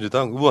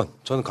더불어민주당 의원,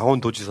 전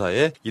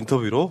강원도지사의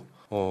인터뷰로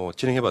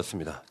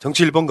진행해봤습니다.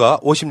 정치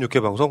 1번가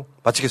 56회 방송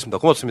마치겠습니다.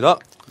 고맙습니다.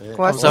 네,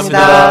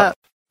 고맙습니다.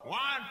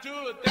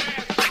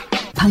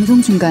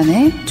 방송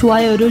중간에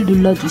좋아요를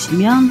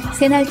눌러주시면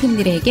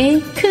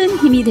새날팀들에게 큰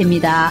힘이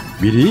됩니다.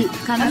 미리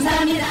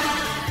감사합니다.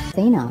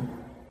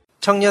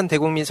 청년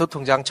대국민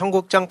소통장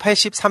청국장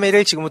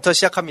 83회를 지금부터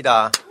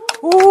시작합니다.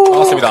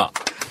 반갑습니다.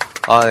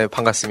 네,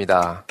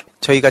 반갑습니다.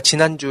 저희가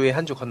지난주에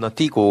한 주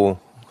건너뛰고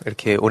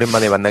이렇게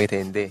오랜만에 만나게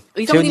되는데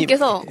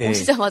의성님께서 재훈님,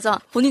 오시자마자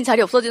본인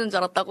자리 없어지는 줄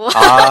알았다고.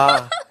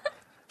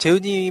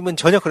 재훈님은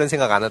전혀 그런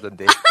생각 안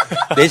하던데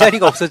내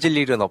자리가 없어질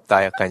일은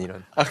없다 약간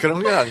이런.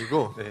 그런 건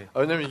아니고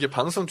왜냐면 이게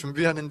방송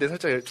준비하는데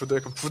살짝 저도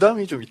약간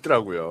부담이 좀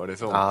있더라고요.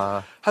 그래서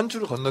한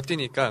주를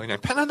건너뛰니까 그냥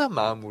편안한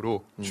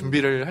마음으로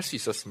준비를 할 수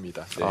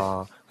있었습니다. 네.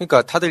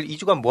 그러니까 다들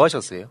 2주간 뭐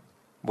하셨어요?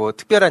 뭐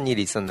특별한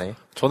일이 있었나요?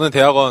 저는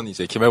대학원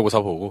이제 기말고사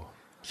보고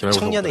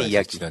청년의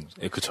이야기.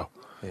 네, 그쵸.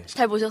 네.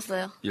 잘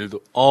보셨어요? 일도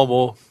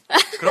뭐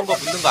그런 거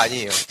묻는 거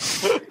아니에요.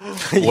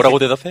 뭐라고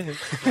대답해?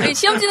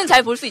 시험지는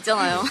잘 볼 수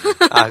있잖아요.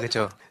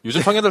 그렇죠.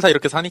 요즘 청년들 다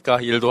이렇게 사니까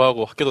일도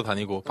하고 학교도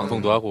다니고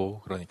방송도 하고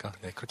그러니까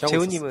그렇게 하고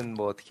재훈님은 있었어요.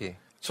 뭐 어떻게?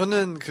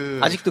 저는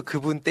아직도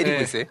그분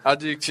때리고 있어요?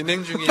 아직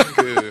진행 중인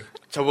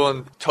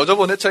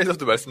저저번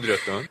회차에서도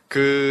말씀드렸던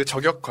그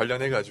저격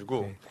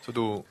관련해가지고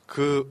저도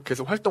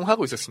계속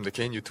활동하고 있었습니다.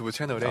 개인 유튜브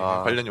채널에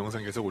관련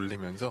영상 계속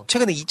올리면서.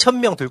 최근에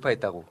 2,000명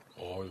돌파했다고.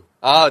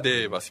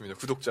 네, 맞습니다.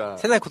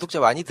 새날 구독자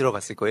많이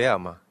들어갔을 거예요,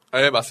 아마.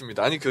 네,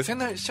 맞습니다. 아니,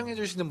 새날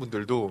시청해주시는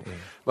분들도,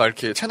 막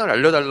이렇게 채널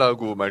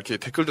알려달라고, 막 이렇게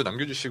댓글도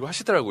남겨주시고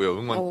하시더라고요.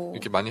 응원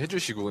이렇게 많이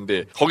해주시고.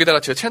 근데,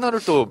 거기다가 제가 채널을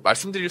또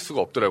말씀드릴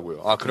수가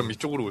없더라고요. 그럼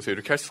이쪽으로 오세요.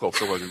 이렇게 할 수가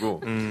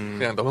없어가지고,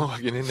 그냥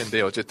넘어가긴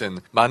했는데, 어쨌든,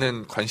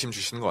 많은 관심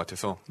주시는 것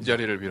같아서, 이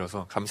자리를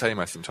빌어서 감사의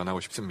말씀 전하고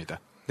싶습니다.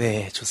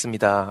 네,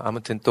 좋습니다.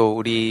 아무튼 또,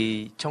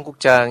 우리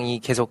청국장이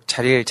계속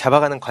자리를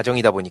잡아가는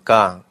과정이다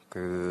보니까,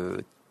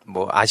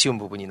 뭐 아쉬운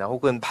부분이나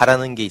혹은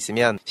바라는 게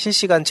있으면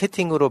실시간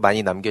채팅으로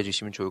많이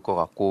남겨주시면 좋을 것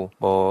같고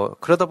뭐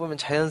그러다 보면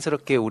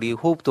자연스럽게 우리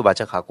호흡도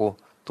맞아가고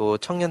또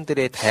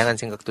청년들의 다양한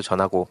생각도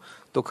전하고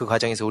또 그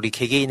과정에서 우리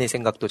개개인의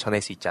생각도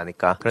전할 수 있지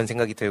않을까 그런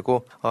생각이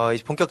들고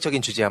이제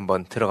본격적인 주제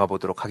한번 들어가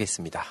보도록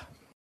하겠습니다.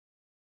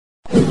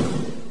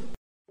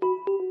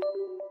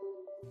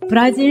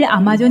 브라질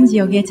아마존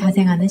지역에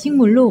자생하는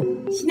식물로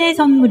신의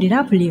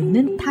선물이라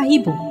불리우는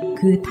타히보.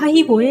 그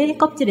타히보의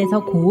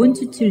껍질에서 고온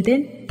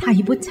추출된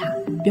타히보차.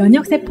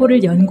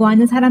 면역세포를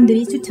연구하는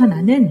사람들이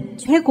추천하는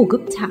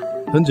최고급 차.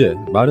 현재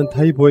많은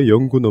타이보의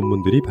연구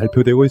논문들이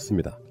발표되고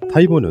있습니다.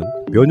 타이보는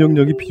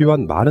면역력이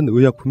필요한 많은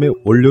의약품의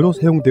원료로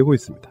사용되고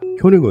있습니다.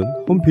 효능은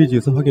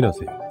홈페이지에서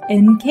확인하세요.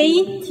 nktaheebo.com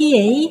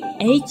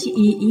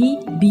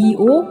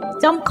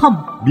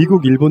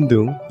미국, 일본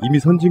등 이미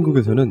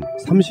선진국에서는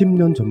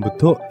 30년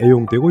전부터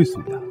애용되고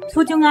있습니다.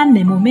 소중한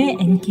내 몸에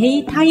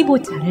NK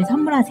타이보차를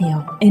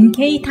선물하세요.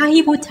 NK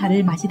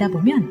타이보차를 마시다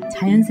보면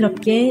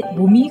자연스럽게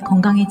몸이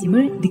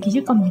건강해짐을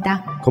느끼실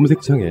겁니다.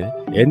 검색창에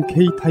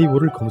NK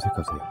타이보를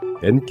검색하세요.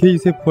 NK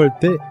세포할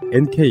때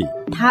NK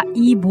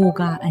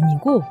타이보가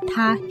아니고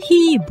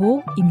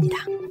타히보입니다.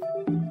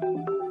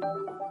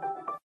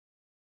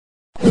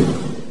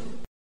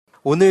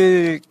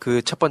 오늘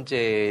그 첫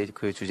번째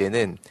그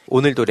주제는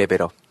오늘도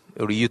레벨업.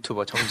 우리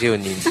유튜버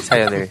정재훈님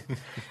사연을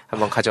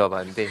한번 가져와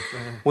봤는데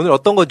오늘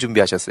어떤 거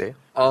준비하셨어요?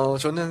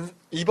 저는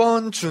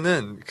이번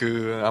주는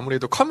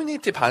아무래도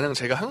커뮤니티 반응,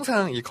 제가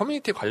항상 이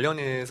커뮤니티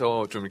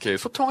관련해서 좀 이렇게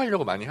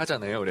소통하려고 많이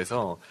하잖아요.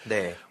 그래서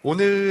네.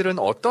 오늘은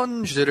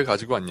어떤 주제를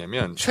가지고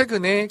왔냐면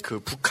최근에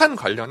북한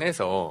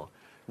관련해서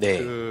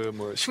네.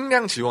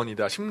 식량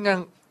지원이다,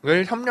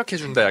 식량을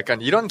협력해준다, 약간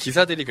이런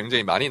기사들이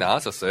굉장히 많이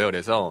나왔었어요.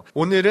 그래서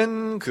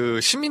오늘은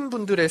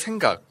시민분들의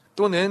생각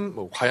또는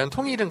과연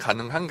통일은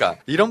가능한가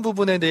이런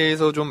부분에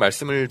대해서 좀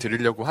말씀을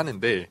드리려고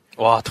하는데,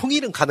 와,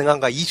 통일은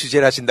가능한가 이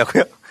주제를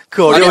하신다고요?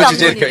 그 어려운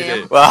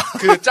주제를. 와.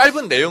 그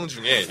짧은 내용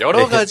중에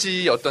여러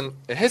가지 어떤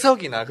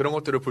해석이나 그런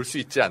것들을 볼 수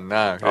있지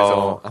않나,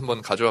 그래서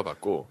한번 가져와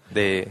봤고.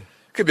 네.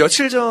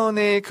 며칠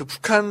전에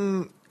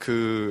북한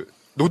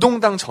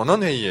노동당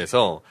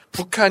전원회의에서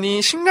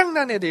북한이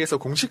식량난에 대해서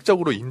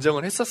공식적으로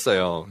인정을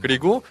했었어요.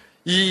 그리고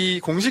이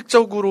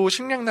공식적으로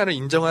식량난을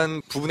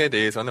인정한 부분에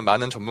대해서는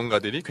많은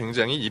전문가들이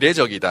굉장히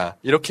이례적이다,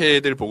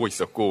 이렇게들 보고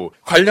있었고,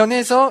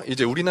 관련해서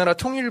이제 우리나라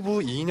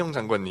통일부 이인영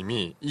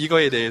장관님이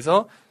이거에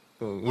대해서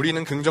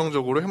우리는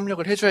긍정적으로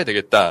협력을 해줘야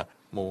되겠다,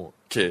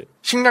 이렇게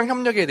식량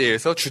협력에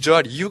대해서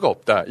주저할 이유가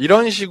없다,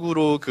 이런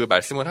식으로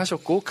말씀을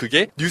하셨고,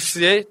 그게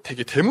뉴스에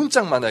되게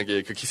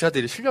대문짝만하게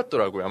기사들이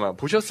실렸더라고요. 아마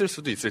보셨을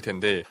수도 있을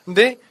텐데.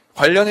 근데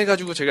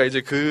관련해가지고 제가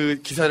이제 그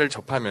기사를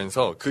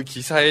접하면서 그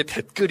기사의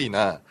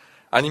댓글이나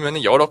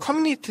아니면은 여러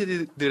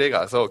커뮤니티들에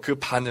가서 그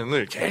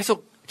반응을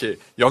계속 이렇게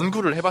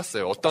연구를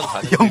해봤어요. 어떤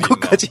반응이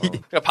연구까지.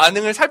 그러니까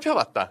반응을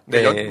살펴봤다.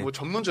 네. 그러니까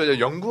전문적인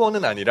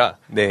연구원은 아니라.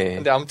 네.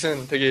 근데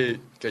아무튼 되게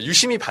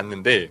유심히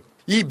봤는데,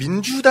 이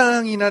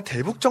민주당이나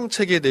대북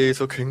정책에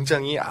대해서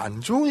굉장히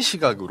안 좋은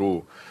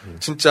시각으로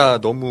진짜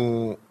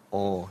너무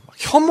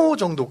혐오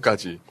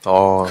정도까지,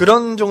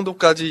 그런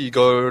정도까지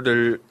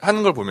이거를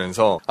하는 걸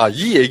보면서,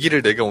 이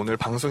얘기를 내가 오늘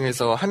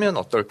방송에서 하면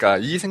어떨까,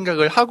 이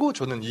생각을 하고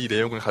저는 이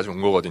내용을 가져온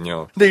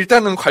거거든요. 근데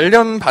일단은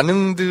관련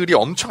반응들이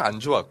엄청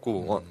안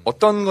좋았고,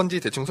 어떤 건지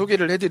대충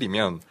소개를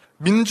해드리면,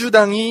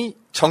 민주당이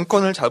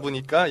정권을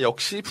잡으니까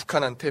역시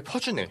북한한테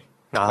퍼주네,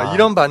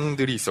 이런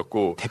반응들이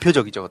있었고.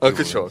 대표적이죠.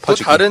 그렇죠.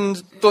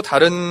 또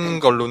다른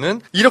걸로는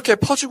이렇게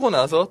퍼주고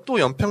나서 또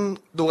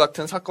연평도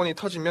같은 사건이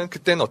터지면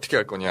그때는 어떻게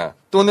할 거냐.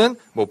 또는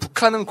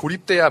북한은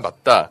고립돼야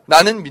맞다.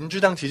 나는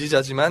민주당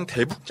지지자지만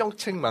대북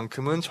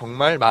정책만큼은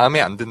정말 마음에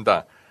안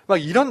든다.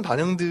 이런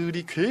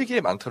반응들이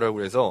되게 많더라고요.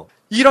 그래서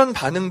이런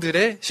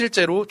반응들에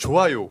실제로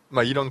좋아요,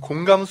 이런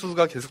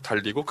공감수가 계속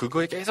달리고,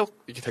 그거에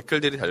계속 이렇게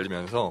댓글들이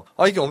달리면서,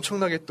 이게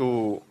엄청나게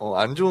또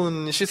안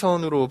좋은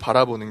시선으로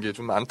바라보는 게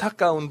좀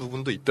안타까운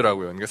부분도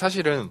있더라고요. 그러니까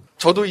사실은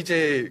저도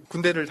이제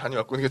군대를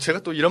다녀왔고, 그러니까 제가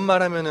또 이런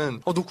말 하면은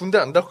너 군대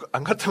안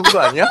갔다 온 거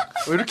아니야?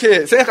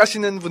 이렇게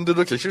생각하시는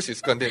분들도 계실 수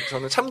있을 건데,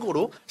 저는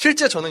참고로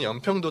실제 저는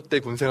연평도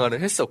때 군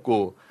생활을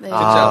했었고, 네.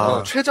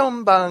 진짜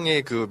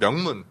최전방의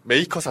명문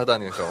메이커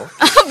사단에서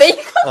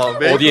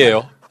메이커?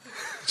 어디예요?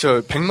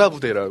 저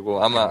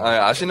백마부대라고, 아마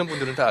아시는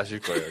분들은 다 아실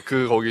거예요.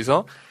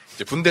 거기서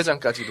이제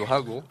분대장까지도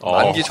하고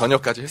만기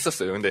전역까지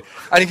했었어요. 근데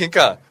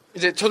그러니까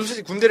이제 저도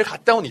사실 군대를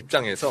갔다 온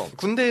입장에서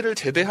군대를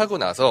제대하고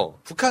나서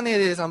북한에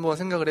대해서 한번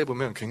생각을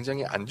해보면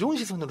굉장히 안 좋은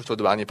시선으로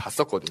저도 많이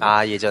봤었거든요.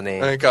 예전에.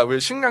 그러니까 왜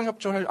식량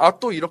협조할,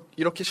 또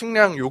이렇게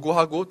식량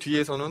요구하고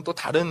뒤에서는 또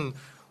다른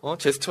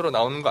제스처로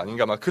나오는 거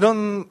아닌가,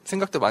 그런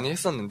생각도 많이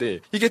했었는데,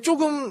 이게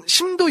조금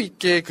심도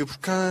있게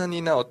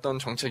북한이나 어떤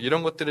정책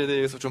이런 것들에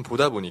대해서 좀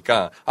보다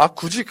보니까,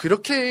 굳이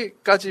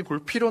그렇게까지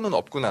볼 필요는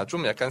없구나.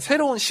 좀 약간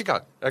새로운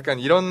시각, 약간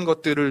이런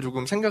것들을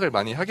조금 생각을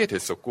많이 하게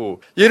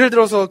됐었고, 예를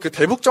들어서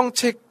대북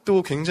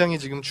정책도 굉장히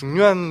지금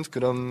중요한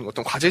그런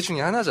어떤 과제 중에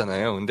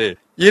하나잖아요. 근데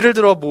예를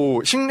들어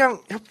식량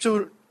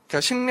협조,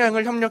 그러니까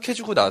식량을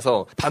협력해주고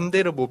나서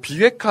반대로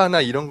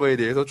비핵화나 이런 거에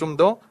대해서 좀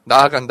더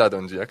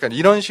나아간다든지, 약간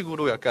이런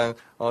식으로 약간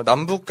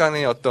남북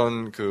간의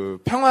어떤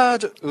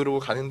평화로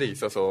가는 데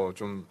있어서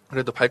좀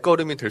그래도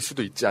발걸음이 될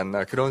수도 있지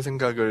않나, 그런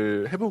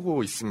생각을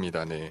해보고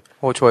있습니다. 네.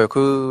 좋아요.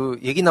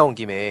 얘기 나온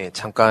김에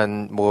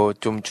잠깐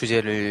좀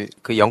주제를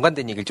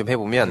연관된 얘기를 좀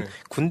해보면,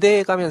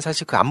 군대 가면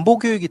사실 안보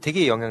교육이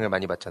되게 영향을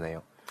많이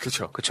받잖아요.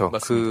 그렇죠.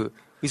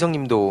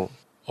 의성님도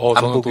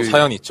저는 또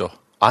사연이 있죠.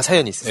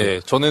 사연이 있으세요? 네,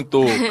 저는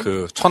또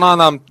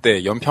천안함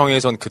때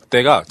연평해전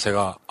그때가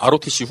제가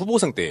ROTC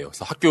후보생 때예요.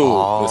 그래서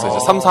학교에서 이제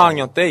 3,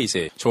 4학년 때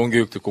이제 좋은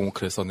교육 듣고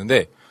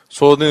그랬었는데,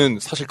 저는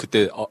사실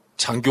그때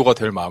장교가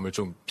될 마음을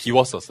좀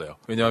비웠었어요.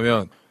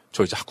 왜냐하면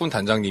저 이제 학군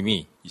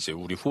단장님이 이제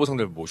우리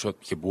후보생들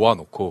이렇게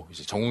모아놓고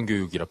이제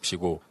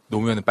정훈교육이랍시고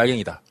노무현은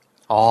빨갱이다.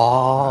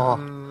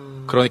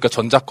 그러니까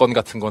전작권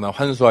같은 거나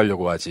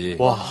환수하려고 하지.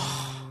 와.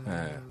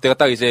 예. 그때가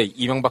딱 이제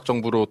이명박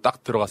정부로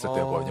딱 들어갔을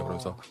때거든요.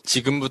 그러면서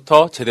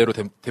지금부터 제대로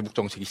대북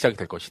정책이 시작이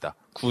될 것이다.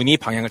 군이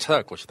방향을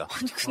찾아갈 것이다.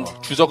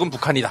 주적은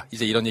북한이다.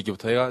 이제 이런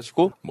얘기부터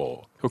해가지고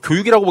뭐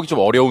교육이라고 보기 좀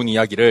어려운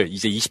이야기를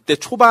이제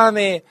 20대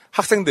초반의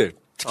학생들,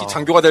 특히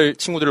장교가 될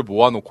친구들을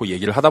모아놓고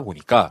얘기를 하다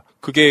보니까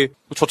그게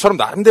저처럼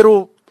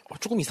나름대로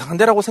조금 이상한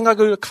데라고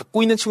생각을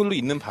갖고 있는 친구들도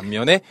있는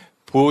반면에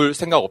볼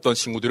생각 없던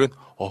친구들은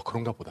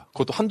그런가 보다.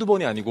 그것도 한두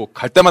번이 아니고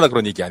갈 때마다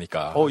그런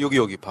얘기하니까.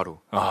 여기 바로.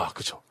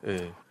 그쵸.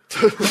 예.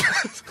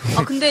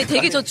 근데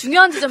되게 저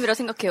중요한 지점이라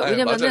생각해요.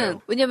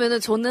 맞아요. 왜냐면은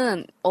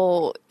저는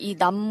이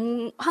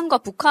남한과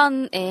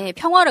북한의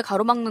평화를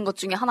가로막는 것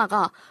중에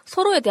하나가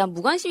서로에 대한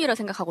무관심이라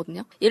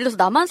생각하거든요. 예를 들어서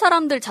남한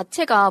사람들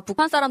자체가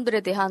북한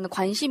사람들에 대한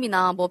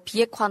관심이나 뭐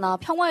비핵화나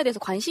평화에 대해서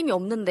관심이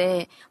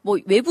없는데 뭐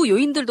외부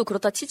요인들도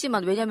그렇다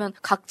치지만 왜냐면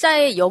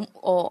각자의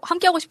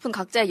함께하고 싶은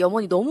각자의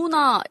염원이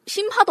너무나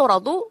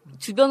심하더라도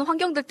주변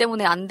환경들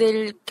때문에 안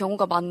될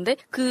경우가 많은데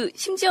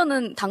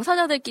심지어는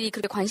당사자들끼리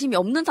그렇게 관심이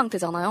없는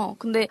상태잖아요.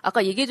 근데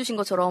아까 얘기해 주신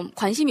것처럼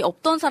관심이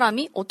없던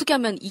사람이 어떻게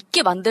하면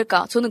있게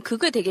만들까? 저는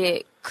그게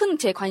되게 큰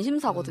제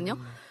관심사거든요.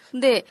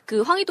 근데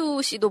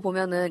황희도 씨도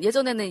보면은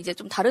예전에는 이제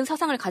좀 다른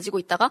사상을 가지고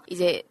있다가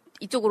이제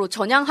이쪽으로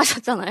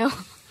전향하셨잖아요.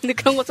 근데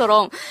그런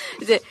것처럼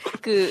이제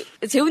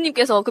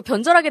재훈님께서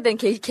변절하게 된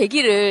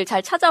계기를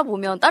잘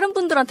찾아보면 다른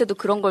분들한테도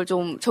그런 걸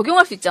좀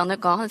적용할 수 있지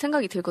않을까 하는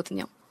생각이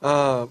들거든요.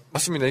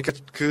 맞습니다. 그러니까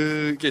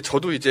그게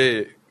저도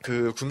이제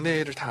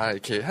국내를 다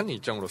이렇게 하는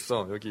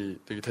입장으로서 여기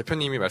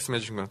대표님이 말씀해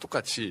주신 거랑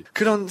똑같이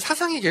그런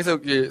사상이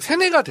계속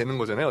세뇌가 되는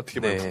거잖아요. 어떻게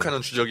보면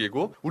북한은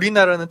주적이고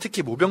우리나라는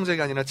특히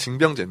모병제가 아니라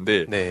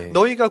징병제인데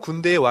너희가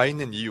군대에 와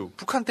있는 이유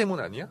북한 때문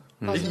아니야?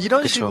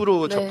 이런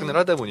식으로 접근을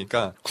하다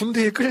보니까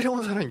군대에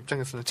끌려온 사람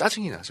입장에서는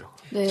짜증이 나죠.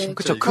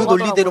 그렇죠. 그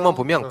논리대로만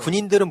보면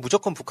군인들은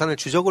무조건 북한을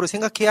주적으로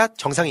생각해야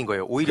정상인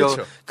거예요. 오히려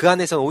그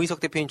안에서는 오인석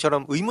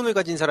대표님처럼 의문을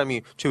가진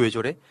사람이 쟤 왜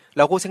저래?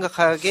 라고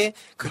생각하게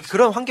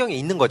그런 환경에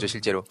있는 거죠,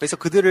 실제로. 그래서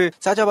그들을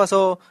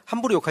싸잡아서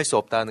함부로 욕할 수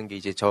없다는 게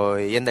이제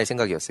저의 옛날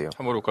생각이었어요.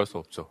 함부로 욕할 수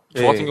없죠.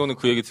 저 같은 경우는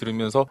그 얘기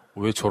들으면서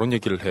왜 저런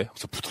얘기를 해?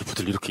 그래서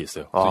부들부들 이렇게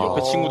있어요.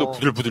 옆에 친구도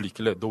부들부들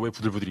있길래 너 왜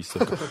부들부들 있어?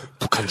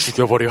 북한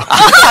죽여버려.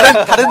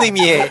 다른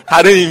의미의.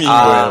 다른 의미인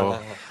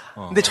거예요.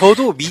 근데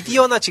저도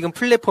미디어나 지금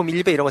플랫폼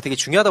일베 이런 거 되게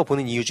중요하다고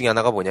보는 이유 중에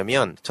하나가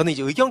뭐냐면 저는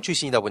이제 의경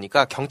출신이다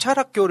보니까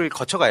경찰학교를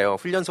거쳐가요.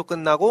 훈련소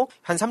끝나고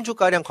한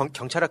 3주가량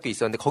경찰학교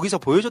있었는데 거기서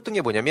보여줬던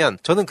게 뭐냐면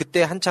저는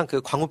그때 한창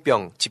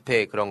광우병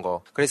집회 그런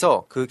거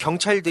그래서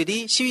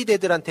경찰들이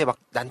시위대들한테 막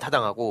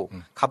난타당하고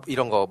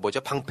이런 거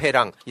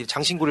방패랑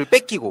장신구를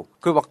뺏기고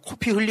그리고 막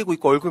코피 흘리고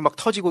있고 얼굴 막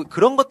터지고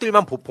그런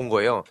것들만 본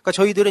거예요. 그러니까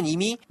저희들은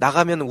이미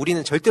나가면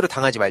우리는 절대로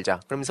당하지 말자.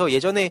 그러면서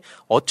예전에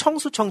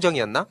어청수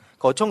청정이었나?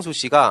 그 어청수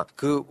씨가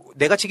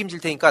내가 책임질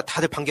테니까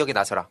다들 반격에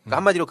나서라. 그러니까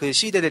한마디로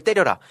시위대들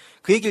때려라.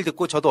 그 얘기를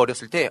듣고 저도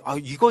어렸을 때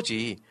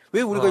이거지.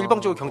 왜 우리가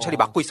일방적으로 경찰이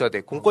막고 있어야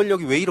돼?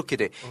 공권력이 왜 이렇게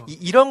돼?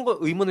 이런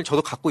의문을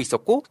저도 갖고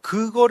있었고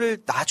그거를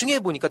나중에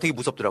보니까 되게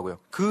무섭더라고요.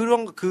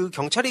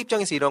 경찰의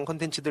입장에서 이런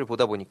컨텐츠들을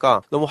보다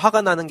보니까 너무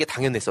화가 나는 게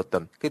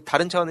당연했었던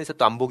다른 차원에서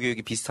또 안보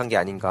교육이 비슷한 게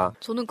아닌가.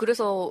 저는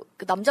그래서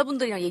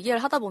남자분들이랑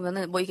얘기를 하다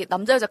보면은 이게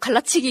남자 여자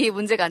갈라치기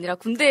문제가 아니라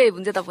군대의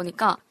문제다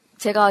보니까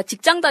제가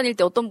직장 다닐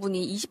때 어떤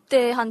분이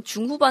 20대 한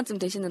중후반쯤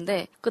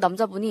되시는데 그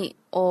남자분이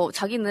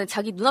자기는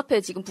자기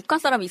눈앞에 지금 북한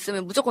사람이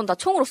있으면 무조건 다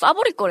총으로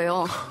쏴버릴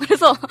거래요.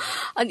 그래서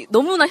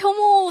너무나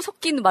혐오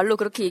섞인 말로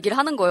그렇게 얘기를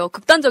하는 거예요.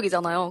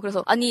 극단적이잖아요.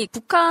 그래서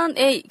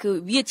북한의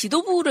위에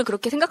지도부를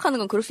그렇게 생각하는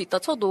건 그럴 수 있다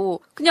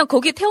쳐도 그냥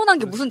거기에 태어난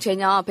게 무슨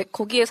죄냐.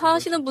 거기에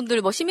사시는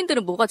분들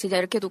시민들은 뭐가 죄냐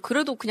이렇게 해도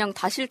그래도 그냥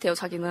다 싫대요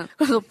자기는.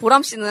 그래서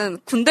보람 씨는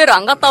군대를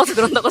안 갔다 와서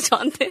그런다고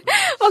저한테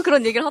막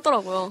그런 얘기를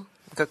하더라고요.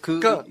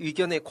 그러니까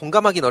의견에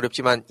공감하기는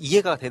어렵지만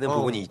이해가 되는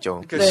부분이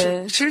있죠.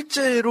 그러니까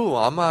실제로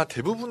아마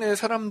대부분의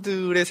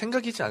사람들의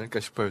생각이지 않을까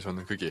싶어요.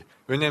 저는 그게.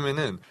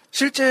 왜냐면은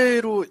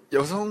실제로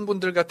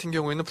여성분들 같은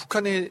경우에는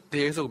북한에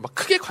대해서 막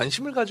크게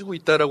관심을 가지고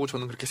있다라고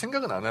저는 그렇게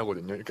생각은 안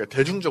하거든요. 그러니까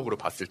대중적으로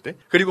봤을 때.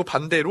 그리고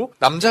반대로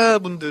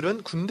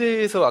남자분들은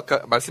군대에서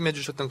아까 말씀해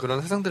주셨던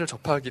그런 세상들을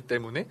접하기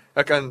때문에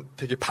약간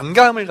되게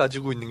반감을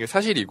가지고 있는 게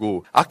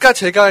사실이고 아까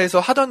제가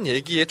해서 하던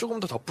얘기에 조금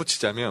더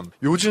덧붙이자면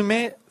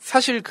요즘에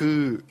사실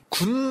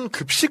군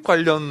급식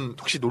관련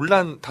혹시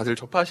논란 다들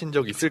접하신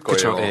적 있을 거예요.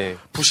 그쵸, 네.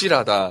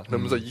 부실하다.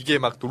 그러면서 이게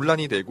막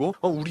논란이 되고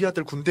우리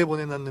아들 군대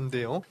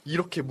보내놨는데요.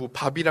 이렇게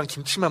밥이랑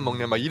김치만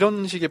먹냐 막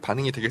이런 식의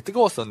반응이 되게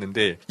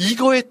뜨거웠었는데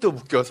이거에 또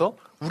묶여서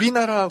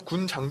우리나라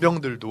군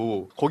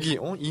장병들도 거기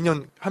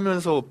 2년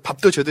하면서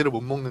밥도 제대로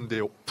못 먹는데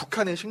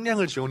북한의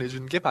식량을 지원해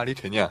주는 게 말이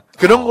되냐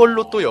그런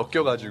걸로 또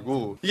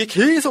엮여가지고 이게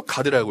계속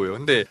가더라고요.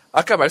 근데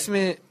아까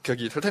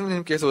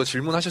설탕님께서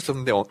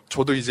질문하셨었는데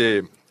저도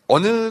이제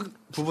어느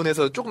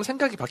부분에서 조금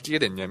생각이 바뀌게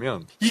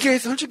됐냐면 이게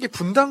솔직히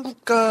분단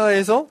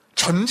국가에서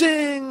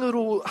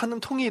전쟁으로 하는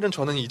통일은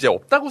저는 이제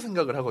없다고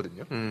생각을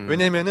하거든요.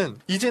 왜냐면은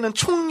이제는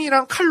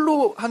총이랑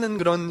칼로 하는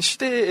그런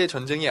시대의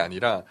전쟁이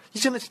아니라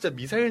이제는 진짜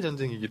미사일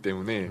전쟁이기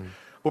때문에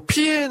뭐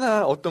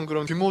피해나 어떤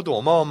그런 규모도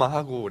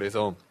어마어마하고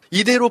그래서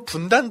이대로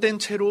분단된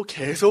채로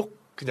계속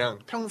그냥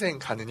평생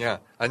가느냐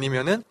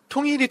아니면은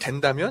통일이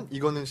된다면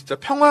이거는 진짜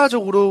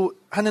평화적으로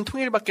하는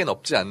통일밖에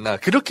없지 않나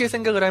그렇게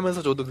생각을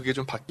하면서 저도 그게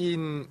좀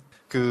바뀐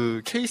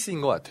그 케이스인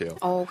것 같아요.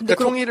 근데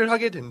그러니까 통일을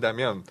하게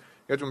된다면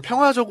그러니까 좀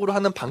평화적으로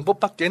하는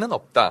방법밖에는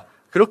없다.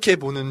 그렇게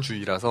보는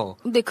주의라서.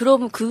 근데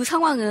그럼 그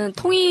상황은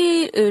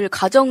통일을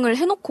가정을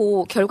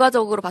해놓고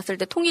결과적으로 봤을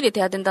때 통일이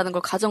돼야 된다는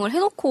걸 가정을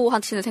해놓고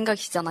하시는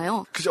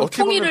생각이시잖아요. 그죠.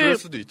 어떻게 보면 그럴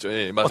수도 있죠.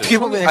 예, 맞아요. 어떻게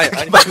보면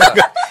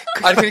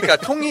그러니까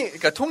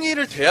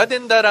통일을 돼야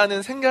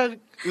된다라는 생각을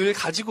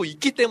가지고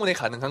있기 때문에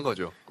가능한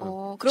거죠.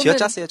 그러면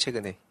쥐어짰어요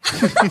최근에.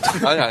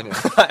 아니요.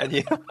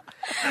 아니에요.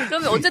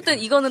 그러면 어쨌든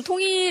이거는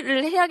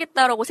통일을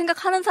해야겠다라고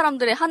생각하는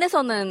사람들에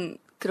한해서는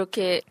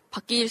그렇게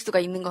바뀔 수가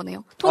있는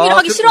거네요.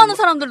 통일하기 싫어하는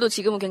사람들도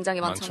지금은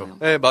굉장히 많잖아요.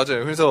 네,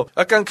 맞아요. 그래서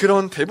약간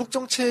그런 대북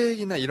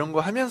정책이나 이런 거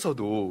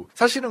하면서도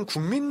사실은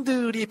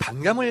국민들이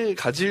반감을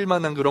가질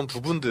만한 그런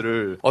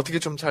부분들을 어떻게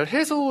좀 잘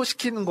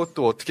해소시키는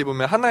것도 어떻게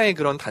보면 하나의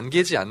그런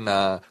단계지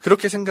않나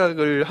그렇게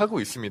생각을 하고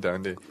있습니다.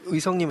 근데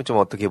의성님은 좀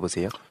어떻게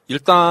보세요?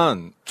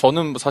 일단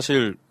저는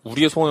사실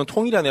우리의 소원은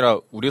통일이 아니라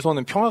우리의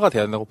소원은 평화가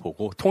돼야 된다고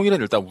보고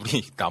통일은 일단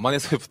우리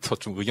남한에서부터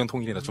좀 의견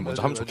통일이나 좀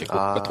먼저 하면 좋겠고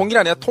그러니까 통일이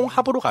아니라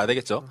통합으로 가야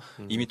되겠죠.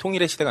 이미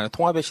통일의 시대가 아니라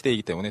통합의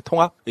시대이기 때문에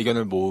통합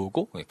의견을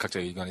모으고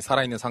각자의 의견이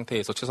살아있는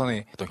상태에서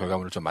최선의 어떤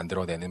결과물을 좀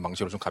만들어내는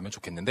방식으로 좀 가면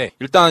좋겠는데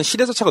일단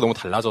시대 자체가 너무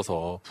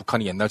달라져서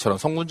북한이 옛날처럼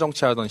성군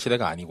정치하던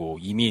시대가 아니고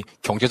이미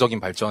경제적인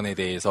발전에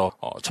대해서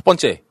첫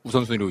번째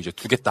우선순위로 이제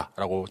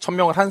두겠다라고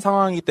천명을 한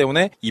상황이기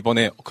때문에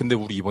이번에 근데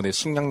우리 이번에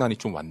식량난이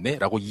좀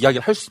왔네라고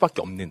이야기를 할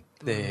수밖에 없는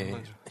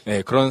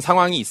네, 그런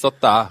상황이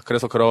있었다.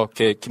 그래서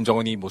그렇게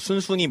김정은이 뭐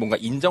순순히 뭔가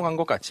인정한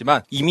것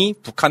같지만 이미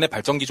북한의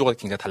발전 기조가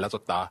굉장히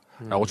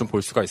달라졌다라고 좀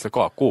볼 수가 있을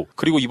것 같고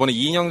그리고 이번에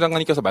이인영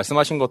장관님께서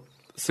말씀하신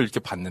것을 이렇게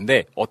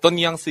봤는데 어떤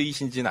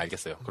뉘앙스이신지는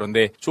알겠어요.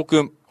 그런데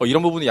조금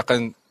이런 부분이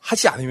약간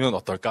하지 않으면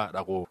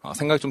어떨까라고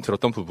생각이 좀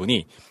들었던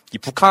부분이 이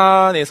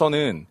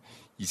북한에서는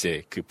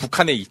이제 그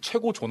북한의 이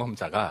최고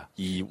존엄자가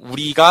이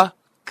우리가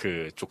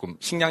그 조금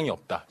식량이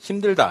없다,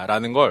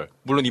 힘들다라는 걸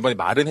물론 이번에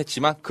말은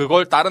했지만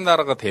그걸 다른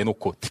나라가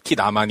대놓고 특히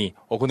남한이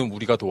그는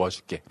우리가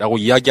도와줄게라고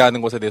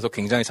이야기하는 것에 대해서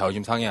굉장히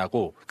자존심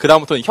상해하고 그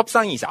다음부터는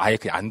협상이 이제 아예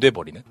그냥 안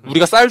돼버리는.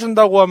 우리가 쌀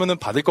준다고 하면은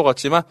받을 것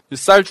같지만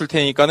쌀 줄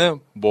테니까는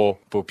뭐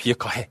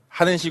비핵화해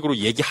하는 식으로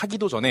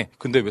얘기하기도 전에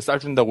근데 왜 쌀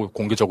준다고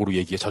공개적으로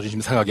얘기해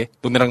자존심 상하게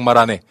너네랑 말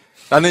안 해.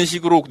 라는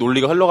식으로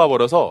논리가 흘러가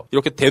버려서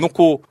이렇게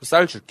대놓고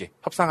쌀 줄게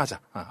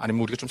협상하자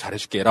아니면 우리가 좀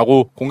잘해줄게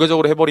라고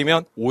공개적으로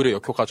해버리면 오히려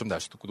역효과가 좀 날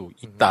수도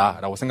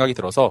있다라고 생각이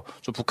들어서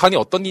좀 북한이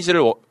어떤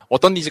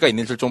니즈가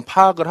있는지를 좀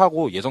파악을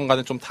하고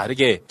예전과는 좀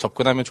다르게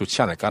접근하면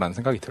좋지 않을까라는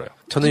생각이 들어요.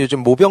 저는 요즘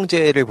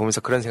모병제를 보면서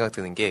그런 생각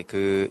드는 게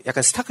그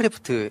약간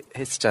스타크래프트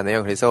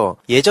했었잖아요. 그래서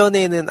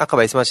예전에는 아까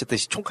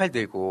말씀하셨듯이 총칼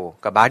들고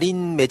그러니까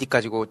마린 메딕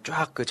가지고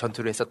쫙 그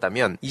전투를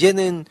했었다면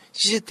이제는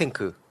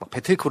시즈탱크, 막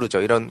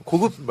배틀크루저 이런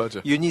고급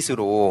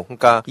유닛으로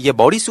그러니까 이게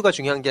머릿수가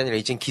중요한 게 아니라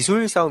이젠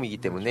기술 싸움이기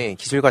때문에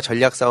기술과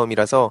전략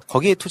싸움이라서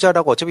거기에 투자를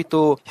하고 어차피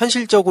또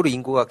현실적으로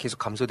인구가 계속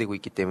감소되고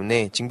있기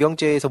때문에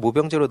징병제에서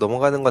모병제로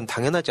넘어가는 건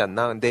당연하지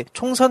않나. 근데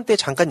총선 때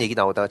잠깐 얘기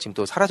나오다가 지금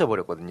또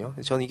사라져버렸거든요.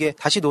 저는 이게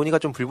다시 논의가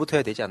좀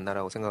불붙어야 되지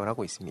않나라고 생각을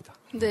하고 있습니다.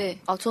 네.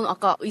 저는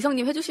아까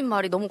의성님 해주신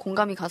말이 너무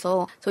공감이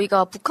가서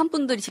저희가 북한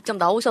분들이 직접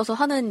나오셔서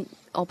하는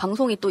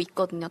방송이 또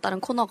있거든요. 다른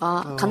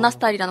코너가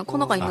갓나스타일이라는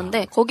코너가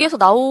있는데 거기에서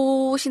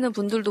나오시는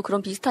분들도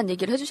그런 비슷한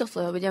얘기를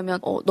해주셨어요. 왜냐하면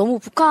너무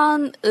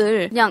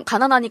북한을 그냥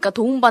가난하니까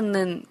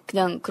도움받는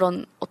그냥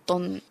그런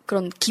어떤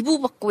그런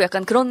기부받고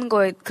약간 그런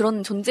거에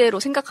그런 존재로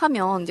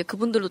생각하면 이제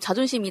그분들도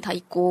자존심이 다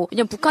있고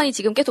왜냐면 북한이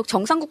지금 계속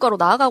정상국가로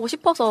나아가고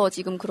싶어서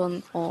지금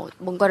그런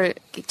뭔가를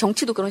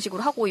정치도 그런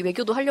식으로 하고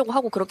외교도 하려고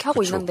하고 그렇게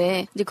하고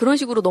있는데 이제 그런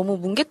식으로 너무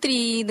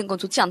뭉개뜨리는 건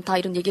좋지 않다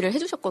이런 얘기를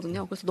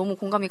해주셨거든요. 그래서 너무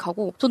공감이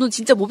가고 저는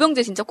진짜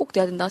모병제 진짜 꼭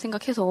돼야 된다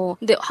생각해서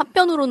근데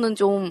한편으로는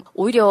좀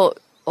오히려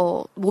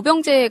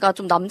모병제가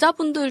좀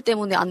남자분들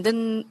때문에 안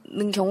되는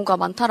경우가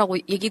많다라고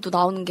얘기도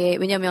나오는 게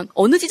왜냐면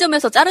어느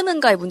지점에서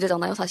자르는가의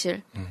문제잖아요,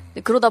 사실.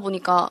 그러다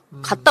보니까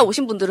갔다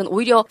오신 분들은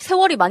오히려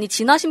세월이 많이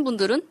지나신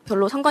분들은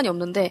별로 상관이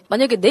없는데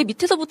만약에 내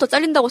밑에서부터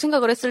잘린다고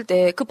생각을 했을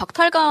때 그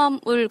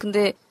박탈감을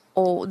근데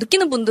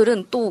느끼는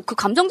분들은 또 그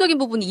감정적인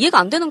부분이 이해가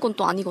안 되는 건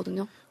또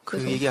아니거든요. 그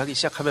얘기하기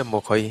시작하면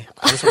뭐 거의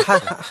방송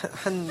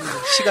한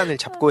시간을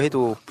잡고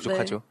해도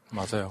부족하죠. 네.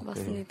 맞아요.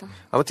 맞습니다. 네.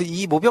 아무튼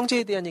이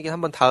모병제에 대한 얘기는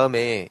한번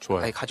다음에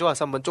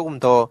가져와서 한번 조금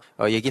더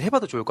얘기를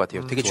해봐도 좋을 것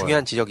같아요. 되게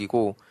중요한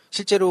지적이고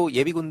실제로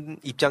예비군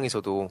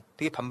입장에서도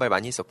되게 반발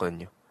많이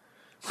했었거든요.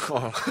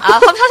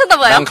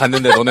 하셨나봐요. 난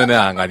갔는데 너네는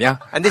안 가냐?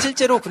 근데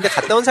실제로 근데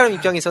갔다 온 사람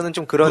입장에서는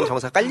좀 그런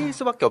정사 깔릴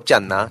수밖에 없지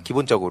않나.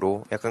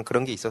 기본적으로 약간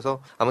그런 게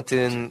있어서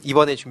아무튼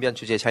이번에 준비한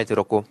주제 잘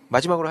들었고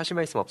마지막으로 하실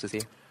말씀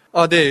없으세요?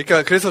 네.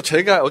 그러니까 그래서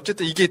제가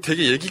어쨌든 이게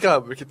되게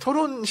얘기가 이렇게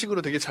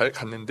토론식으로 되게 잘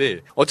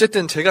갔는데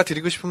어쨌든 제가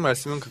드리고 싶은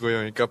말씀은 그거예요.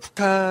 그러니까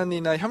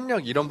북한이나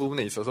협력 이런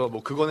부분에 있어서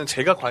뭐 그거는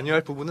제가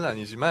관여할 부분은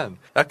아니지만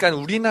약간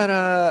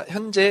우리나라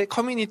현재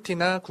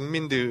커뮤니티나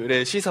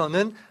국민들의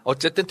시선은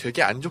어쨌든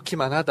되게 안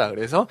좋기만 하다.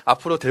 그래서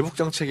앞으로 대북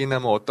정책이나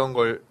뭐 어떤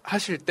걸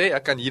하실 때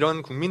약간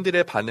이런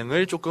국민들의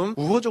반응을 조금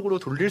우호적으로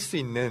돌릴 수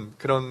있는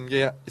그런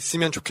게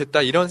있으면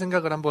좋겠다. 이런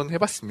생각을 한번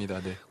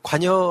해봤습니다. 네.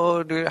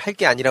 관여를 할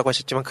게 아니라고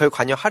하셨지만 그걸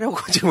관여하려고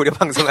지금 우리가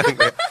방송하는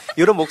거예요.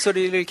 이런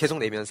목소리를 계속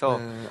내면서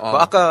뭐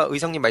아까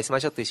의성님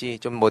말씀하셨듯이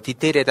좀 뭐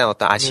디테일에 대한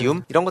어떤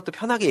아쉬움 이런 것도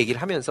편하게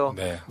얘기를 하면서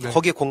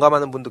거기에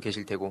공감하는 분도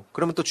계실 테고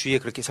그러면 또 주위에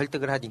그렇게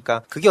설득을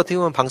하니까 그게 어떻게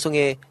보면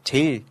방송의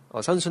제일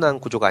선순환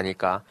구조가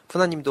아닐까.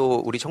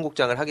 푸나님도 우리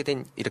청국장을 하게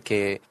된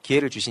이렇게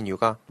기회를 주신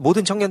이유가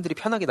모든 청년들이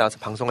편하게 나와서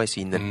방송할 수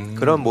있는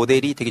그런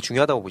모델이 되게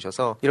중요하다고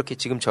보셔서 이렇게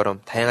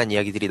지금처럼 다양한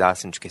이야기들이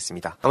나왔으면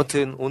좋겠습니다.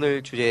 아무튼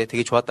오늘 주제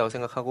되게 좋았다고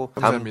생각하고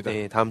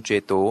다음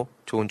주에 또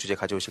좋은 주제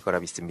가져오실 거라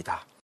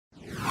믿습니다.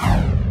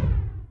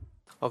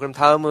 그럼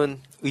다음은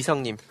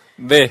의성님.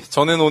 네,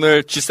 저는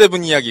오늘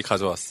G7 이야기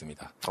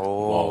가져왔습니다.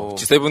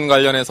 G7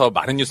 관련해서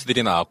많은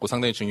뉴스들이 나왔고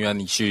상당히 중요한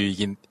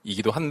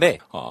이슈이기도 한데,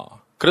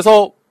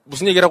 그래서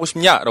무슨 얘기를 하고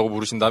싶냐라고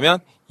물으신다면,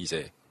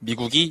 이제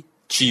미국이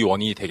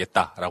G1이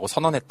되겠다라고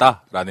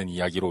선언했다라는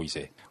이야기로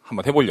이제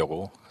한번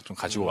해보려고 좀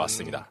가지고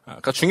왔습니다.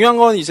 그러니까 중요한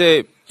건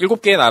이제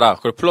 7개의 나라,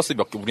 그걸 플러스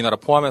몇 개, 우리나라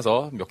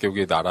포함해서 몇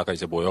개국의 나라가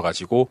이제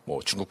모여가지고 뭐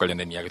중국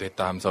관련된 이야기도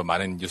했다 하면서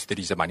많은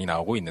뉴스들이 이제 많이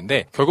나오고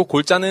있는데 결국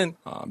골자는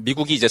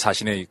미국이 이제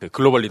자신의 그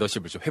글로벌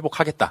리더십을 좀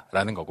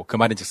회복하겠다라는 거고 그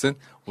말인즉슨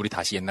우리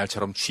다시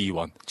옛날처럼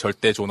G1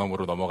 절대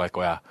존엄으로 넘어갈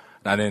거야.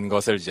 라는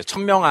것을 이제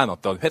천명한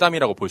어떤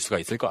회담이라고 볼 수가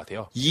있을 것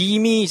같아요.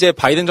 이미 이제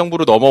바이든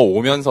정부로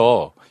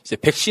넘어오면서 이제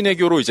백신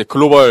외교로 이제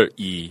글로벌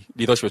이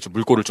리더십의 좀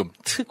물꼬를 좀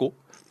트고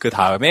그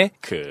다음에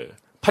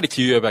파리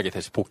기후협약에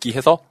다시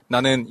복귀해서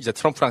나는 이제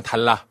트럼프랑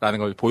달라라는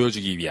걸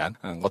보여주기 위한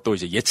것도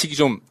이제 예측이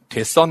좀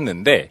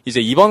됐었는데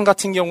이제 이번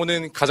같은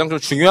경우는 가장 좀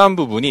중요한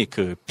부분이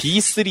그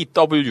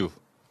B3W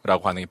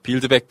라고 하는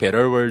Build Back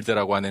Better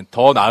World라고 하는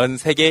더 나은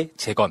세계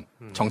재건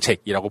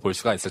정책이라고 볼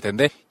수가 있을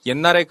텐데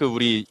옛날에 그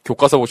우리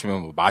교과서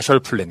보시면 뭐 마셜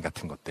플랜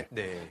같은 것들,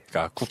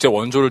 그러니까 국제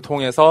원조를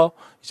통해서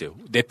이제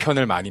내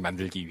편을 많이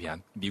만들기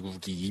위한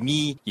미국이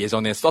이미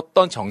예전에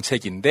썼던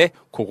정책인데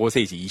그곳에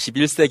이제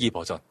 21세기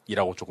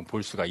버전이라고 조금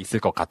볼 수가 있을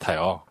것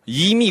같아요.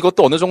 이미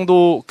이것도 어느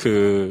정도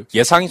그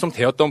예상이 좀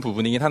되었던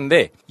부분이긴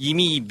한데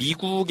이미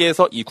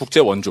미국에서 이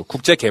국제 원조,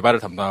 국제 개발을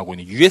담당하고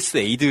있는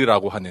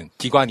USAID라고 하는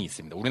기관이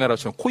있습니다.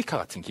 우리나라처럼 코이카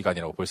같은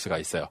기관이라고 볼 수가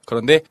있어요.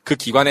 그런데 그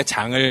기관의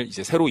장을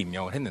이제 새로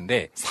임명을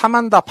했는데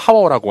사만다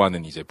파워라고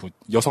하는 이제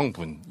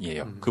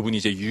여성분이에요. 그분이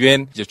이제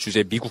UN 이제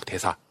주재 미국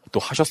대사 또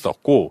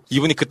하셨었고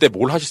이분이 그때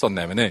뭘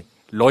하셨었냐면은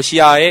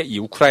러시아의 이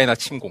우크라이나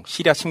침공,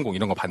 시리아 침공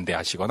이런 거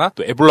반대하시거나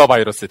또 에볼라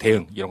바이러스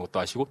대응 이런 것도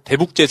하시고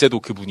대북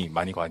제재도 그분이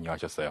많이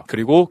관여하셨어요.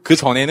 그리고 그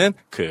전에는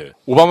그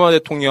오바마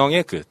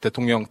대통령의 그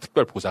대통령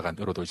특별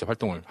보좌관으로도 이제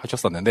활동을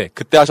하셨었는데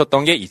그때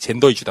하셨던 게 이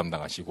젠더 이슈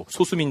담당하시고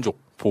소수민족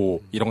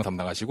보호 이런 거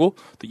담당하시고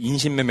또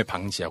인신매매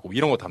방지하고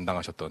이런 거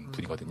담당하셨던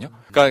분이거든요.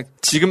 그러니까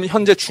지금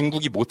현재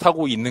중국이 못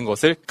하고 있는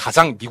것을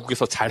가장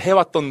미국에서 잘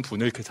해왔던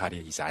분을 그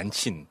자리에 이제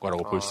앉힌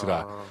거라고 볼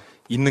수가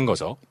있는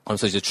거죠.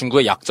 그래서 이제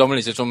중국의 약점을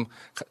이제 좀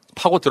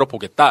파고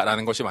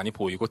들어보겠다라는 것이 많이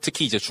보이고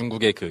특히 이제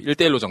중국의 그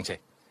 1대1로 정책에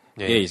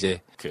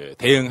이제 그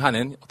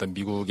대응하는 어떤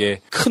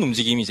미국의 큰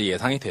움직임이 이제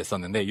예상이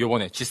됐었는데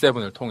이번에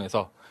G7을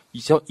통해서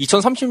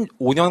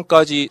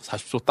 2035년까지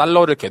 40조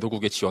달러를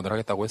개도국에 지원을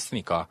하겠다고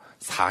했으니까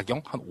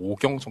 4경? 한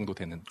 5경 정도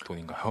되는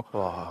돈인가요?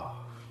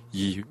 와.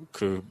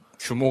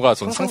 규모가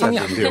전 상상이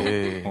안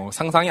돼요.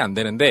 상상이 안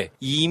되는데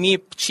이미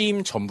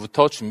취임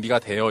전부터 준비가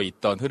되어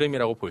있던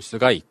흐름이라고 볼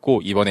수가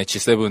있고 이번에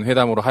G7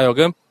 회담으로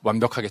하여금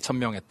완벽하게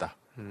천명했다.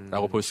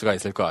 라고 볼 수가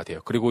있을 것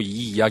같아요. 그리고 이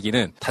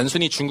이야기는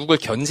단순히 중국을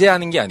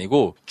견제하는 게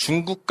아니고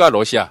중국과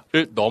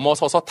러시아를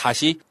넘어서서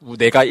다시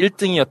내가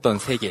 1등이었던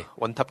세계.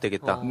 원탑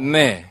되겠다.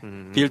 네.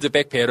 Build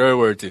Back Better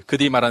World.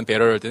 그들이 말하는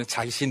Better World는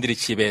자신들이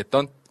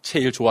지배했던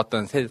제일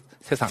좋았던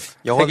세상.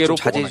 영어로 세계로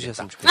좀 자제해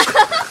주셨으면 좋겠어요.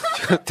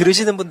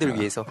 들으시는 분들을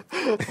위해서.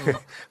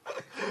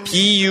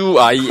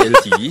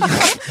 BUILD.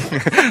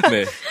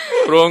 네.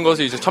 그런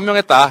것을 이제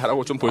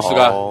천명했다라고 좀 볼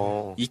수가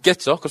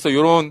있겠죠. 그래서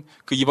이런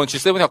이번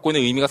G7이 갖고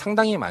있는 의미가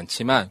상당히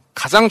많지만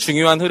가장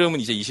중요한 흐름은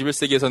이제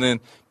 21세기에서는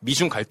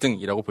미중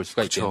갈등이라고 볼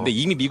수가 있겠는데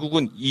이미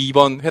미국은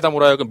이번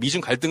회담으로 하여금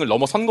미중 갈등을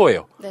넘어선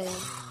거예요. 네.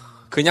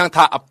 그냥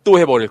다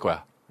압도해버릴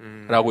거야.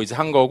 라고 이제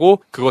한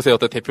거고 그것의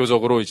어떤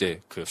대표적으로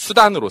이제 그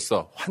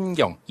수단으로서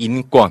환경,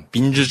 인권,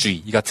 민주주의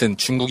이 같은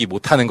중국이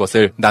못하는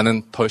것을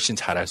나는 훨씬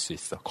잘할 수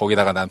있어.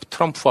 거기다가 난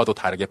트럼프와도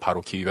다르게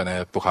바로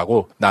기후변화도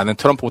가고 나는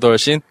트럼프보다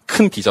훨씬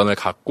큰 비전을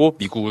갖고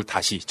미국을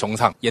다시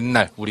정상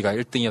옛날 우리가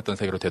 1등이었던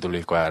세계로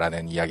되돌릴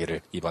거야라는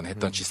이야기를 이번에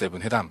했던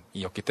G7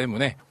 회담이었기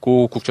때문에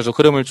그 국제적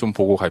흐름을 좀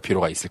보고 갈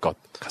필요가 있을 것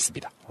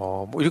같습니다.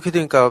 뭐 이렇게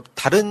되니까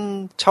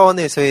다른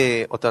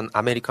차원에서의 어떤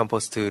아메리칸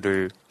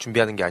퍼스트를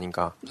준비하는 게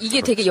아닌가. 이게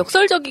되게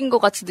역설적 상식적인 것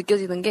같이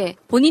느껴지는 게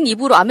본인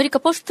입으로 아메리카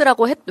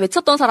퍼스트라고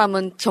외쳤던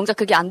사람은 정작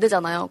그게 안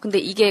되잖아요. 근데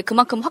이게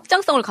그만큼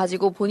확장성을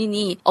가지고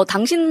본인이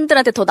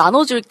당신들한테 더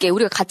나눠줄게,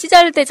 우리가 같이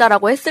잘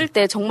되자라고 했을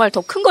때 정말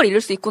더 큰 걸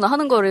이룰 수 있구나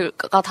하는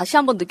거가 다시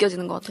한번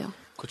느껴지는 것 같아요.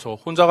 그렇죠.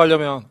 혼자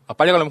가려면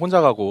빨리 가려면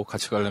혼자 가고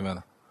같이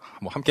가려면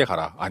뭐 함께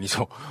가라.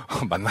 아니죠.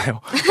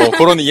 맞나요?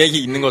 그런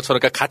얘기 있는 것처럼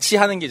그러니까 같이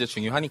하는 게 이제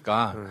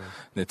중요하니까.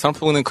 네,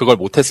 트럼프는 그걸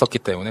못했었기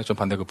때문에 좀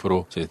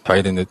반대급부로 이제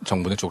바이든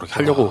정부는 좀 그렇게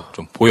하려고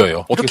좀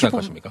보여요. 어떻게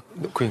생각하십니까?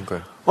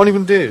 그러니까요. 아니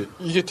근데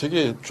이게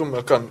되게 좀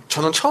약간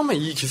저는 처음에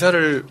이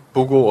기사를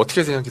보고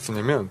어떻게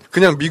생각했었냐면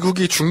그냥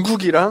미국이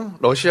중국이랑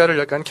러시아를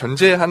약간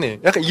견제하네.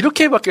 약간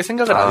이렇게밖에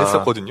생각을 안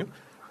했었거든요.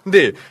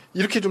 근데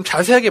이렇게 좀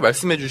자세하게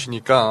말씀해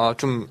주시니까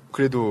좀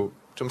그래도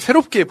좀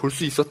새롭게 볼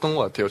수 있었던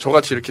것 같아요.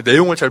 저같이 이렇게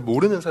내용을 잘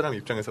모르는 사람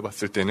입장에서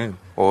봤을 때는.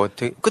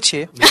 되게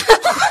끝이에요? 네.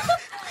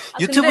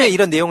 유튜브에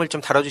이런 내용을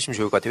좀 다뤄주시면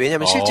좋을 것 같아요.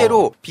 왜냐하면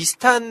실제로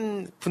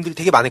비슷한 분들이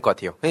되게 많을 것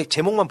같아요. 그냥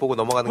제목만 보고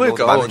넘어가는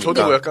경우가 많으니까.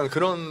 저도 약간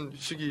그런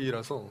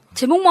시기라서.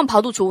 제목만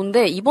봐도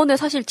좋은데 이번에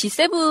사실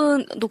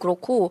G7도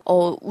그렇고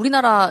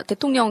우리나라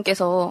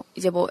대통령께서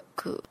이제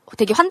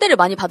되게 환대를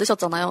많이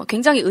받으셨잖아요.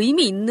 굉장히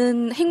의미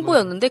있는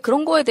행보였는데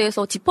그런 거에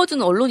대해서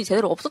짚어주는 언론이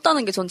제대로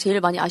없었다는 게 전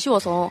제일 많이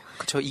아쉬워서.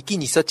 그렇죠.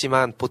 있긴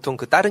있었지만 보통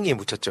그 따릉이에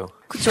묻혔죠.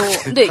 그렇죠.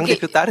 근데 당대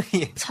그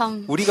따릉이에.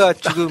 참. 우리가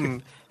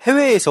지금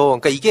해외에서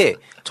그러니까 이게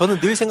저는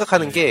늘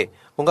생각하는 게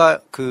뭔가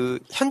그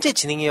현재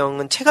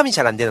진행형은 체감이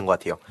잘 안 되는 것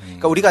같아요.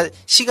 그러니까 우리가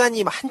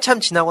시간이 한참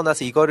지나고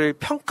나서 이거를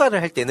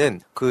평가를 할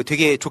때는 그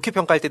되게 좋게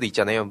평가할 때도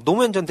있잖아요.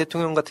 노무현 전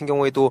대통령 같은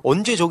경우에도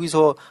언제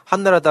저기서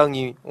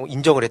한나라당이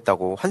인정을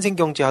했다고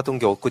환생경제 하던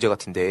게 엊그제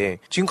같은데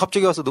지금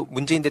갑자기 와서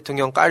문재인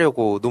대통령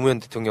까려고 노무현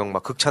대통령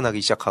막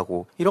극찬하기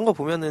시작하고 이런 거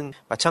보면은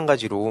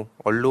마찬가지로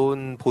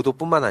언론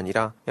보도뿐만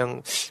아니라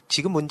그냥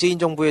지금 문재인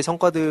정부의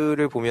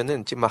성과들을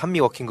보면은 지금 한미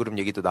워킹그룹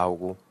얘기도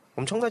나오고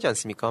엄청나지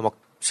않습니까? 막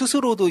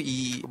스스로도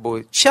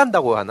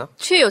취한다고 하나?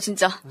 취해요,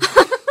 진짜.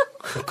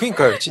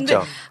 그러니까요, 진짜.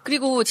 근데,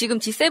 그리고 지금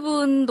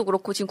G7도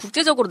그렇고 지금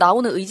국제적으로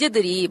나오는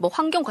의제들이 뭐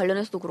환경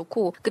관련해서도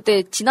그렇고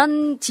그때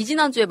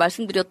지지난주에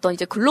말씀드렸던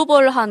이제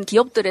글로벌한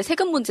기업들의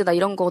세금 문제나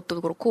이런 것도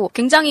그렇고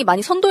굉장히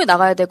많이 선도해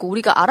나가야 되고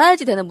우리가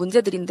알아야지 되는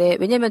문제들인데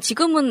왜냐면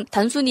지금은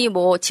단순히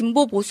뭐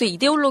진보 보수의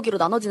이데올로기로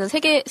나눠지는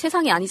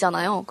세상이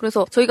아니잖아요.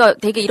 그래서 저희가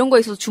되게 이런 거에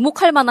있어서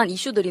주목할 만한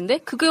이슈들인데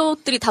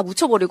그것들이 다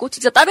묻혀버리고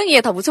진짜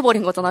따릉이에 다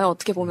묻혀버린 거잖아요.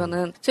 어떻게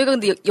보면은. 저희가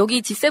근데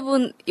여기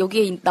G7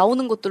 여기에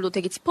나오는 것들도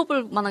되게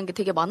짚어볼 만한 게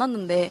되게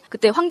많았는데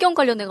그때 환경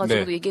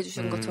관련해가지고도 네. 얘기해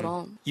주시는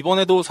것처럼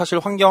이번에도 사실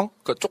환경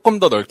그러니까 조금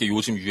더 넓게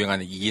요즘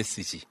유행하는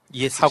ESG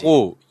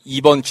하고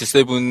이번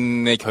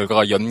G7의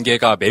결과가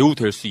연계가 매우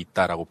될 수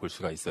있다라고 볼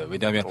수가 있어요.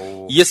 왜냐하면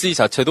ESG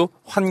자체도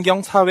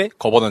환경, 사회,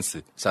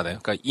 거버넌스잖아요.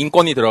 그러니까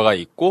인권이 들어가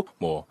있고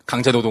뭐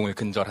강제 노동을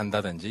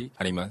근절한다든지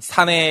아니면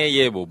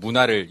사내의 뭐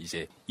문화를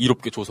이제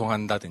이롭게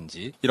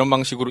조성한다든지 이런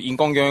방식으로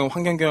인권 경영,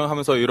 환경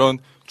경영하면서 이런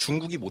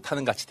중국이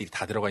못하는 가치들이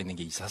다 들어가 있는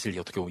게 사실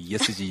어떻게 보면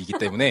ESG이기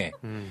때문에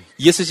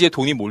ESG에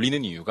돈이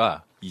몰리는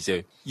이유가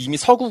이제 이미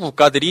서구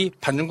국가들이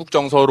반중국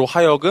정서로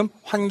하여금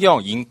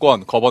환경,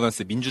 인권,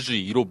 거버넌스,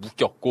 민주주의로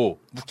묶였고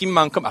묶인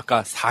만큼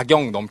아까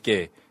 4경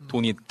넘게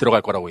돈이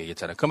들어갈 거라고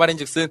얘기했잖아요. 그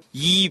말인즉슨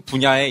이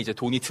분야에 이제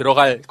돈이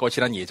들어갈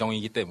것이란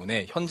예정이기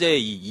때문에 현재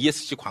이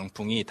ESG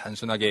광풍이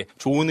단순하게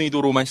좋은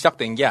의도로만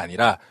시작된 게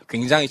아니라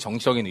굉장히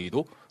정치적인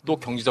의도, 또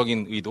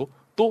경제적인 의도,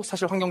 또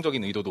사실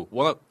환경적인 의도도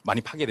워낙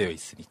많이 파괴되어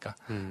있으니까.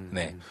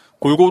 네.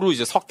 골고루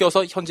이제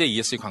섞여서 현재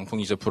ESG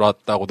광풍이 이제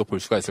불었다고도 볼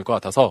수가 있을 것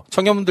같아서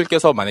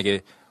청년분들께서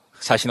만약에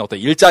자신의 어떤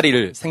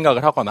일자리를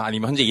생각을 하거나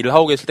아니면 현재 일을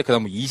하고 계실 때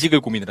그다음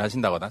이직을 고민을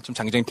하신다거나 좀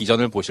장기적인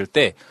비전을 보실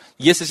때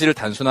ESG를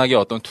단순하게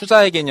어떤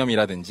투자의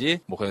개념이라든지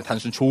뭐 그냥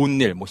단순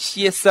좋은 일, 뭐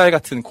CSR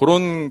같은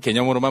그런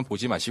개념으로만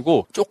보지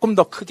마시고 조금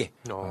더 크게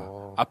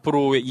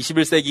앞으로의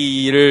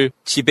 21세기를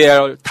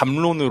지배할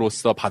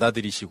담론으로서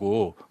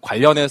받아들이시고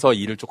관련해서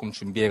일을 조금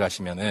준비해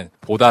가시면은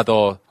보다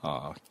더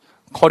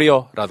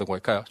커리어라고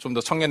할까요? 좀 더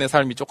청년의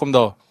삶이 조금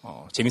더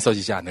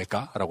재밌어지지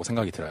않을까라고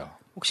생각이 들어요.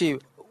 혹시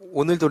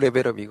오늘도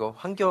레벨업 이거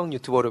환경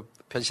유튜버로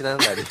변신하는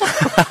거 아니에요?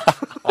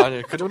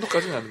 아니 그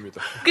정도까지는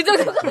아닙니다. 그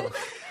정도.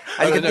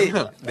 아니 근데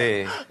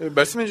네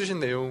말씀해주신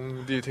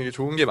내용들이 되게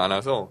좋은 게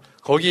많아서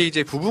거기에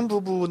이제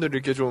부분을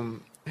이렇게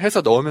좀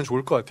해서 넣으면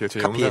좋을 것 같아요. 제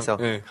카피해서.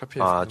 네,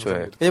 카피해서.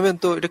 좋아요. 왜냐면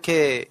또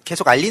이렇게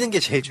계속 알리는 게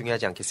제일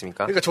중요하지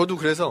않겠습니까? 그러니까 저도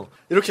그래서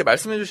이렇게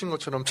말씀해주신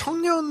것처럼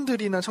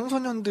청년들이나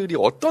청소년들이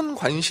어떤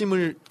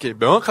관심을 이렇게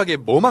명확하게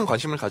뭐만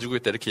관심을 가지고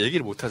있다 이렇게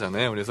얘기를 못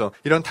하잖아요. 그래서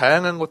이런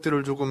다양한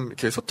것들을 조금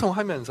이렇게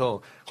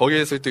소통하면서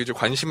거기에서 또 이제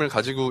관심을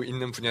가지고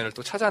있는 분야를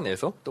또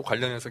찾아내서 또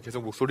관련해서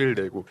계속 목소리를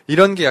내고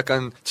이런 게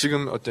약간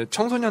지금 어때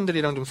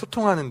청소년들이랑 좀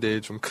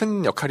소통하는데 좀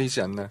큰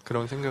역할이지 않나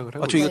그런 생각을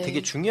하고. 저 이거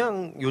되게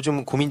중요한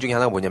요즘 고민 중에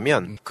하나가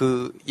뭐냐면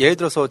그 예를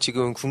들어서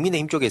지금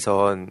국민의힘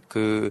쪽에선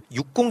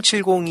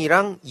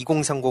 6070이랑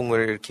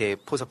 2030을 이렇게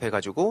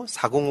포섭해가지고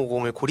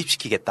 4050을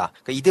고립시키겠다.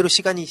 그러니까 이대로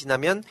시간이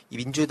지나면 이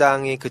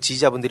민주당의 그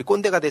지지자분들이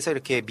꼰대가 돼서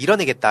이렇게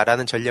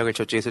밀어내겠다라는 전략을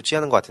저쪽에서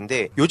취하는 것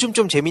같은데, 요즘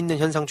좀 재밌는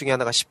현상 중에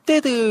하나가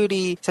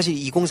 10대들이 사실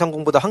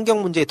 2030보다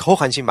환경 문제에 더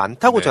관심이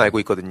많다고 저는 알고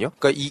있거든요.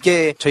 그러니까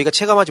이게 저희가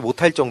체감하지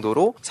못할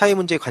정도로 사회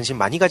문제에 관심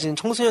많이 가지는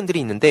청소년들이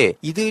있는데,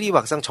 이들이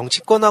막상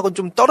정치권하고는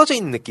좀 떨어져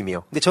있는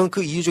느낌이에요. 근데 저는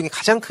그 이유 중에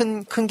가장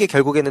큰 게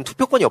결국에는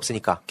투표권이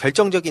없으니까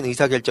결정적인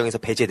의사결정에서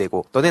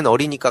배제되고, 너넨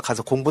어리니까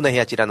가서 공부나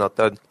해야지라는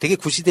어떤 되게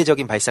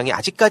구시대적인 발상이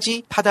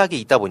아직까지 파다하게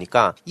있다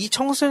보니까, 이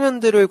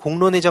청소년들을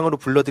공론회장으로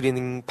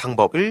불러들이는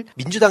방법을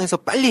민주당에서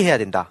빨리 해야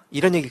된다,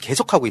 이런 얘기를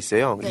계속하고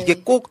있어요. 네. 이게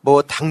꼭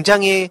뭐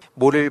당장에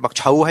뭐를 막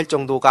좌우할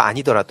정도가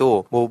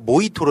아니더라도 뭐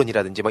모의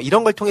토론이라든지 뭐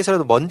이런 걸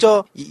통해서라도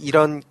먼저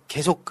이런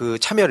계속 그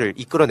참여를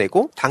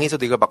이끌어내고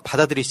당에서도 이걸 막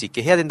받아들일 수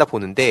있게 해야 된다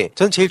보는데,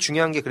 저는 제일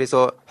중요한 게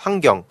그래서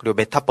환경 그리고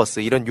메타버스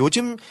이런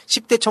요즘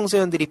 10대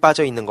청소년들이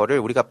빠져 있는 거를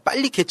우리가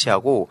빨리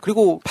캐치하고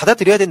그리고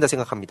받아들여야 된다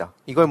생각합니다.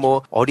 이걸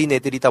뭐 어린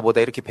애들이다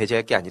뭐다 이렇게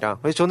배제할 게 아니라,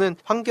 그래서 저는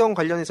환경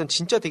관련해서는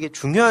진짜 되게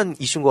중요한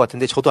이슈인 것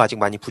같은데, 저도 아직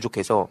많이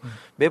부족해서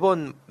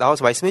매번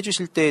나와서 말씀해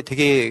주실 때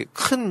되게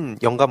큰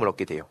영감을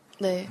얻게 돼요.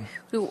 네.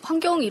 그리고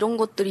환경 이런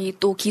것들이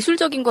또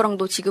기술적인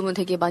거랑도 지금은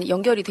되게 많이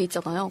연결이 돼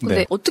있잖아요. 근데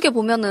네. 어떻게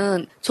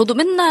보면은 저도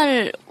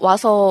맨날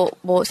와서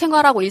뭐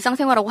생활하고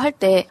일상생활하고 할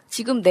때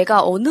지금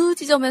내가 어느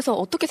지점에서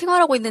어떻게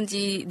생활하고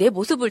있는지 내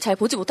모습을 잘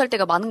보지 못할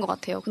때가 많은 것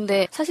같아요.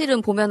 근데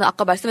사실은 보면은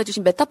아까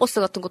말씀해주신 메타버스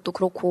같은 것도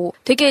그렇고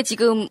되게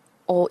지금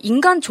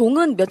인간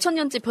종은 몇천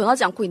년째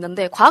변하지 않고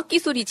있는데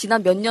과학기술이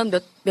지난 몇 년,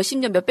 몇십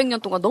년, 몇백 년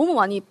동안 너무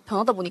많이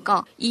변하다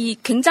보니까 이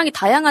굉장히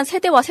다양한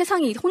세대와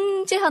세상이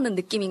혼재하는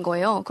느낌인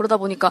거예요. 그러다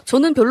보니까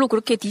저는 별로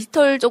그렇게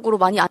디지털적으로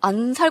많이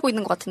안 살고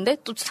있는 것 같은데,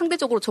 또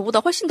상대적으로 저보다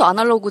훨씬 더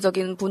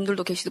아날로그적인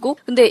분들도 계시고,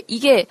 근데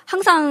이게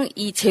항상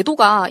이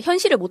제도가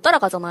현실을 못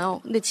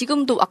따라가잖아요. 근데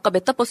지금도 아까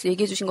메타버스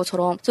얘기해 주신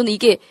것처럼 저는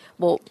이게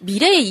뭐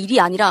미래의 일이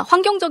아니라,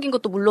 환경적인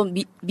것도 물론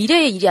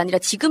미래의 일이 아니라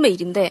지금의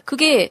일인데,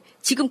 그게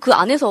지금 그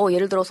안에서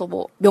예를 들어서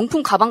뭐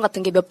명품 가방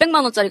같은 게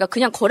몇백만 원짜리가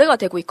그냥 거래가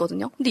되고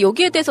있거든요. 근데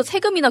여기에 대해서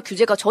세금이나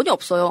규제가 전혀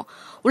없어요.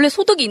 원래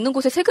소득이 있는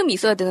곳에 세금이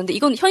있어야 되는데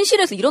이건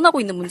현실에서 일어나고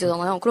있는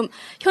문제잖아요. 그럼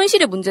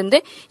현실의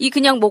문제인데 이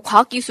그냥 뭐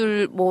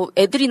과학기술 뭐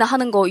애들이나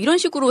하는 거 이런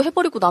식으로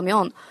해버리고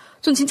나면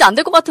전 진짜 안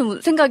될 것 같은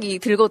생각이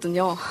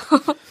들거든요.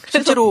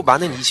 실제로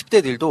많은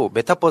 20대들도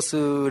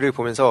메타버스를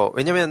보면서,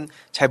 왜냐면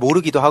잘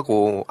모르기도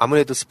하고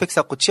아무래도 스펙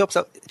쌓고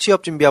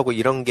취업 준비하고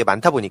이런 게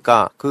많다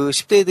보니까 그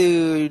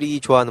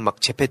 10대들이 좋아하는 막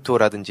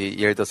제페토라든지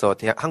예를 들어서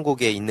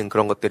한국에 있는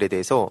그런 것들에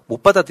대해서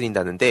못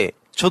받아들인다는데,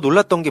 저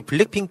놀랐던 게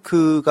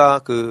블랙핑크가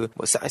그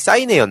뭐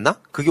사인회였나?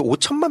 그게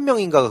 5천만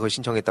명인가가 그걸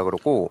신청했다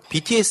그러고,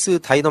 BTS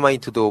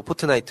다이너마이트도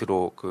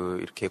포트나이트로 그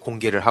이렇게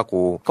공개를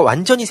하고, 그러니까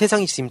완전히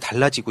세상이 지금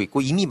달라지고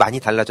있고 이미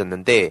많이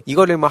달라졌는데,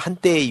 이거를 뭐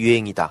한때의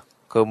유행이다,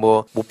 그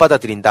뭐 못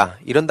받아들인다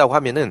이런다고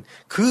하면은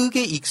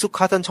그게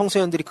익숙하던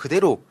청소년들이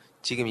그대로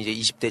지금 이제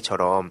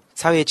 20대처럼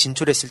사회에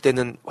진출했을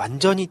때는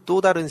완전히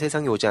또 다른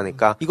세상이 오지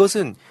않을까.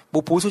 이것은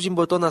뭐 보수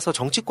진보를 떠나서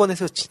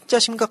정치권에서 진짜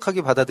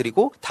심각하게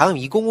받아들이고 다음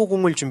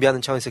 2050을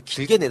준비하는 차원에서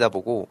길게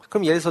내다보고,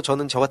 그럼 예를 들어서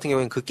저는 저 같은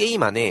경우에는 그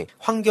게임 안에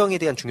환경에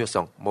대한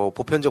중요성, 뭐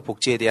보편적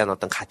복지에 대한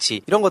어떤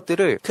가치, 이런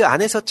것들을 그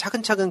안에서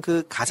차근차근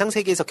그 가상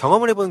세계에서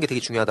경험을 해보는 게 되게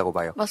중요하다고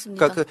봐요.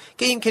 맞습니다. 그러니까 그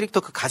게임 캐릭터,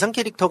 그 가상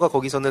캐릭터가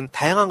거기서는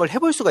다양한 걸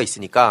해볼 수가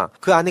있으니까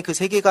그 안에 그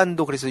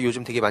세계관도 그래서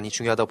요즘 되게 많이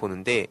중요하다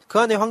보는데, 그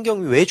안에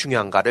환경이 왜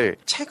중요한가를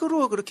책으로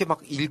그렇게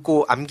막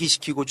읽고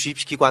암기시키고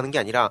주입시키고 하는 게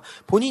아니라,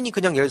 본인이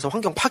그냥 예를 들어서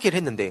환경 파괴를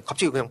했는데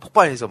갑자기 그냥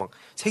폭발해서 막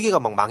세계가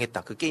막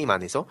망했다, 그 게임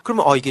안에서.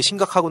 그러면 이게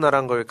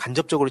심각하구나라는 걸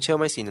간접적으로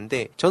체험할 수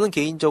있는데, 저는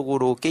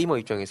개인적으로 게이머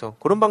입장에서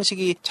그런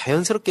방식이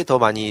자연스럽게 더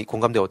많이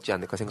공감대 얻지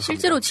않을까 생각합니다.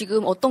 실제로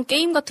지금 어떤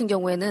게임 같은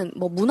경우에는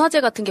뭐 문화재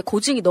같은 게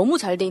고증이 너무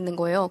잘 돼 있는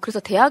거예요. 그래서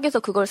대학에서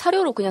그걸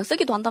사료로 그냥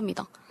쓰기도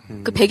한답니다.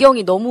 그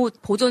배경이 너무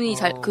보존이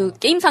그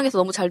게임상에서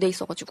너무 잘 돼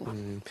있어가지고.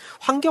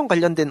 환경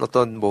관련된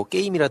어떤 뭐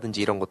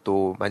게임이라든지 이런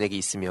것도 만약에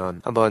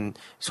있으면 한번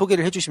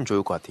소개를 해주시면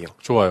좋을 것 같아요.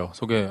 좋아요.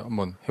 소개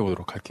한번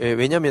해보도록 할게요. 예,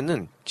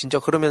 왜냐면은 진짜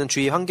그러면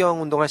주위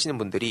환경 운동 하시는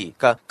분들이,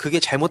 그러니까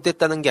그게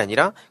잘못됐다는 게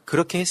아니라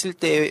그렇게 했을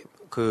때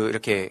그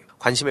이렇게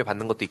관심을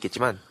받는 것도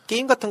있겠지만,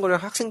 게임 같은 거를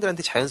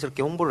학생들한테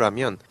자연스럽게 홍보를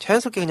하면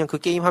자연스럽게 그냥 그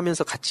게임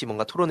하면서 같이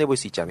뭔가 토론해 볼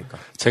수 있지 않을까.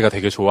 제가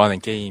되게 좋아하는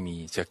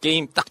게임이, 제가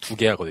게임 딱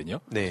 2개 하거든요.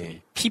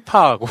 네.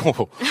 피파하고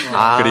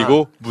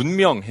그리고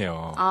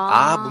문명해요.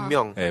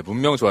 문명. 네,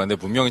 문명 좋아하는데,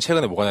 문명이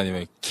최근에 뭐가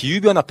나냐면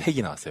기후변화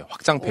팩이 나왔어요.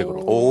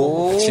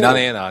 확장팩으로.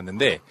 지난해에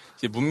나왔는데,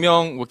 이제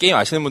문명 뭐 게임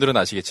아시는 분들은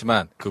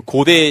아시겠지만 그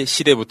고대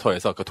시대부터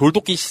해서 그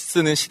돌도끼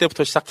쓰는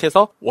시대부터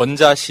시작해서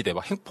원자 시대,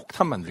 막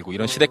핵폭탄 만들고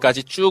이런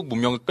시대까지 쭉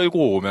문명을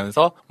끌고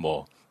오면서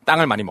뭐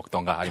땅을 많이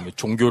먹던가 아니면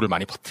종교를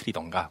많이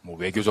퍼뜨리던가 뭐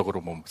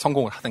외교적으로 뭐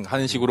성공을 하든가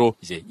하는 식으로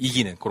이제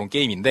이기는 그런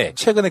게임인데,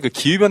 최근에 그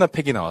기후변화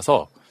팩이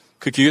나와서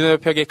그 기후변화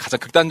팩의 가장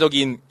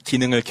극단적인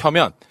기능을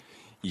켜면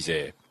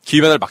이제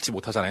기후변화를 막지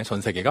못하잖아요,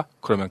 전 세계가.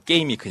 그러면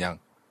게임이 그냥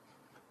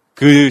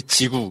그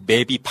지구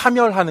맵이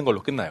파멸하는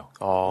걸로 끝나요.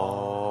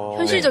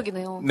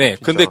 현실적이네요. 네,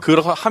 근데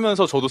그렇게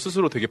하면서 저도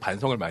스스로 되게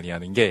반성을 많이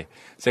하는 게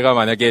제가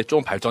만약에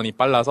좀 발전이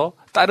빨라서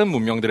다른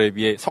문명들에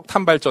비해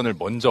석탄 발전을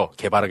먼저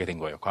개발하게 된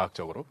거예요,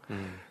 과학적으로.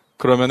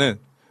 그러면은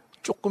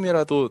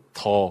조금이라도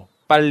더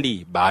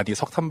빨리 많이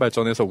석탄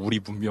발전해서 우리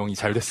문명이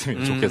잘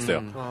됐으면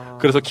좋겠어요.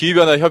 그래서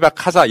기후변화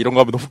협약하자 이런 거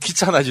하면 너무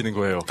귀찮아지는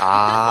거예요.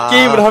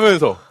 게임을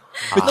하면서.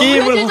 너무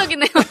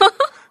현실적이네요.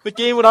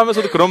 게임을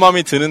하면서도 그런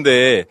마음이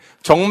드는데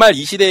정말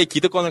이 시대의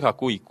기득권을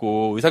갖고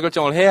있고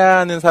의사결정을 해야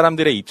하는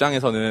사람들의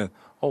입장에서는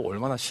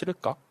얼마나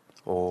싫을까?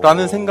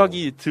 라는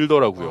생각이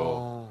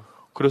들더라고요.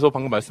 그래서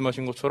방금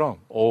말씀하신 것처럼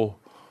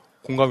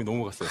공감이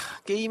너무 갔어요.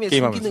 게임의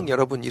순기능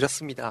여러분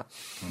이렇습니다.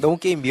 너무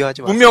게임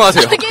미워하지 마세요.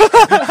 문명하세요.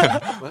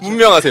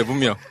 문명하세요.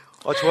 문명.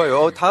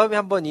 좋아요. 다음에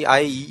한번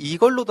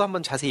이걸로도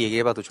한번 자세히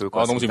얘기해봐도 좋을 것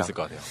같습니다. 너무 재밌을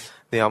것 같아요.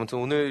 네, 아무튼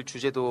오늘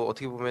주제도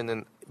어떻게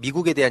보면은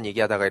미국에 대한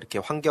얘기하다가 이렇게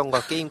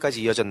환경과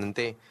게임까지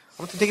이어졌는데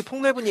아무튼 되게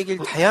폭넓은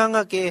얘기를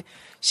다양하게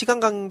시간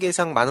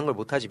관계상 많은 걸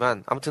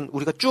못하지만 아무튼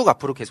우리가 쭉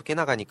앞으로 계속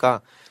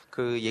해나가니까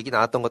그 얘기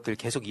나왔던 것들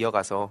계속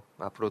이어가서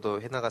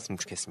앞으로도 해나갔으면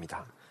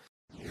좋겠습니다.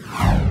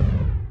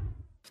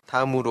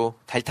 다음으로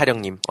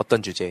달타령님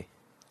어떤 주제?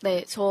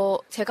 네,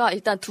 제가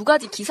일단 두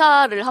가지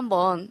기사를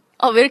한번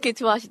왜 이렇게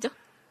좋아하시죠?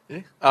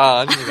 예?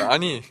 아닙니다.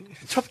 아니,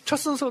 첫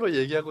순서로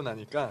얘기하고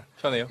나니까.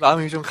 편해요?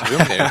 마음이 좀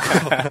가볍네요.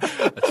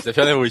 진짜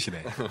편해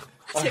보이시네.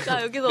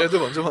 제가 여기서 그래도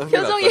먼저 하는 게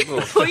표정이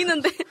낫다고.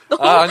 보이는데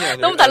아니.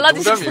 너무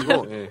달라지셨어요.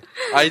 농담이고,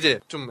 예. 이제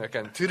좀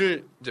약간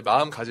이제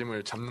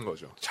마음가짐을 잡는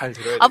거죠. 잘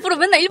들어야 돼요. 앞으로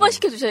맨날 1번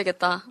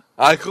시켜주셔야겠다.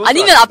 그것도 아니면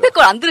아닙니다. 앞에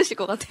걸 안 들으실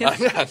것 같아요. 아니.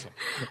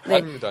 네.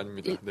 아닙니다.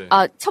 네.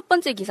 첫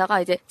번째 기사가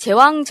이제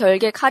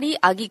제왕절개 칼이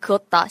아기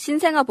그었다.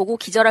 신생아 보고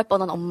기절할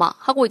뻔한 엄마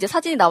하고 이제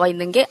사진이 나와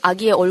있는 게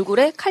아기의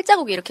얼굴에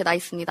칼자국이 이렇게 나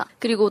있습니다.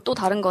 그리고 또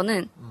다른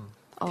거는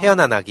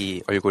태어난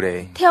아기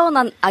얼굴에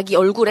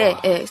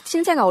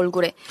신생아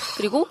얼굴에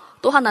그리고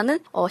또 하나는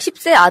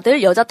 10세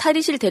아들 여자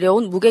탈의실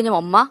데려온 무개념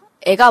엄마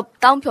애가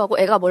따옴표하고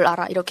애가 뭘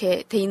알아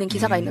이렇게 돼 있는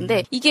기사가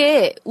있는데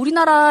이게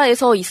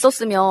우리나라에서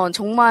있었으면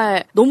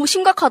정말 너무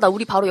심각하다.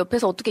 우리 바로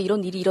옆에서 어떻게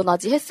이런 일이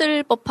일어나지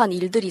했을 법한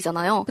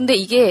일들이잖아요. 근데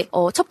이게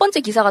첫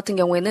번째 기사 같은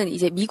경우에는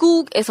이제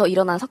미국에서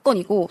일어난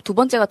사건이고 두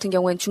번째 같은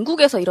경우에는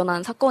중국에서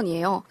일어난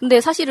사건이에요. 근데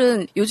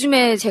사실은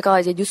요즘에 제가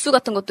이제 뉴스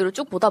같은 것들을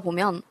쭉 보다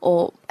보면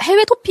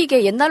해외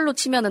토픽에 옛날로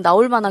치면은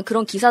나올 만한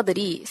그런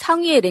기사들이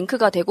상위에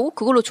랭크가 되고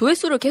그걸로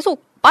조회수를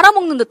계속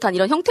빨아먹는 듯한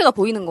이런 형태가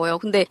보이는 거예요.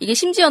 근데 이게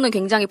심지어는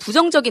굉장히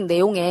부정적인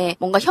내용에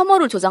뭔가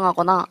혐오를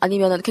조장하거나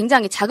아니면은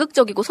굉장히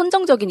자극적이고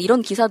선정적인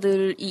이런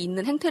기사들이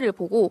있는 행태를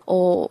보고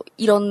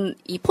이런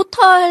이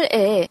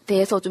포털에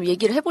대해서 좀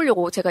얘기를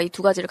해보려고 제가 이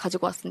두 가지를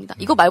가지고 왔습니다.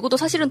 이거 말고도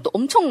사실은 또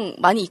엄청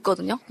많이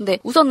있거든요. 근데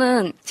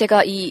우선은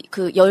제가 이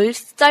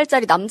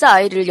 10살짜리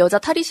남자아이를 여자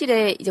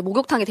탈의실에 이제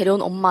목욕탕에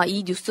데려온 엄마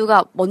이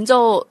뉴스가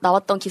먼저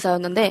나왔던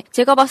기사였는데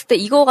제가 봤을 때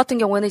이거 같은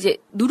경우에는 이제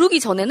누르기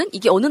전에는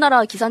이게 어느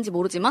나라 기사인지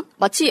모르지만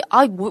마치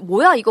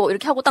뭐야 이거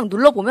이렇게 하고 딱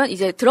눌러보면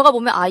이제 들어가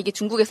보면 이게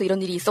중국에서 이런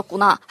일이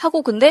있었구나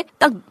하고 근데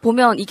딱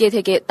보면 이게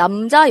되게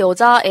남자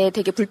여자의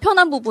되게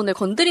불편한 부분을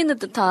건드리는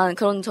듯한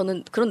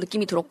저는 그런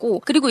느낌이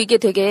들었고 그리고 이게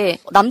되게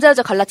남자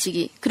여자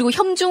갈라치기 그리고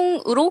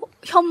혐중으로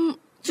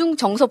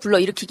정서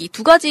불러일으키기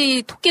두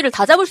가지 토끼를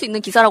다 잡을 수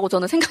있는 기사라고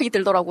저는 생각이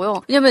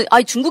들더라고요. 왜냐면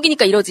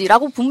중국이니까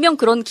이러지라고 분명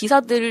그런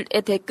기사들의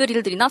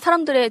댓글들이나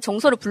사람들의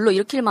정서를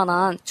불러일으킬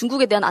만한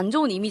중국에 대한 안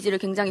좋은 이미지를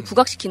굉장히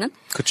부각시키는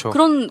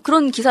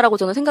그런 기사라고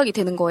저는 생각이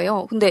되는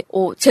거예요. 근데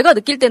제가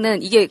느낄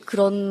때는 이게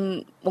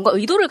그런 뭔가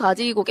의도를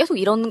가지고 계속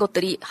이런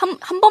것들이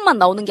한 번만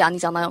나오는 게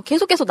아니잖아요.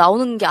 계속해서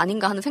나오는 게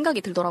아닌가 하는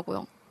생각이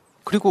들더라고요.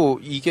 그리고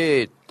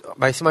이게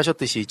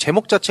말씀하셨듯이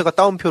제목 자체가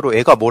따옴표로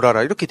애가 뭘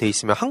알아 이렇게 돼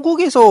있으면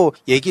한국에서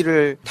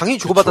얘기를 당연히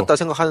주고받았다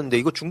생각하는데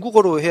이거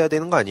중국어로 해야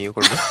되는 거 아니에요?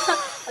 그러면?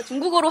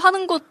 중국어로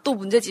하는 것도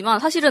문제지만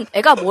사실은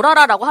애가 뭘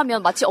알아라고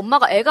하면 마치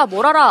엄마가 애가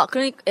뭘 알아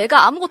그러니까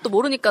애가 아무것도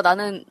모르니까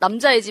나는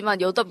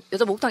남자애지만 여자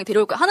목욕탕에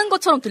데려올 거야 하는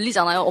것처럼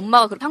들리잖아요.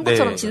 엄마가 그렇게 한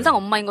것처럼 진상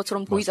엄마인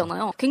것처럼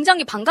보이잖아요.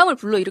 굉장히 반감을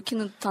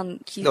불러일으키는 듯한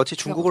근데 어차피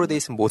중국어로 돼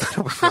있으면 못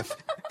알아볼 것 같아요.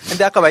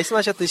 근데 아까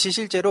말씀하셨듯이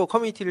실제로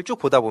커뮤니티를 쭉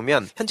보다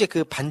보면 현재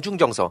그 반중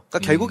정서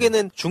그러니까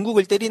결국에는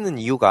중국을 때리는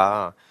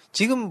이유가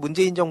지금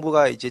문재인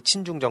정부가 이제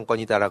친중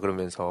정권이다라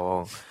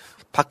그러면서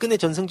박근혜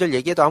전승절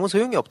얘기해도 아무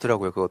소용이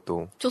없더라고요.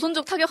 그것도.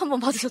 조선족 타격 한번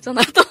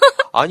받으셨잖아요. 또.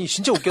 아니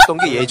진짜 웃겼던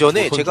게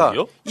예전에 제가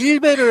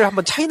일베를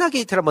한번 차이나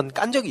게이트를 한번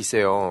깐 적이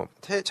있어요.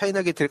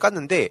 차이나 게이트를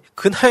깠는데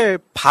그날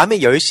밤에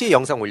 10시에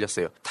영상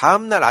올렸어요.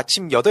 다음날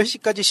아침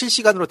 8시까지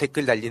실시간으로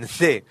댓글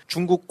달리는데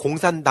중국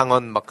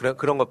공산당원 막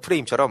그런 거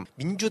프레임처럼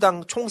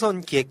민주당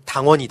총선 기획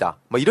당원이다.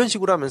 막 이런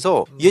식으로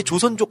하면서 얘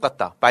조선족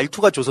같다.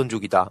 말투가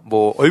조선족이다.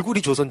 뭐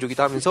얼굴이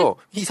조선족이다 하면서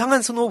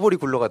이상한 스노우볼이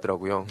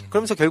굴러가더라고요.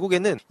 그러면서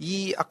결국에는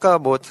아까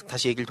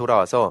다시 얘기를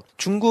돌아와서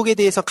중국에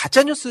대해서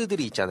가짜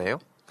뉴스들이 있잖아요.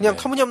 그냥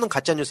터무니없는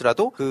가짜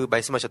뉴스라도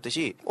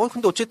말씀하셨듯이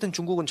근데 어쨌든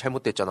중국은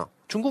잘못됐잖아.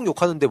 중국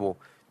욕하는데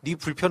네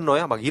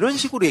불편러야? 막 이런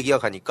식으로 얘기가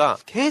가니까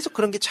계속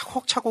그런 게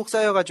차곡차곡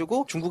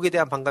쌓여가지고 중국에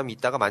대한 반감이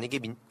있다가 만약에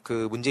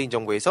그 문재인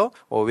정부에서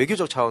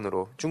외교적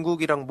차원으로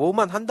중국이랑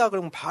뭐만 한다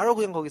그러면 바로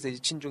그냥 거기서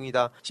이제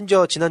친중이다.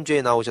 심지어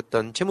지난주에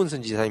나오셨던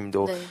최문순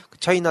지사님도 네. 그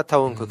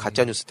차이나타운 그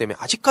가짜뉴스 때문에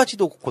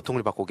아직까지도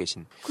고통을 받고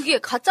계신. 그게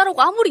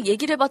가짜라고 아무리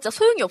얘기를 해봤자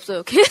소용이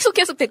없어요. 계속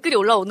댓글이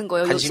올라오는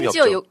거예요. 관심이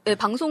심지어 없죠.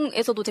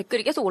 방송에서도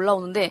댓글이 계속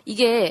올라오는데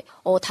이게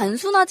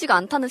단순하지가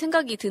않다는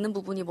생각이 드는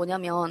부분이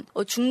뭐냐면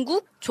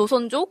중국,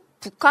 조선족,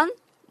 북한,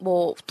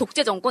 뭐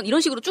독재 정권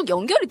이런 식으로 쭉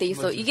연결이 돼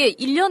있어요. 맞아요. 이게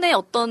일련의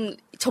어떤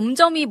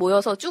점점이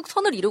모여서 쭉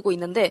선을 이루고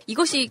있는데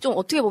이것이 좀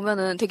어떻게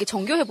보면은 되게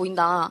정교해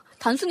보인다.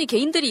 단순히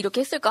개인들이 이렇게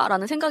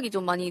했을까라는 생각이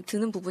좀 많이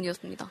드는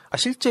부분이었습니다.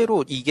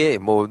 실제로 이게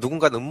뭐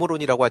누군가는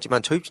음모론이라고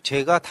하지만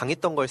제가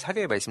당했던 걸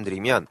사례를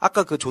말씀드리면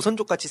아까 그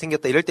조선족 같이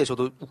생겼다 이럴 때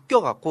저도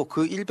웃겨갖고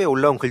그 일베에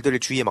올라온 글들을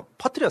주위에 막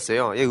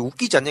퍼뜨렸어요. 얘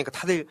웃기지 않냐니까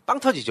다들 빵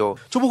터지죠.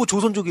 저보고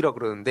조선족이라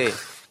그러는데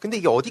근데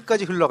이게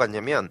어디까지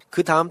흘러갔냐면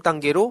그 다음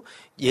단계로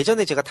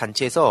예전에 제가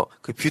단체에서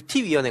그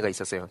뷰티 위원회가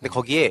있었어요. 근데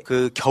거기에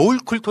그 겨울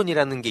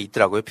쿨톤이라는 게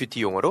있더라고요. 뷰티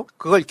용어로.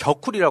 그걸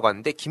겨쿨이라고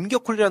하는데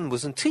김겨쿨이라는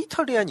무슨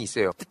트위터리안이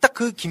있어요. 딱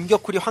그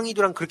김겨쿨이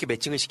황희두랑 그렇게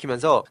매칭을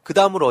시키면서 그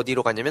다음으로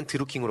어디로 가냐면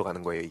드루킹으로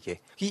가는 거예요. 이게.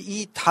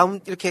 이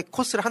다음 이렇게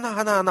코스를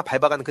하나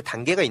밟아가는 그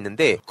단계가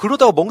있는데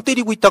그러다가 멍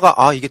때리고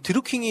있다가 이게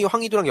드루킹이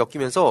황희두랑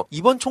엮이면서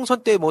이번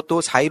총선 때 뭐 또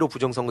 4.15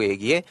 부정선거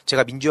얘기에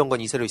제가 민주연권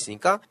이사로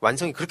있으니까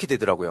완성이 그렇게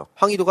되더라고요.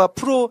 황희두가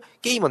프로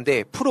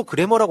게이머인데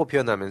프로그래머라고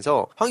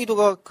표현하면서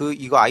황희두가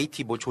이거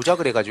IT 뭐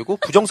조작을 해가지고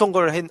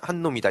부정선거를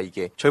한 놈이다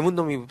이게. 젊은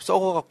놈이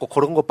썩어갖고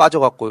그런 거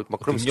빠져갖고 막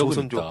그러면서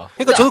조선족.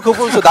 그러니까 저도 그거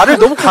보면서 나를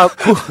너무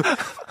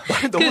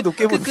너무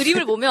높게 보는. 그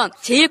그림을 보면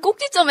제일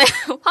꼭지점에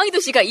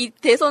황희두 씨가 이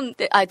대선이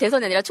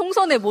아니라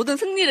총선의 모든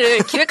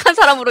승리를 기획한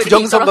사람으로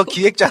부정선거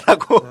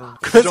기획자라고.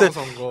 그래서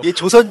이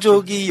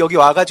조선족이 여기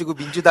와가지고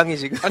민주당이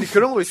지금. 아니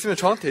그런 거 있으면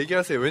저한테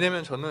얘기하세요.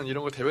 왜냐면 저는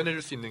이런 걸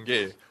대변해줄 수 있는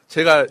게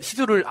제가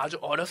희두를 아주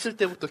어렸을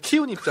때부터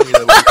키운 입장이다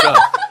보니까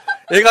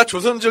애가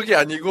조선족이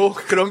아니고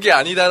그런 게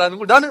아니다라는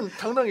걸 나는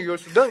당당히 얘기할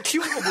수 있어. 난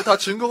키운 거 뭐 다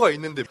증거가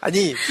있는데.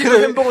 아니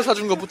희두 햄버거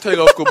사준 거부터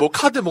해갖고 뭐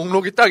카드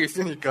목록이 딱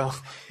있으니까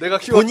내가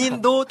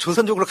본인도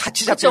조선족으로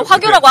같이 잡혀. 그렇죠.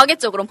 화교라고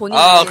하겠죠. 그럼 본인이.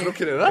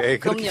 그렇게 되나? 네,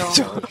 그렇게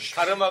되죠.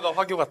 가르마가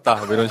화교 같다.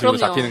 뭐 이런 식으로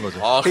잡히는 거죠.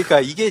 그러니까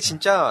이게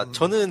진짜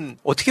저는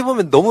어떻게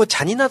보면 너무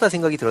잔인하다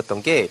생각이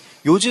들었던 게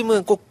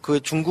요즘은 꼭 그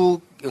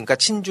중국 그러니까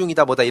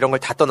친중이다 뭐다 이런 걸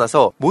다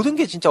떠나서 모든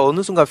게 진짜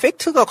어느 순간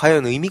팩트가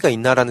과연 의미가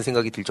있나라는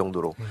생각이 들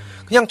정도로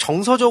그냥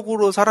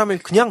정서적으로 사람을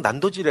그냥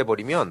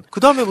난도질해버리면 그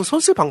다음에 뭐 손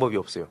쓸 방법이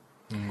없어요.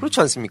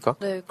 그렇지 않습니까?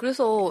 네,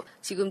 그래서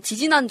지금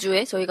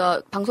지지난주에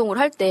저희가 방송을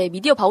할 때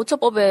미디어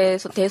바우처법에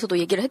대해서도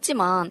얘기를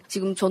했지만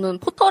지금 저는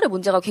포털의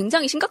문제가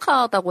굉장히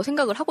심각하다고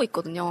생각을 하고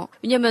있거든요.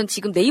 왜냐면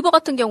지금 네이버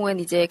같은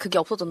경우에는 이제 그게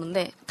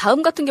없어졌는데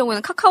다음 같은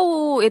경우에는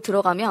카카오에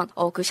들어가면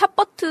그 샵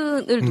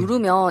버튼을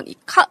누르면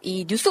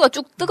이 뉴스가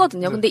쭉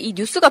뜨거든요. 근데 이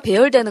뉴스가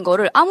배열되는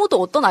거를 아무도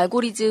어떤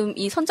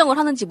알고리즘이 선정을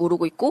하는지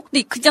모르고 있고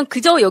근데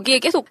그저 여기에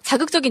계속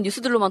자극적인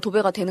뉴스들로만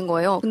도배가 되는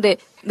거예요.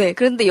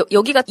 그런데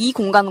여기가 이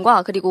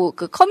공간과 그리고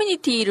그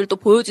커뮤니티를 또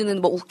보여주는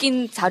뭐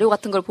웃긴 자료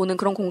같은 걸 보는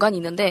그런 공간이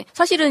있는데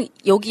사실은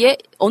여기에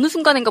어느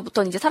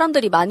순간인가부터 이제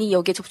사람들이 많이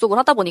여기에 접속을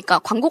하다 보니까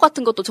광고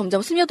같은 것도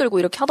점점 스며들고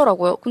이렇게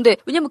하더라고요. 근데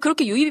왜냐면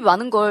그렇게 유입이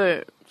많은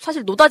걸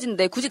사실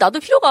노다진데 굳이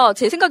놔둘 필요가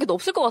제 생각에도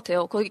없을 것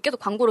같아요. 거기 계속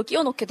광고를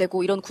끼워넣게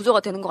되고 이런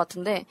구조가 되는 것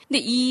같은데 근데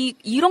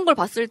이런 걸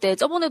봤을 때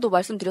저번에도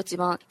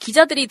말씀드렸지만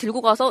기자들이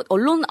들고 가서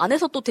언론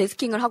안에서 또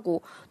데스킹을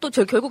하고 또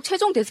결국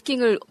최종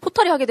데스킹을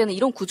포털이 하게 되는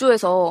이런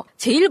구조에서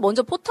제일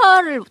먼저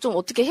포털을 좀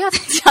어떻게 해야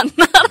되지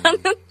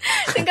않나라는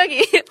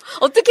생각이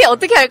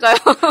어떻게 할까요?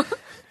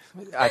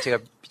 제가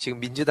지금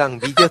민주당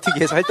미디어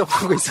특위에서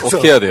활동하고 있어서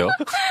어떻게 해야 돼요?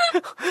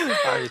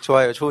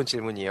 좋아요. 좋은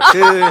질문이에요.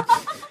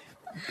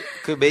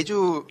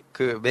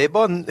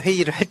 매번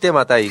회의를 할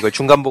때마다 이걸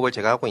중간복을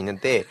제가 하고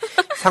있는데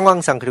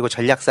상황상 그리고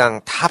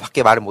전략상 다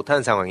밖에 말을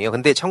못하는 상황이에요.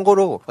 근데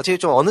참고로 어차피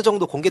좀 어느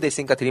정도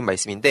공개됐으니까 드린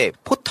말씀인데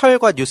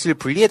포털과 뉴스를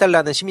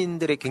분리해달라는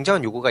시민들의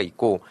굉장한 요구가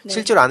있고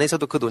실제로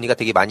안에서도 그 논의가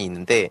되게 많이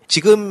있는데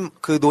지금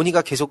그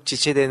논의가 계속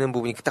지체되는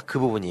부분이 딱 그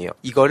부분이에요.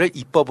 이거를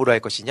입법으로 할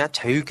것이냐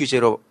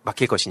자율규제로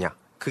맡길 것이냐.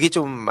 그게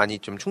좀 많이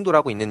좀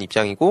충돌하고 있는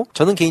입장이고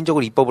저는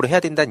개인적으로 입법으로 해야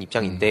된다는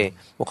입장인데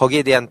뭐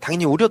거기에 대한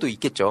당연히 우려도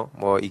있겠죠.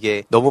 뭐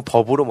이게 너무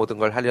법으로 모든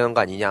걸 하려는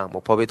거 아니냐.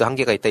 뭐 법에도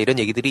한계가 있다 이런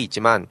얘기들이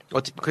있지만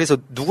그래서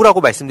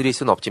누구라고 말씀드릴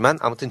수는 없지만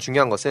아무튼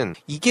중요한 것은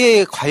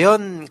이게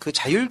과연 그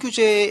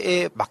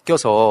자율규제에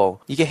맡겨서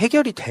이게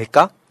해결이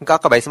될까? 그러니까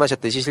아까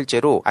말씀하셨듯이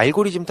실제로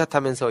알고리즘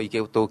탓하면서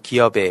이게 또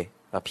기업의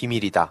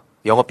비밀이다.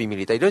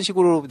 영업비밀이다. 이런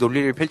식으로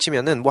논리를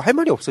펼치면은 뭐 할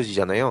말이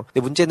없어지잖아요.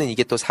 근데 문제는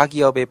이게 또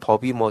사기업의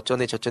법이 뭐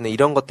어쩌네 저쩌네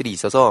이런 것들이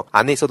있어서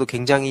안에서도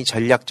굉장히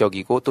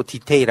전략적이고 또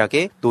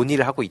디테일하게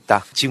논의를 하고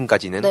있다.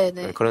 지금까지는.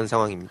 네네. 그런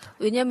상황입니다.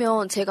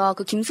 왜냐면 제가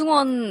그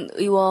김승원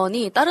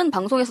의원이 다른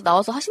방송에서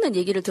나와서 하시는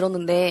얘기를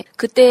들었는데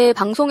그때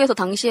방송에서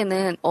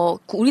당시에는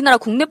우리나라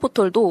국내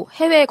포털도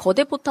해외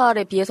거대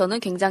포털에 비해서는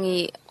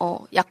굉장히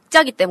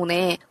약자기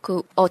때문에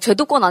그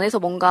제도권 안에서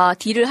뭔가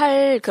딜을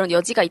할 그런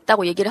여지가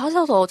있다고 얘기를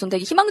하셔서 전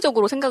되게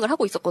희망적으로 생각을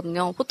하고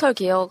있었거든요. 포털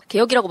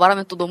개혁이라고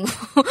말하면 또 너무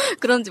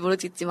그런지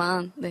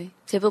모르겠지만, 네.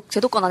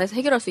 제도권 안에서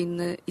해결할 수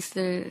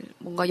있을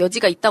뭔가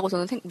여지가 있다고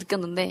저는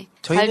느꼈는데,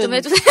 잘 좀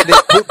해주세요.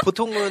 네,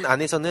 보통은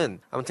안에서는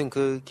아무튼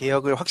그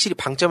개혁을 확실히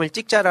방점을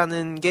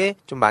찍자라는 게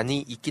좀 많이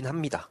있긴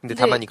합니다. 근데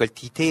다만 네. 이걸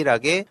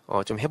디테일하게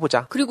좀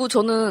해보자. 그리고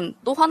저는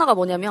또 하나가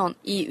뭐냐면,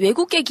 이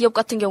외국계 기업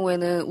같은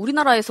경우에는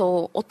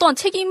우리나라에서 어떠한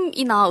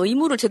책임이나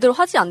의무를 제대로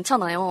하지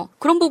않잖아요.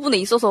 그런 부분에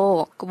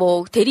있어서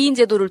뭐 대리인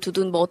제도를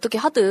두든 뭐 어떻게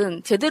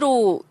하든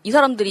제대로 이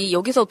사람들이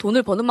여기서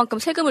돈을 버는 만큼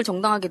세금을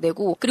정당하게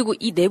내고, 그리고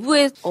이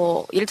내부에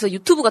예를 들어서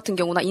유튜브 같은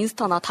경우나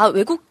인스타나 다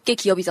외국계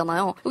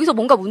기업이잖아요. 여기서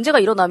뭔가 문제가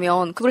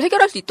일어나면 그걸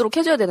해결할 수 있도록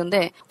해줘야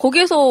되는데,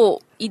 거기에서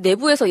이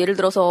내부에서 예를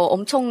들어서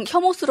엄청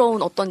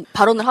혐오스러운 어떤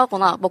발언을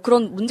하거나 뭐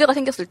그런 문제가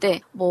생겼을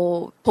때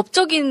뭐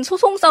법적인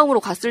소송 싸움으로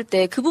갔을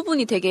때 그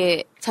부분이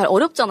되게 잘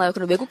어렵잖아요.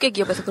 그런 외국계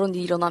기업에서 그런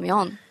일이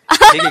일어나면.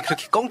 되게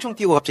그렇게 껑충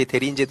띄고 갑자기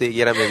대리인제도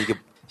얘기하면 이게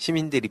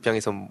시민들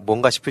입장에서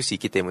뭔가 싶을 수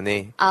있기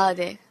때문에. 아,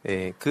 네.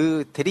 네,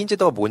 그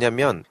대리인제도가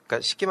뭐냐면,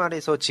 그러니까 쉽게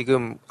말해서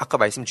지금 아까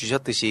말씀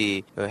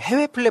주셨듯이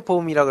해외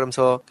플랫폼이라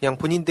그러면서 그냥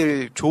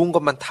본인들 좋은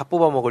것만 다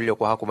뽑아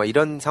먹으려고 하고 막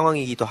이런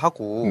상황이기도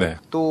하고, 네.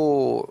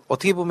 또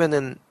어떻게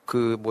보면은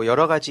그 뭐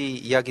여러 가지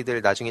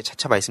이야기들 나중에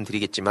차차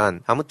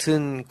말씀드리겠지만,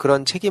 아무튼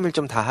그런 책임을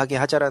좀 다하게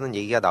하자라는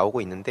얘기가 나오고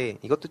있는데,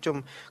 이것도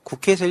좀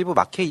국회에서 일부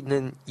막혀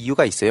있는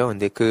이유가 있어요.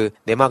 근데 그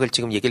내막을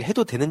지금 얘기를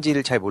해도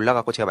되는지를 잘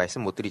몰라갖고 제가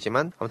말씀 못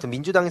드리지만, 아무튼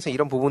민주당에서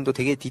이런 부분도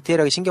되게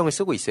디테일하게 신경을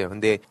쓰고 있어요.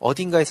 근데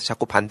어딘가에서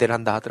자꾸 반대를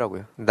한다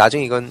하더라고요.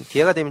 나중에 이건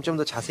기회가 되면 좀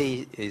더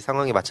자세히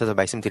상황에 맞춰서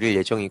말씀드릴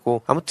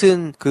예정이고,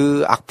 아무튼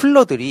그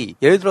악플러들이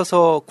예를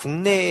들어서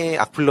국내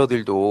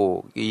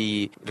악플러들도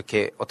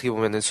이렇게 어떻게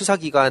보면은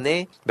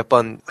수사기관에 몇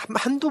번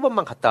한두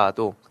번만 갔다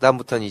와도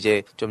그다음부터는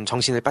이제 좀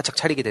정신을 바짝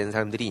차리게 되는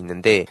사람들이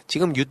있는데,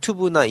 지금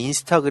유튜브나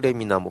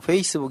인스타그램이나 뭐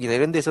페이스북이나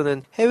이런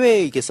데서는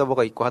해외에 이게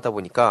서버가 있고 하다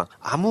보니까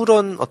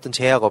아무런 어떤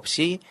제약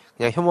없이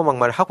그냥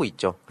혐오막말을 하고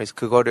있죠. 그래서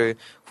그거를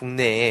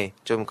국내에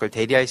좀 그걸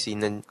대리할 수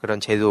있는 그런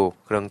제도,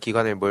 그런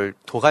기관을 뭘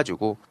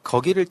둬가지고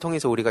거기를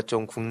통해서 우리가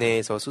좀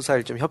국내에서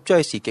수사를 좀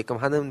협조할 수 있게끔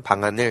하는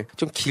방안을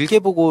좀 길게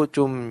보고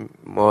좀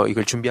뭐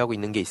이걸 준비하고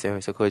있는 게 있어요.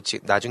 그래서 그거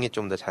나중에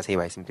좀 더 자세히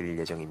말씀드릴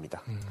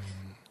예정입니다.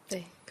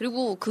 네.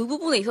 그리고 그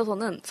부분에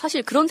있어서는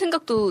사실 그런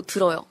생각도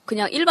들어요.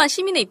 그냥 일반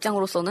시민의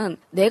입장으로서는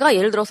내가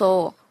예를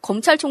들어서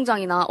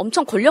검찰총장이나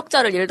엄청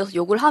권력자를 예를 들어서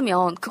욕을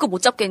하면 그거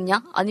못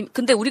잡겠냐? 아니,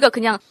 근데 우리가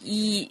그냥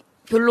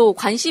별로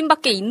관심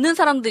밖에 있는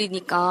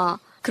사람들이니까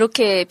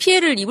그렇게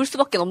피해를 입을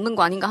수밖에 없는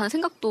거 아닌가 하는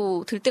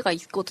생각도 들 때가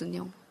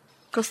있거든요.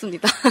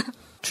 그렇습니다.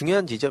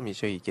 중요한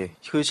지점이죠, 이게.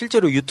 그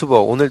실제로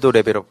유튜버 오늘도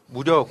레벨업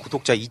무려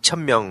구독자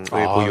 2,000명을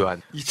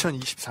보유한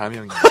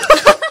 2024명입니다.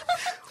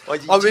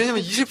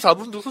 왜냐면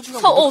 24분도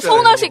소중한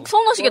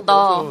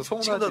서운하시겠다.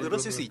 지금 더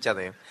늘었을 수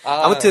있잖아요.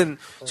 아무튼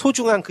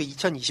소중한 그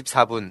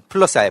 2024분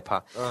플러스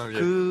알파 예.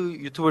 그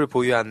유튜브를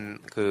보유한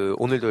그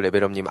오늘도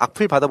레벨업님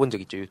악플 받아본 적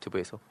있죠,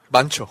 유튜브에서?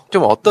 많죠.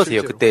 좀 어떠세요,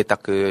 실제로. 그때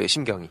딱 그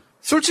심경이?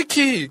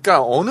 솔직히,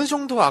 그러니까 어느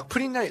정도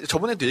악플이냐,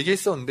 저번에도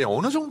얘기했었는데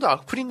어느 정도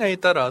악플이냐에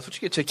따라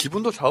솔직히 제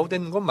기분도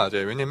좌우되는 건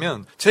맞아요.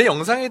 왜냐면 제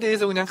영상에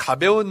대해서 그냥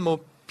가벼운 뭐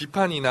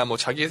비판이나 뭐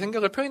자기의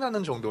생각을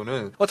표현하는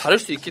정도는 다를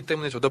수 있기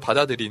때문에 저도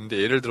받아들이는데,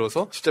 예를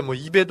들어서 진짜 뭐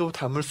입에도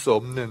담을 수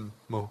없는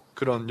뭐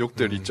그런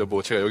욕들 있죠.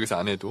 뭐 제가 여기서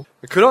안 해도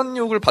그런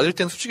욕을 받을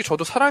땐 솔직히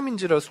저도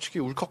사람인지라 솔직히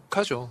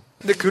울컥하죠.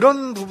 근데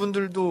그런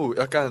부분들도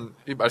약간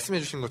말씀해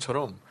주신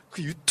것처럼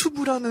그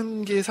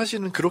유튜브라는 게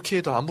사실은 그렇게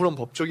해도 아무런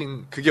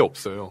법적인 그게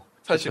없어요.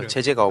 사실은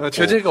제재가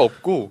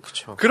없고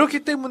그쵸.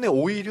 그렇기 때문에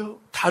오히려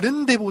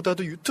다른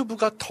데보다도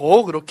유튜브가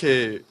더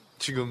그렇게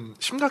지금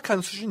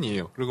심각한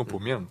수준이에요. 그런 거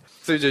보면.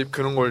 그래서 이제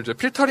그런 걸 이제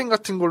필터링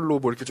같은 걸로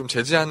뭐 이렇게 좀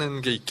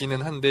제재하는 게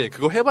있기는 한데,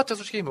 그거 해봤자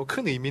솔직히 뭐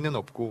큰 의미는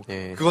없고,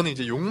 그거는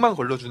이제 욕만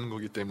걸러주는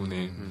거기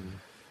때문에.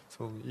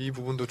 그래서 이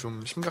부분도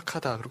좀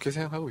심각하다, 그렇게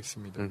생각하고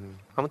있습니다.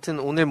 아무튼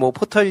오늘 뭐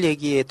포털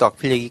얘기에 또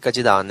악플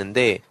얘기까지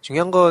나왔는데,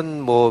 중요한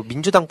건 뭐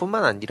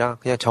민주당뿐만 아니라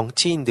그냥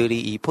정치인들이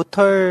이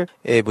포털의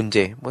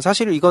문제, 뭐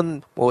사실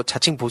이건 뭐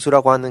자칭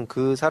보수라고 하는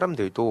그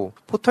사람들도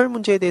포털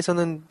문제에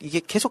대해서는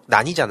이게 계속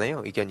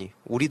나뉘잖아요, 의견이.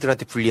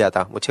 우리들한테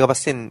불리하다. 뭐 제가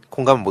봤을 땐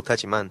공감은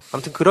못하지만,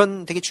 아무튼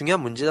그런 되게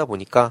중요한 문제다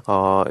보니까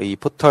이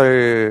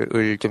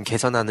포털을 좀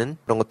개선하는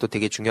그런 것도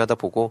되게 중요하다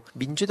보고,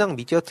 민주당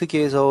미디어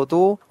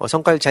특위에서도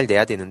성과를 잘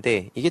내야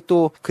되는데, 이게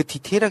또 그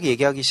디테일하게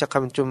얘기하기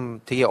시작하면 좀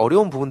되게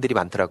어려운 부분들이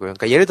많더라고요.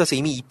 그러니까 예를 들어서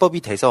이미 입법이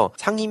돼서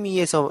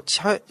상임위에서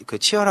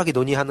치열하게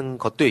논의하는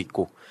것도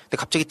있고, 근데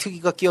갑자기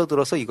특위가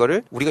끼어들어서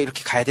이거를 우리가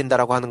이렇게 가야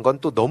된다라고 하는 건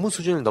또 너무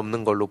수준을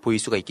넘는 걸로 보일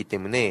수가 있기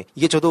때문에,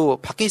 이게 저도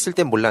밖에 있을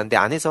땐 몰랐는데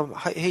안에서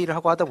회의를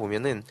하고 하다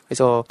보면은,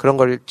 그래서 그런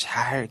걸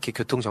잘 이렇게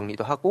교통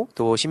정리도 하고,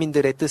 또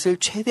시민들의 뜻을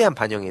최대한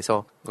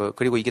반영해서,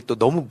 그리고 이게 또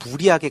너무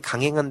무리하게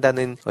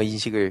강행한다는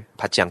인식을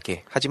받지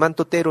않게, 하지만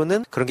또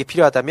때로는 그런 게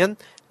필요하다면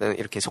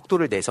이렇게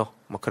속도를 내서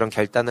뭐 그런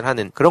결단을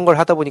하는 그런 걸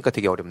하다 보니까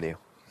되게 어렵네요.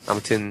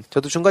 아무튼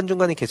저도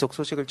중간중간에 계속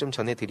소식을 좀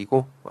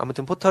전해드리고,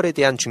 아무튼 포털에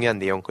대한 중요한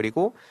내용,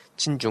 그리고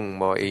친중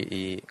뭐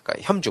그러니까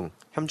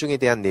혐중에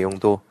대한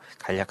내용도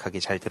간략하게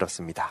잘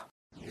들었습니다.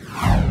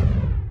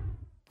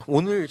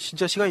 오늘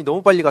진짜 시간이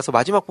너무 빨리 가서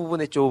마지막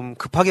부분에 좀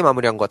급하게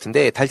마무리한 것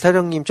같은데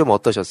달타령님 좀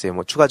어떠셨어요?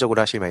 뭐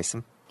추가적으로 하실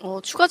말씀?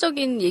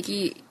 추가적인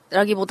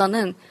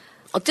얘기라기보다는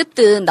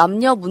어쨌든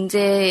남녀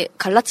문제,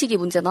 갈라치기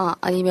문제나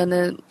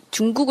아니면은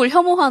중국을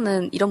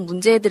혐오하는 이런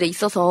문제들에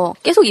있어서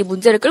계속 이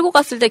문제를 끌고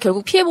갔을 때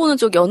결국 피해보는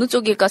쪽이 어느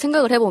쪽일까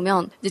생각을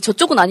해보면 이제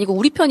저쪽은 아니고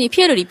우리 편이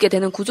피해를 입게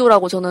되는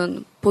구조라고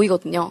저는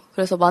보이거든요.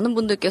 그래서 많은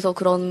분들께서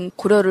그런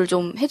고려를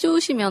좀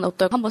해주시면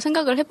어떨까, 한번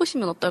생각을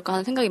해보시면 어떨까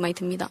하는 생각이 많이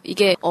듭니다.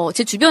 이게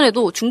제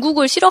주변에도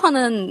중국을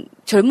싫어하는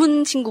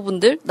젊은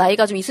친구분들,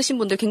 나이가 좀 있으신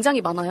분들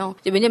굉장히 많아요.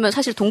 왜냐면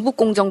사실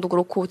동북공정도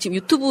그렇고 지금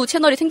유튜브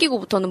채널이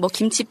생기고부터는 뭐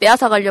김치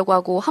빼앗아 가려고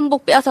하고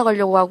한복 빼앗아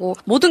가려고 하고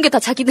모든 게 다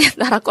자기네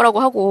나라 거라고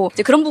하고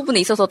이제 그런 부분에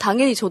있어서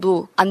당연히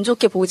저도 안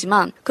좋게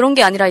보지만 그런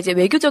게 아니라 이제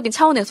외교적인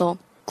차원에서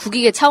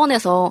국익의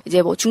차원에서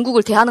이제 뭐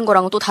중국을 대하는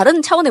거랑은 또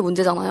다른 차원의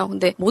문제잖아요.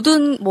 근데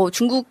모든 뭐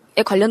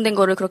중국에 관련된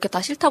거를 그렇게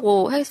다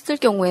싫다고 했을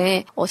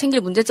경우에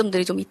생길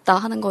문제점들이 좀 있다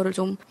하는 거를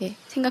좀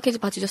생각해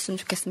봐 주셨으면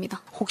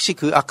좋겠습니다. 혹시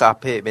그 아까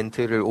앞에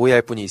멘트를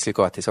오해할 분이 있을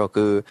것 같아서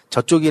그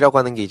저쪽이라고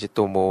하는 게 이제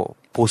또 뭐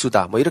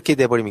보수다 뭐 이렇게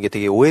돼버리면 이게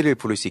되게 오해를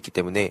부를 수 있기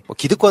때문에 뭐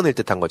기득권을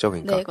뜻한 거죠,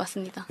 그러니까. 네,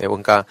 맞습니다. 네,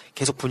 그러니까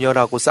계속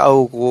분열하고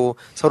싸우고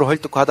서로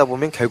헐뜯고 하다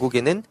보면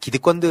결국에는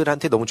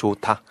기득권들한테 너무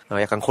좋다.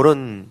 약간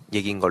그런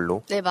얘기인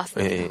걸로. 네,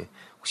 맞습니다. 네.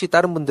 혹시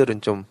다른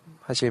분들은 좀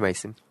하실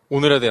말씀?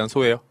 오늘에 대한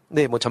소회요?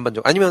 네, 뭐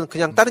전반적으로. 아니면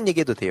그냥 다른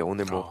얘기해도 돼요.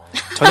 오늘 뭐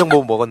저녁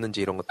뭐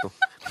먹었는지 이런 것도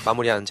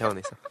마무리하는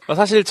차원에서.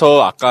 사실 저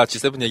아까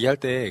G7 얘기할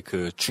때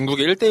그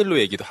중국의 1대1로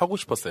얘기도 하고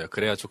싶었어요.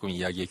 그래야 조금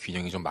이야기의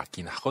균형이 좀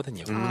맞긴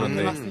하거든요.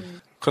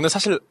 그런데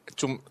사실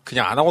좀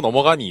그냥 안 하고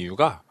넘어간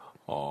이유가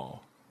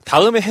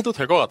다음에 해도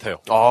될 것 같아요.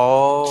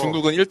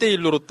 중국은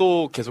 1대1로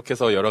또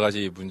계속해서 여러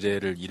가지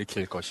문제를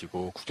일으킬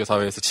것이고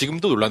국제사회에서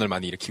지금도 논란을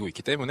많이 일으키고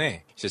있기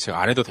때문에 이제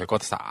제가 안 해도 될 것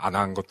같아서 안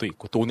한 것도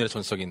있고 또 오늘의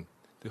전적인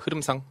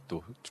흐름상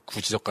또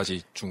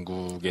구지적까지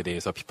중국에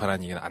대해서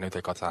비판하는 얘기는 안 해도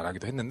될 것 같아서 안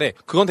하기도 했는데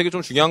그건 되게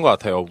좀 중요한 것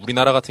같아요.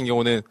 우리나라 같은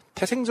경우는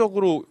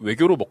태생적으로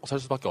외교로 먹고 살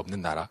수밖에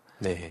없는 나라.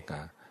 네.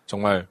 그러니까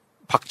정말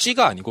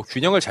박쥐가 아니고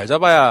균형을 잘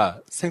잡아야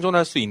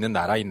생존할 수 있는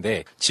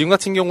나라인데 지금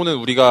같은 경우는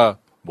우리가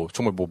뭐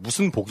정말 뭐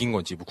무슨 복인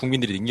건지 뭐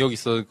국민들이 능력이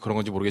있어 그런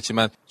건지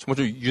모르겠지만 정말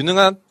좀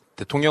유능한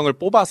대통령을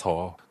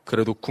뽑아서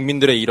그래도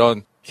국민들의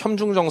이런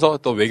협중 정서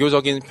또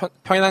외교적인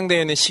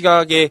편향되는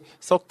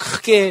시각에서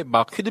크게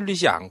막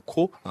휘둘리지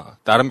않고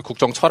나름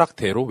국정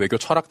철학대로 외교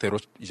철학대로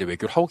이제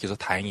외교를 하고 계셔서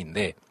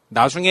다행인데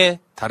나중에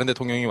다른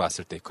대통령이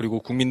왔을 때 그리고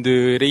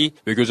국민들이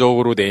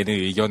외교적으로 내는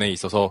의견에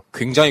있어서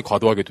굉장히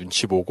과도하게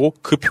눈치 보고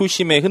그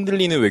표심에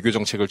흔들리는 외교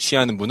정책을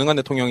취하는 무능한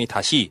대통령이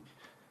다시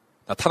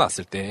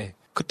나타났을 때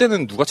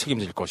그때는 누가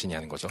책임질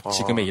것이냐는 거죠.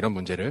 지금의 이런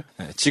문제를.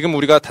 지금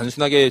우리가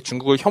단순하게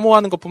중국을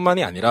혐오하는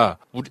것뿐만이 아니라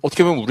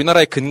어떻게 보면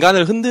우리나라의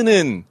근간을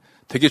흔드는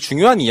되게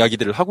중요한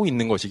이야기들을 하고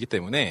있는 것이기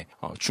때문에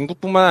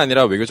중국뿐만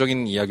아니라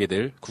외교적인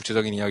이야기들,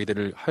 국제적인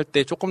이야기들을 할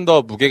때 조금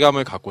더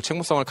무게감을 갖고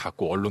책무성을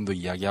갖고 언론도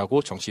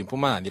이야기하고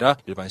정치인뿐만 아니라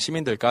일반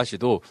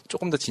시민들까지도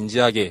조금 더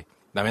진지하게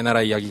남의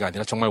나라 이야기가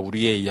아니라 정말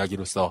우리의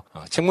이야기로서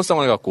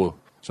책무성을 갖고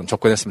좀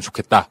접근했으면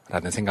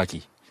좋겠다라는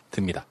생각이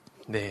듭니다.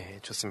 네,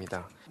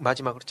 좋습니다.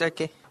 마지막으로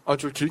짧게.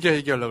 좀 길게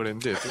얘기하려고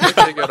그랬는데 또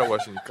짧게 얘기하라고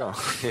하시니까.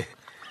 네.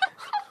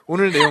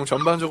 오늘 내용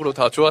전반적으로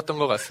다 좋았던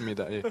것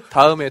같습니다. 예.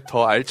 다음에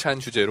더 알찬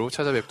주제로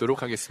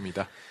찾아뵙도록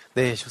하겠습니다.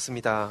 네,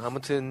 좋습니다.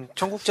 아무튼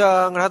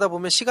청국장을 하다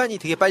보면 시간이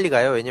되게 빨리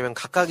가요. 왜냐면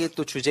각각의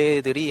또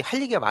주제들이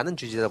할 얘기가 많은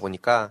주제다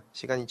보니까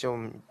시간이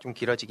좀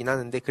길어지긴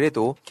하는데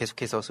그래도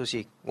계속해서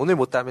소식 오늘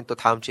못 하면 또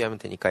다음 주에 하면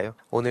되니까요.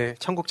 오늘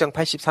청국장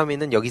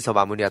 83회는 여기서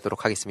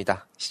마무리하도록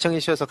하겠습니다.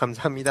 시청해 주셔서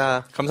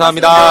감사합니다.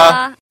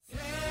 감사합니다.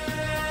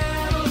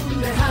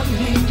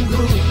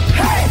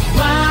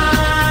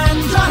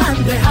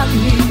 완전한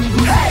대한민국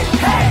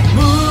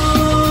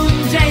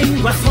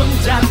문재인과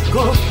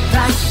손잡고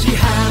다시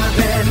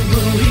하는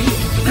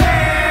우리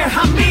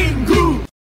대한민국